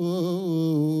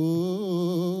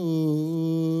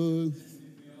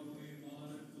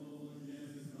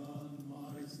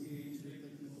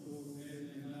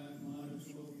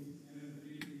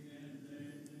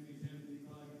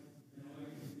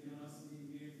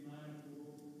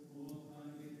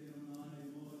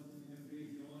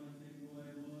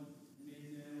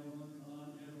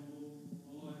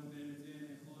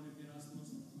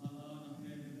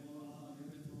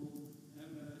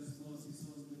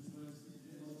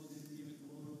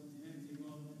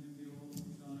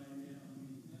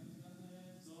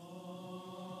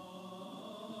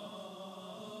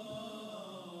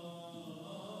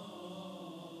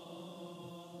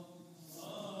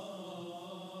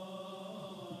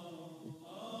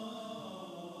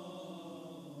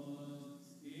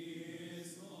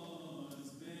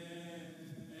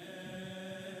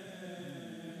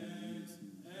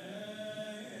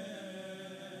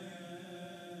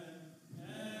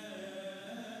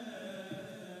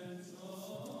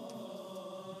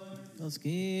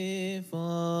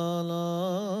 Skifala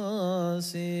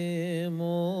Simon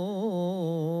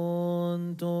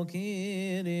to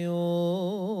Kyrio,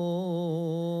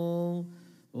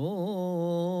 o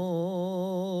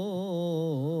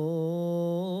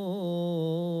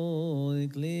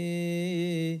Ekli,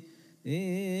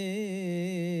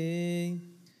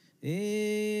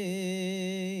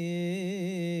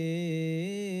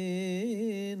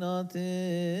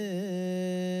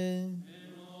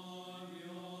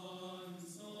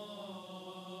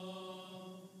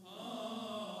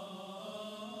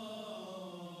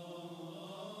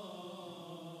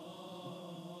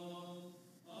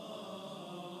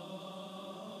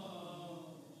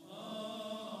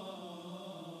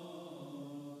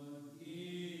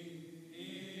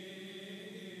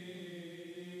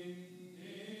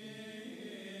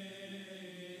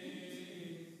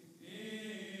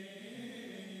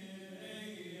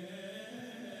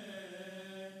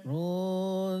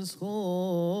 Ros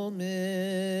homen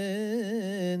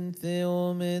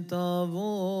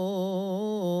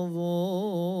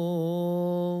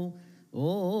theometavovo,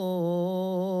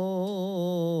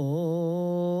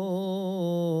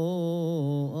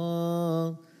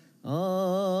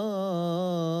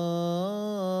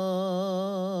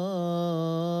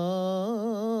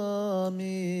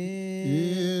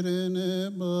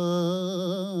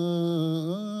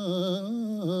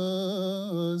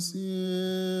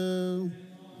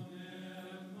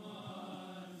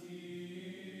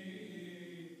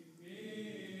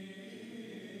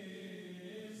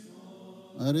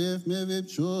 Arif me vip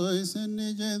choice and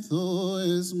nijetho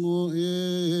esmo ero.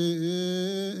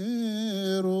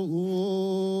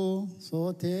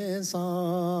 صوتين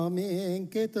سامين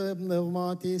كتب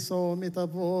نغماتي صومي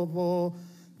تبوبو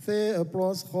في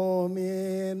بروس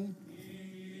خومين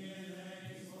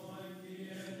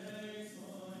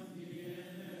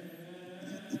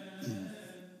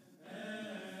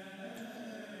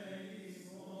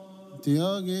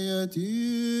tiagetis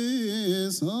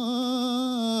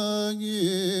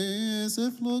agis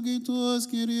efflogitus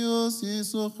Kyrios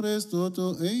Isu Christo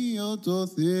to eio to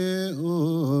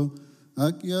theo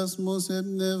akiasmos et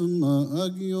pneuma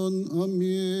agion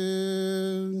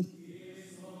amen.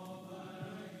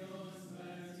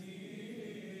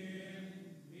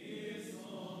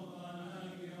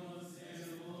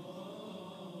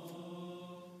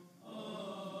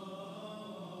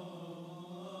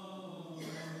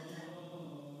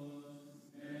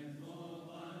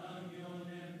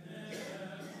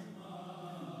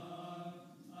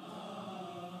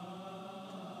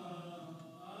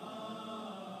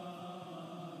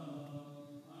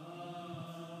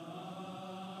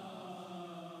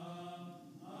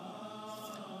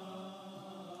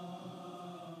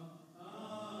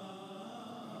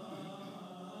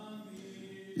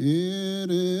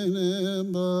 Irene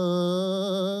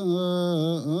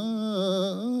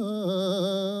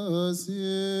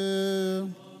basie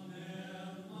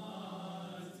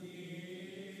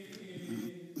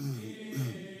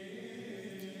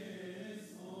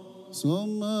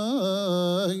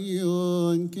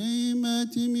Somayon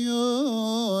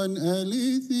keimatimion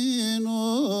alithinon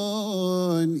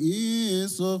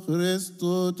Iso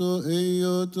Christo to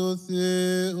eio to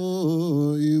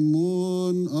theo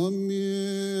imun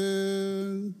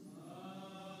amen.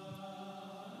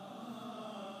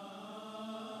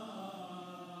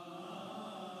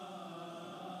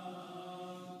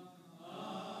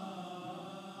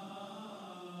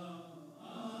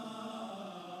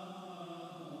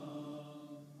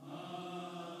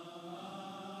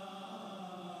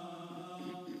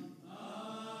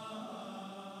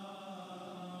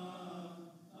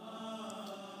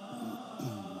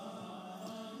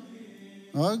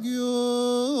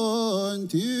 Agion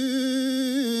timion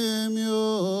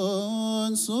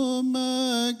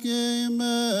summa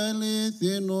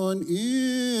keimalithinon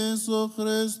Iso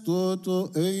Christo to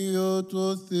eio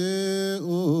to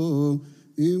theo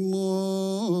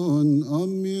imun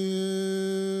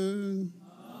amen.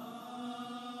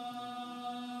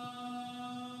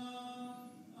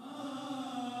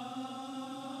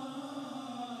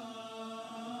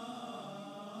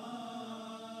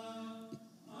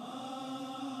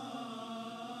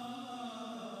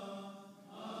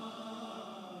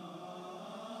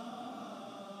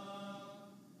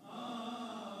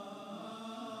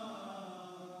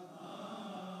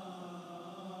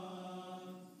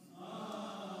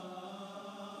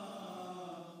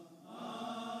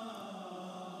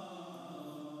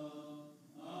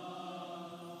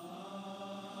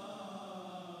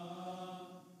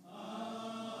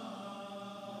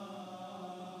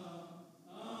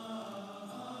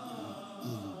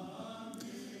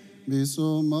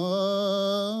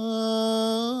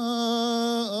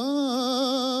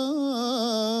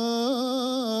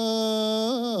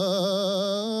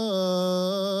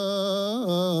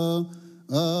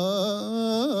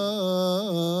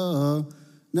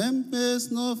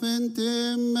 Nempes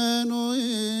noventem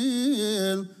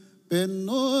Manuel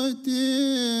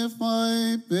pennoiti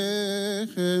fai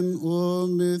pechen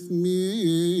omith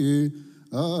mi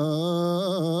amen.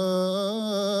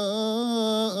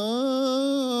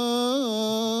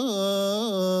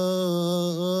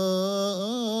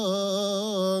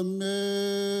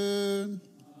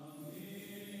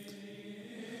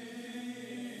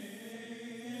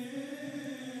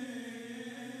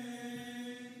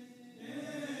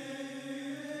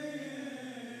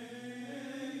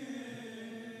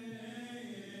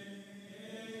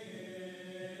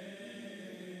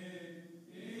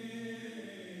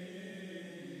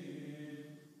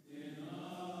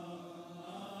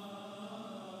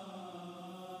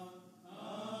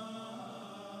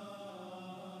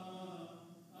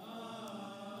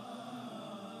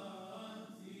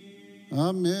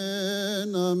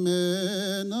 Amen,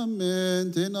 amen,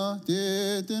 amen.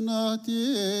 Tenate,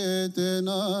 tenate,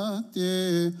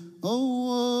 tenate.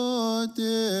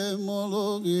 Ote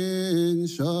mologin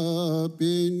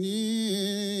شابني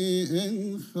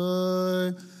إن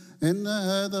خاي إن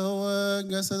هذا هو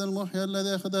جسد المحيي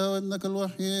الذي أخذه ابنك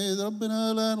الوحيد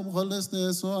ربنا لا مخلصنا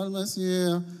يسوع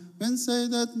المسيح من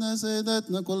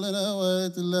سيدتنا كلنا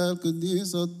وآية الله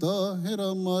القديسة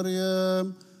الطاهرة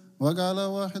مريم وجعل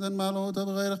واحدا معلوتا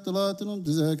بغير اختلاط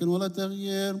وامتزاج ولا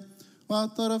تغيير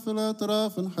واعترف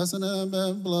الاعتراف حسنا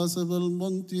بلاصب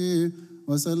المنتي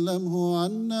وسلمه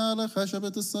عنا على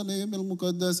خشبة الصليب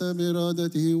المقدسة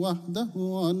بإرادته وحده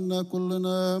عنا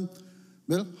كلنا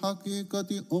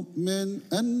بالحقيقة أؤمن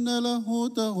أن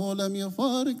لاهوته لم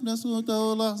يفارق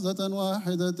نسوته لحظة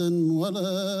واحدة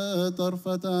ولا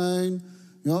طرفة عين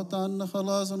يعطى عنا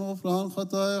خلاصا وغفران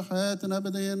خطايا حياة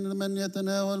أبديا لمن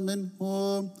يتناول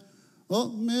منه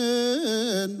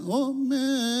أؤمن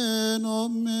أؤمن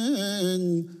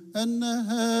أؤمن أن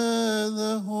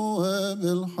هذا هو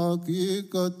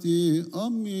بالحقيقة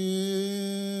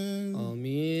آمين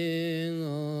آمين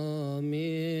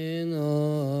آمين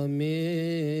آمين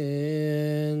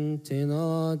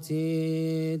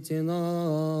تناتي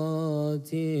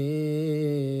تناتي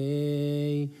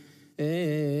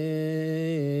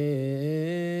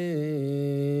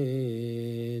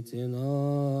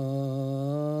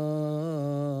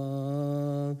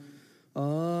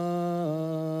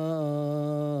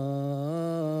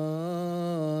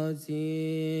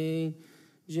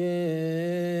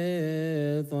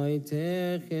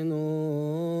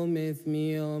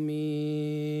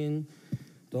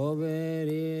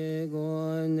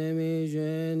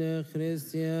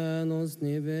Christianos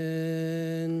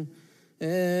niven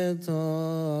et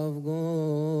of go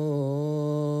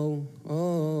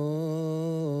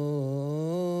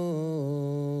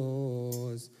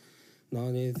os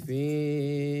nanith fi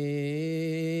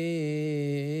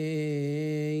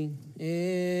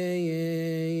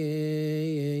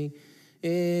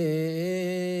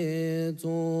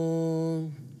eto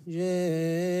je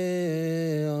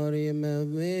arim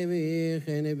maybe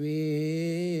khenebi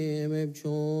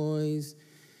choice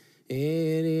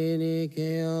Erini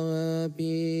ke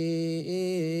agapi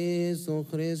Isu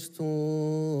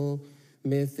Christo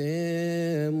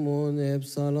Methemun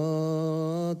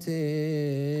epsalate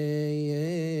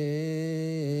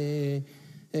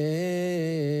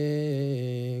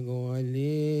Ego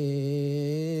ali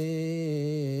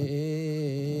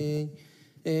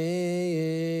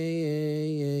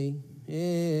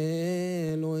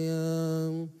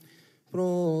Eloyam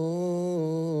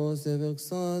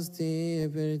Sevexasti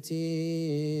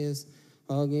pertis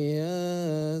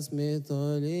agias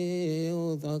metali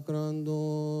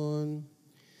uthacrandon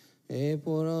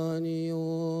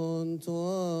eporanion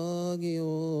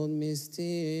toagion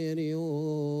mysterio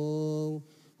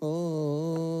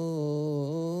on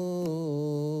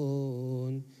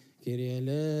Kyrie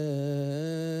eleison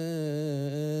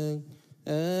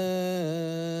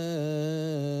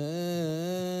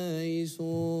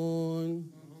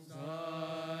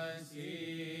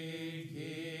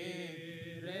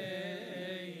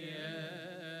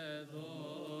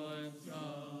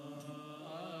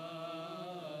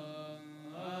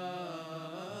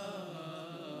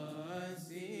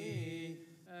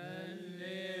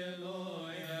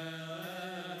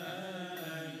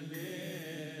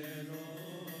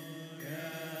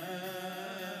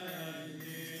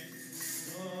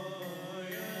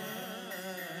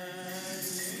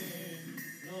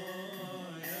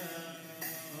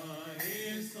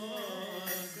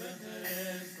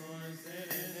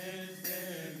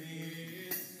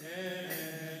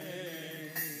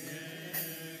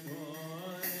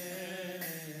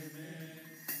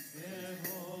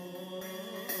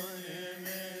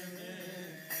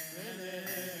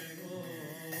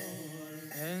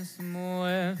اسمو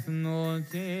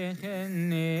افنوتي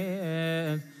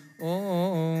خنيف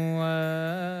او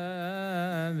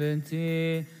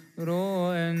بنتي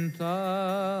رو انت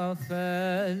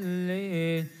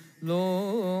فلي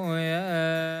لو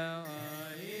يا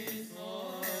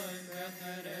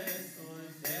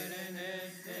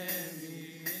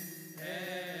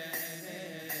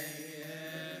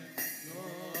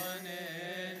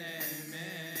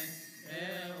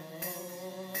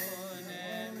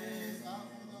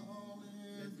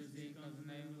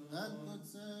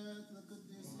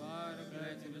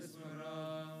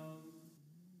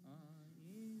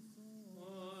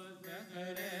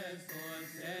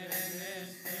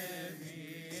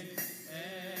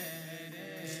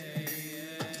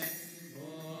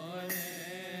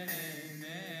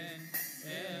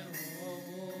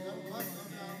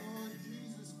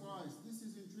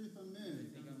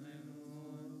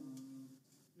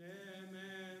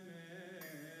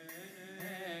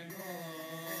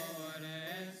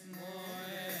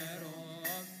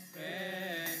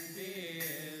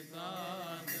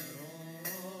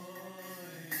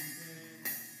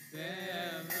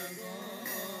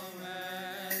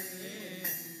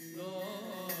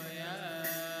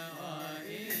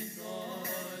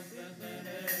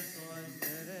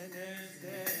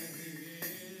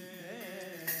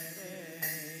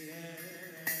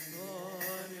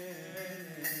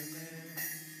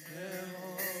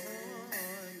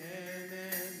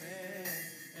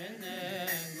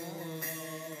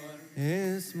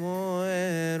اسمو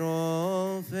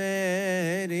eroferi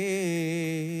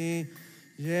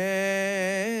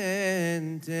gente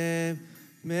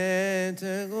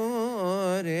metegore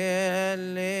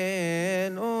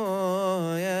alleluia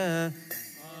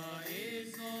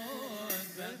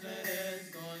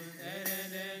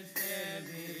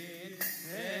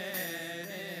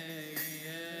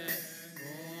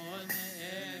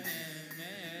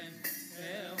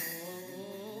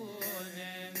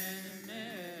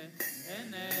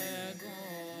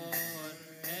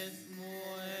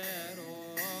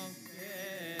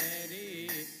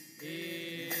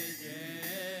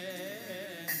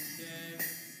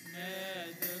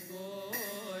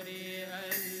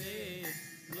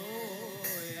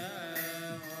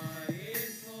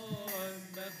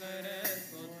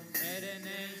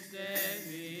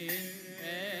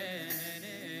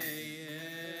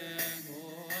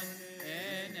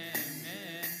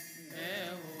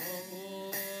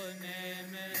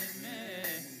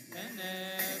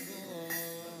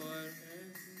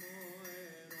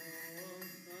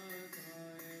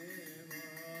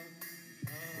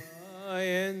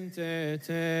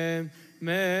tetem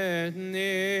med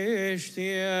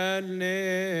nishtielle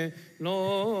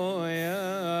loya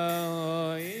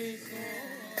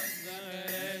Isus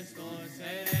Christus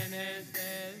erenes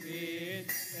David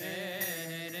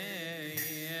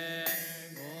ereye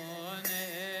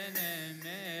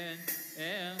gonenemen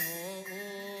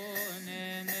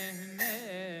ehonenemen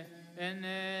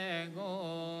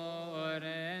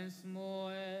enegores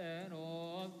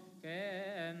moerov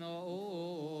keno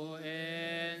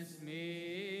esmi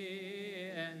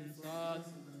ensas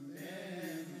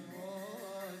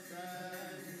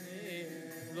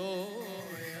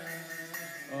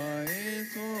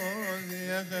Isus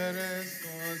ya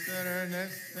Christus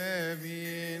erenes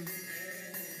David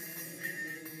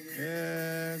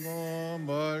Egon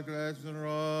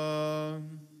barklätsron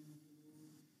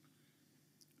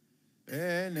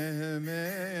Enehme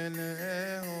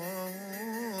enehoneme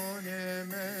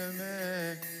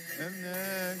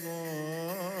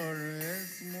emnegor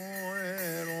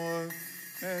esmoero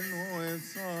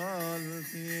enuesal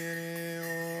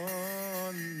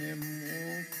fireon nemu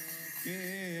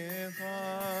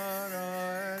kifara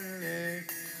elle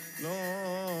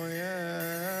loya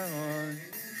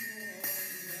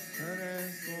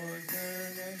Christus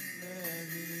eres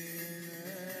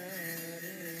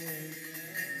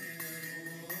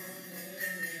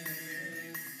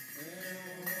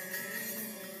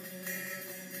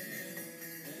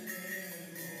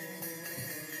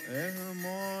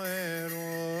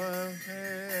Moero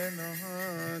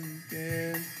fenahan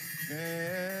ken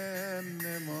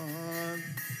neman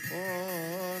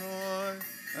oroi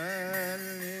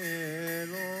alleluia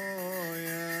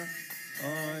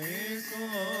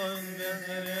aison de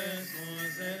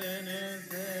Christus erenes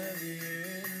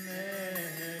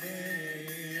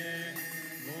ereye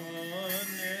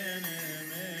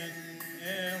gonenemen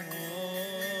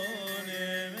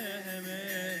ehonememe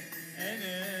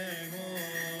enego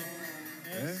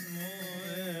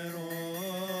esmuero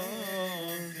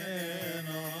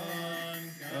kenan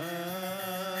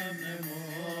kanemo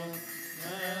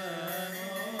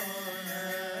kanon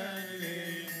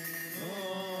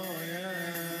alleluia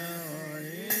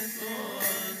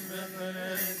Isus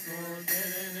Christus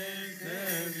erenes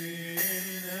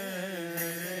Davide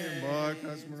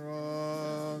Barkas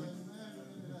Mron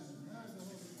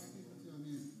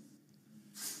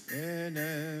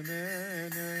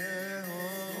Enemene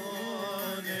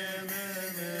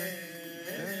honemene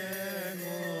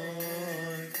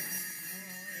egoy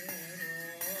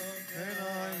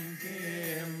Enan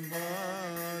kim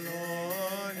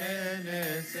balon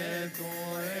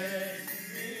enesetoe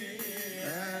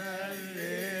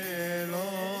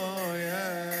Alleluia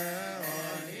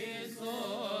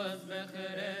Isus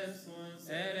Christus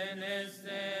erenes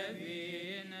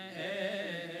Davin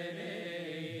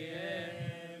ereye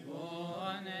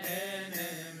gonenemen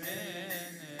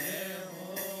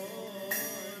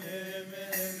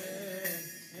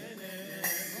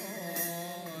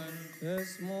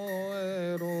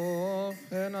Esmoero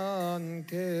fenan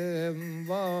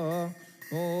kemba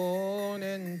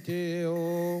onentio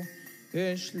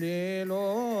Ishlilo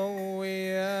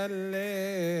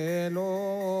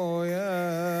alleluia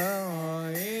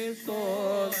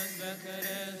Isus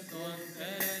Christus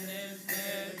erenes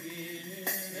Davin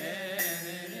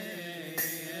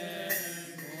ereye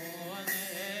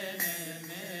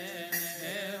gonenemen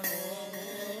ehonemen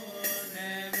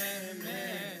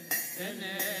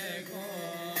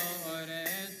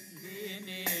enegores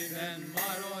dini ben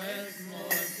maro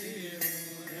esmotiru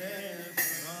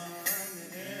efran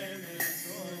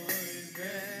enesois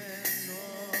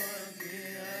benoki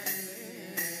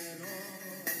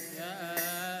alleluia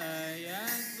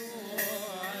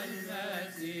يسوع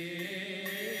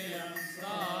المسيح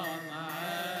صام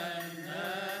عنا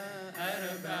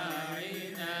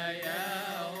 40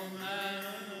 يوما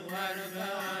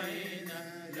و40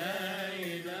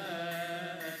 ليلة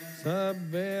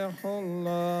سبحوا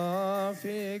الله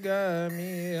في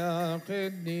جميع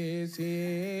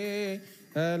قديسيه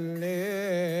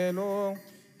هللو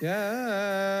يا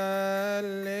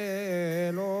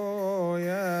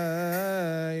هللويا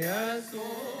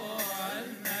يسوع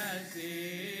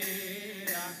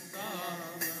المسيح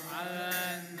صام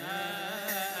عنا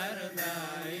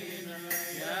 40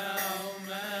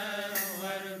 يوما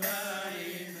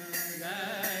و40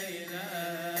 ليلة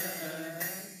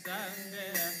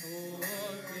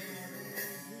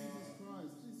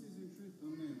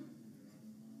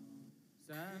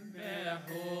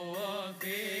سبحوا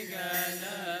في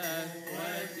جلال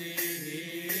وجهه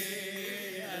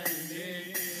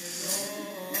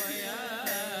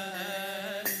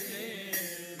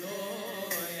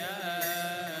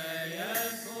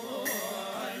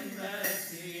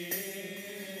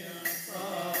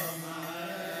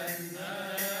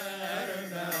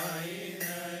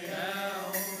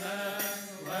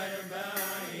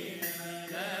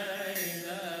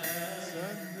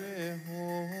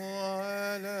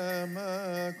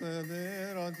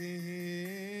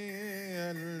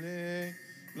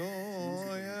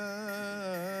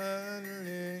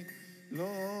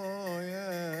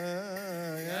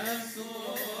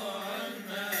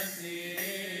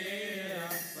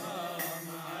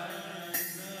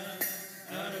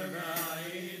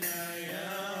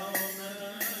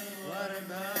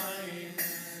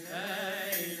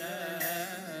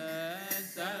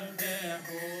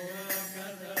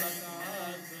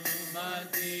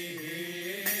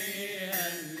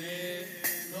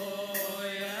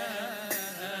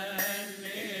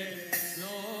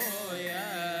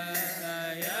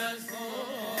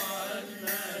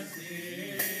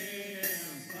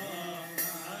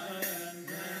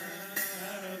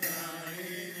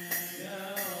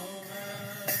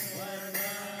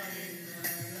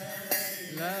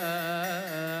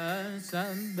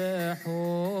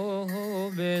سبحوه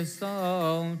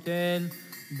بصوت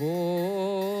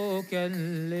البوك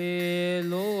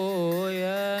الليلويا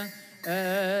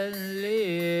الليلويا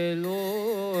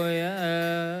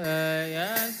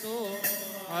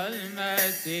يسوع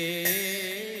المسيح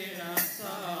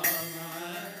صام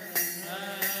عنا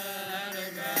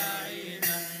 40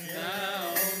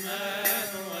 يوما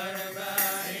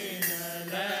و40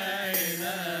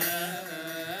 ليلة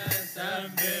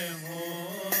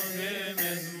سبحوا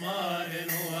بمزمار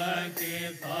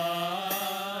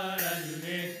وكفار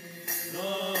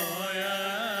الليلويا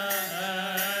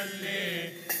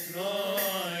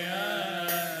الليلويا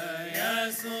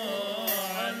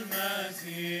يسوع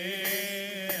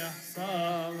المسيح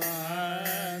صام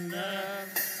عنا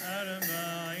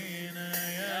 40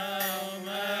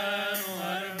 يوما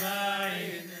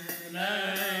و40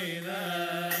 ليلة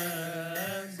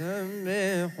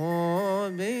سبحوا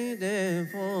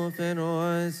بدفوف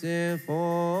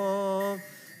وسفوف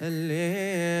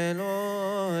الليلويا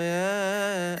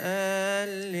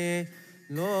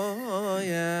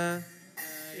الليلويا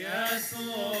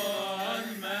يسوع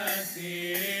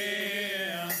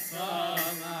المسيح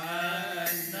صام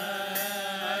عنا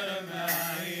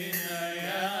 40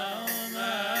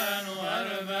 يوما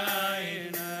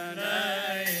و40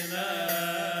 ليلة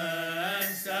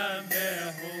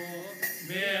سبحوا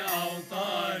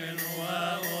بأوتار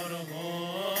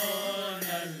وأرغون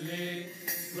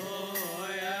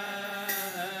الليلويا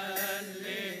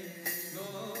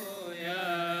الليلويا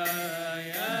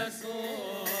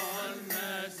يسوع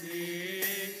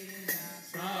المسيح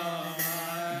صام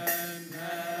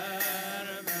عنا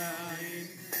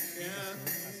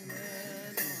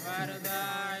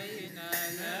 40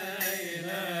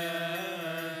 ليلة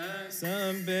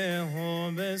سبحوا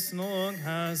باسمك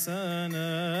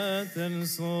حسنات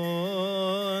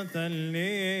الصوت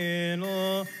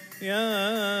الليلو يا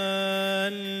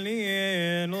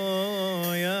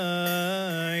الليلو يا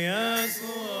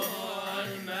يسوع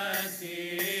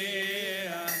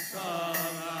المسيح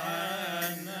صام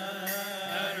عنا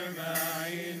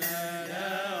 40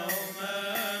 يوما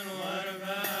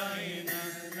و40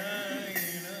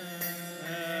 ليلة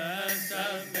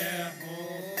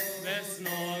سبحوا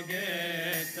باسمك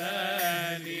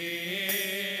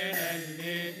التهليل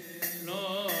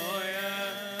الليلويا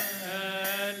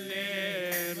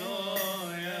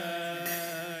الليلويا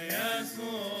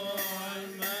يسوع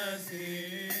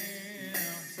المسيح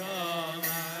صام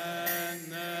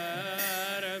عنا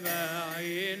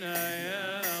 40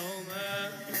 يوما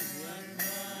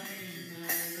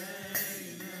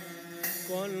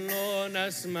كل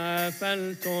نسمة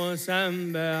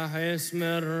فلتسبح اسم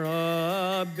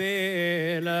الرب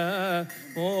إلهنا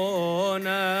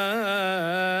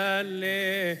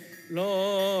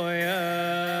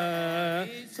الليلويا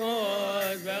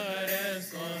صوت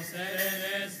بغرسوس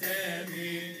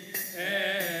النستبي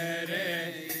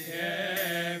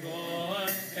يقول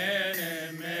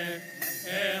انمي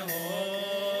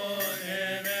يهون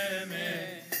انمي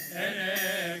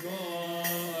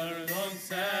انقول دون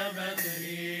سبت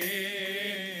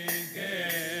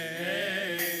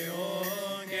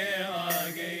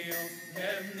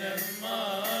ابن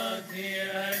الماضي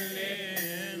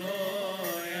الليلويا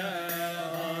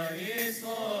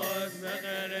يسوس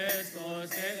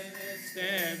بخريستوس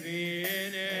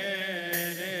استبين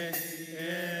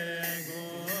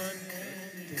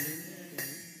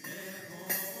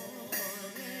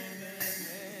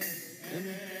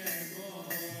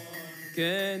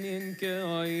كان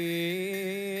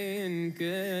كاين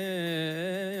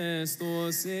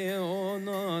كستوسيون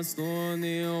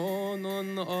استونيون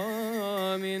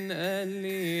آمين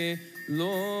الليلويا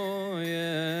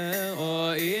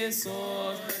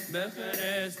يسوع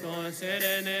بخريستوس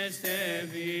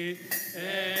نشتبي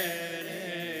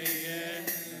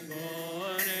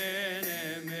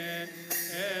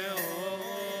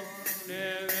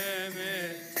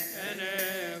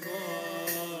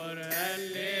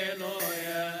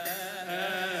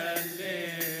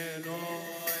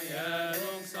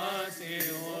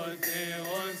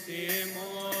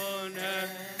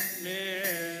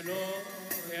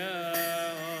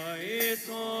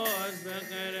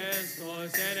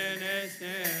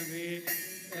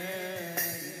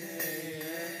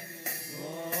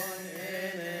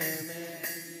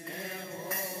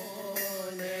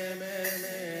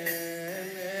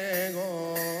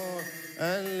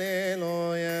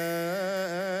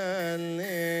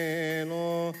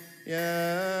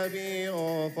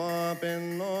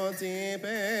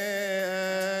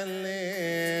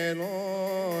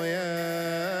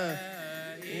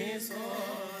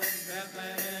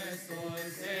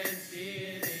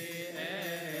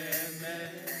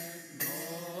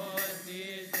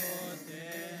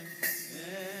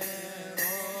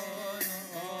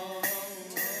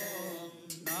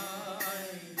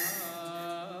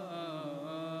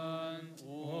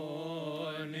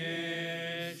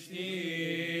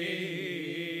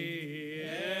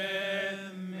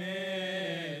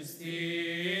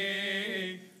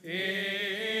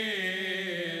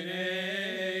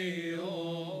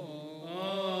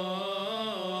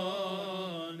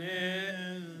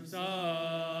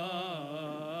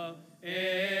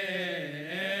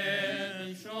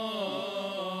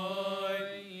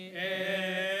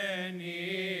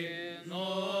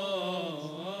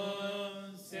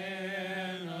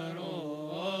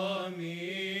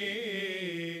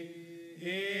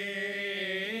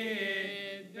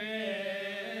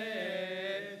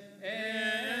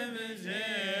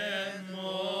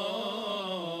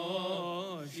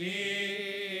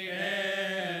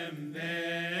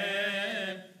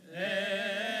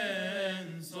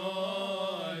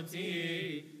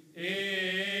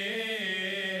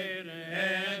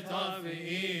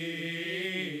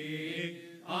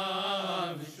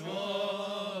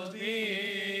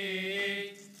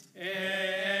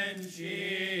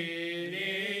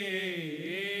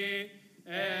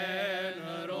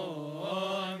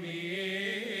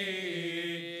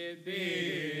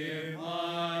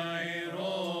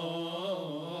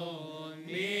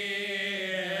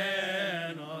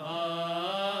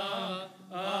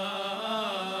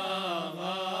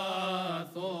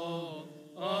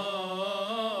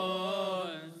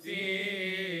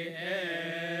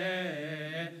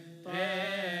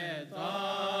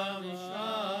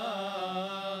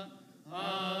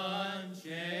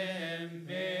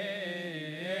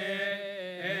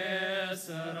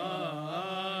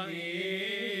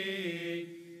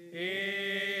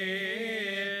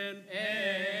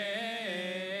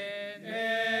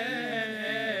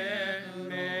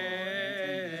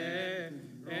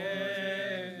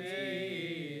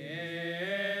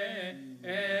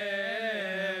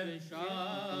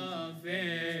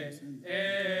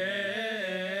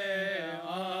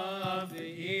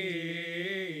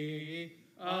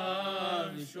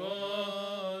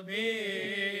shobi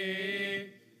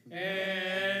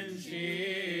en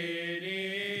shiri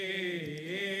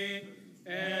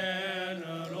en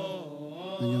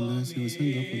And your mercy will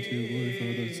send up unto your glory,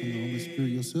 Father, Son, and the Holy Spirit.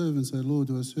 Your servants, O Lord,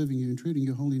 who are serving you, entreating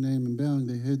your holy name and bowing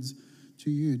their heads to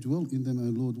you, dwell in them,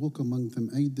 O Lord, walk among them,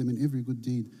 aid them in every good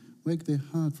deed. Wake their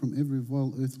heart from every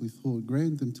vile earthly thought.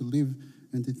 Grant them to live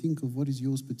and to think of what is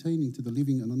yours pertaining to the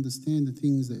living and understand the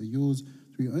things that are yours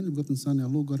through your only begotten Son, our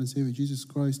Lord God and Savior, Jesus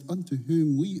Christ, unto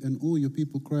whom we and all your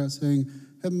people cry out, saying,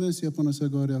 have mercy upon us, O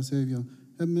God, our Savior.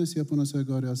 Have mercy upon us, O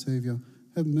God, our Savior.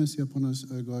 Have mercy upon us,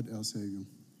 O God, our Savior.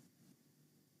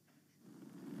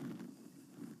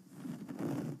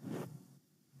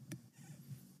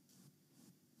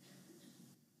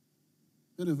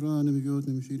 Erevran emigot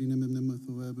nemshiri nemem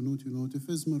thawab not you not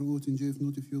fez marot in jef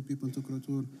not if your people to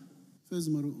krator fez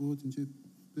marot in jef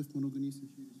bif monoganis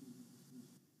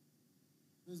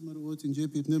fez marot in jef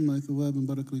nem thawab and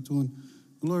barakliton.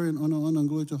 Glory and honor and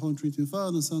glory to Holy Trinity,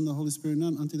 Father, Son, the Holy Spirit,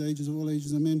 none unto the ages of all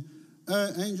ages. Amen.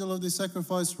 O angel of this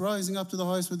sacrifice, rising up to the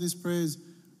highest with this praise,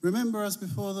 remember us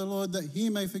before the Lord, that he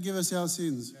may forgive us our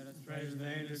sins. Let us praise the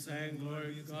angel, saying,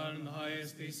 glory to God in the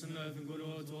highest, peace on earth and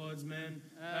goodwill towards men.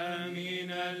 Amin.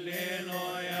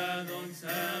 Alleluia. Don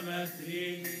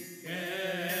sabatri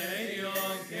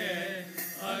keioke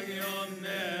agiom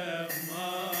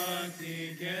neumati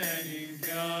kenin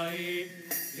kai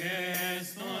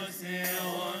kestos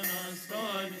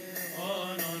eonaston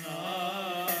onon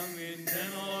amin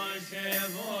denoshe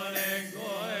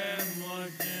volengoem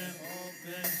moshe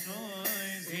open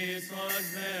choice Isos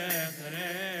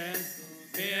becheres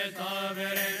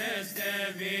Pitaveres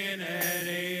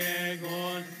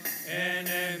devineriegon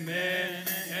enemen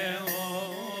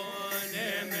eon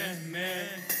emehme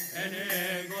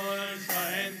enegon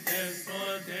saentes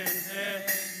soten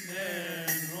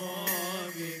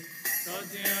enovi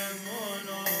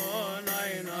sotiemono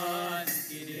nainan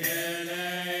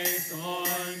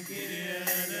kirieleison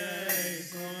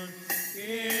kirieleison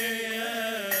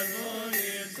kirieleison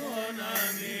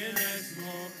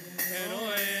aminesmo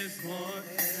heroismo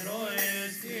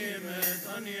heroistime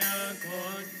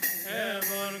taniakon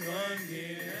evorgon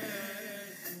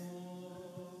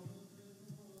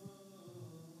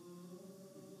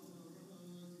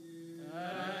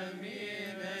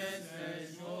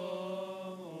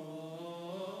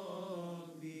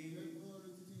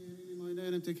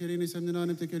Tekerini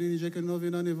semninan tekerini jeken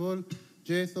novina nivol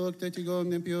jethok tetigom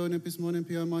nempio nempismon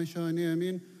nempia maishani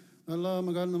amin. Allah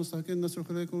magalna mustahkin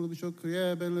nasruk عليكم بشكر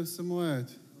يا بين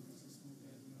السماوات.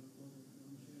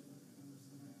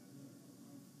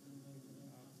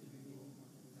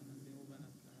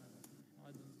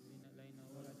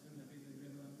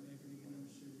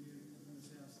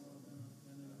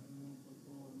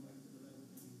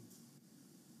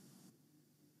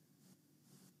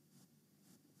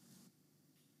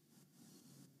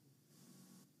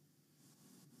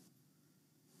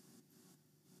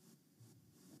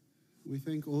 We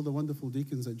thank all the wonderful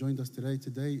deacons that joined us today.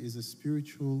 Today is a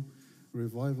spiritual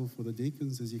revival for the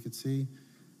deacons. As you could see,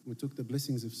 we took the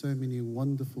blessings of so many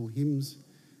wonderful hymns,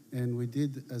 and we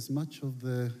did as much of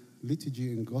the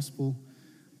liturgy and gospel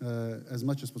as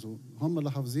much as possible.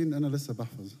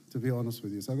 To be honest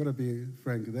with you. So I've got to be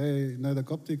frank. They know the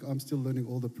Coptic. I'm still learning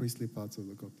all the priestly parts of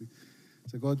the Coptic.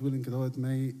 So God willing,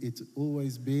 may it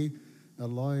always be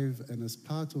alive and as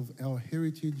part of our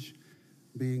heritage,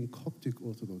 being Coptic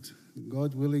Orthodox.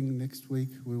 God willing, next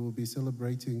week we will be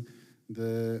celebrating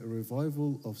the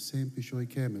revival of Saint Pishoy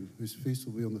Kamel, whose feast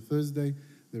will be on the Thursday.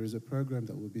 There is a program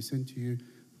that will be sent to you.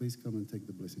 Please come and take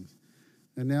the blessings.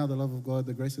 And now the love of God,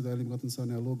 the grace of the only begotten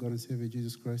Son, our Lord God and Savior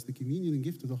Jesus Christ, the communion and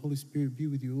gift of the Holy Spirit be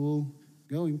with you all.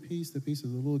 Go in peace. The peace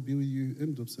of the Lord be with you.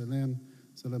 Imdub salam.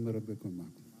 Salam rabbikum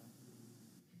ma'akum.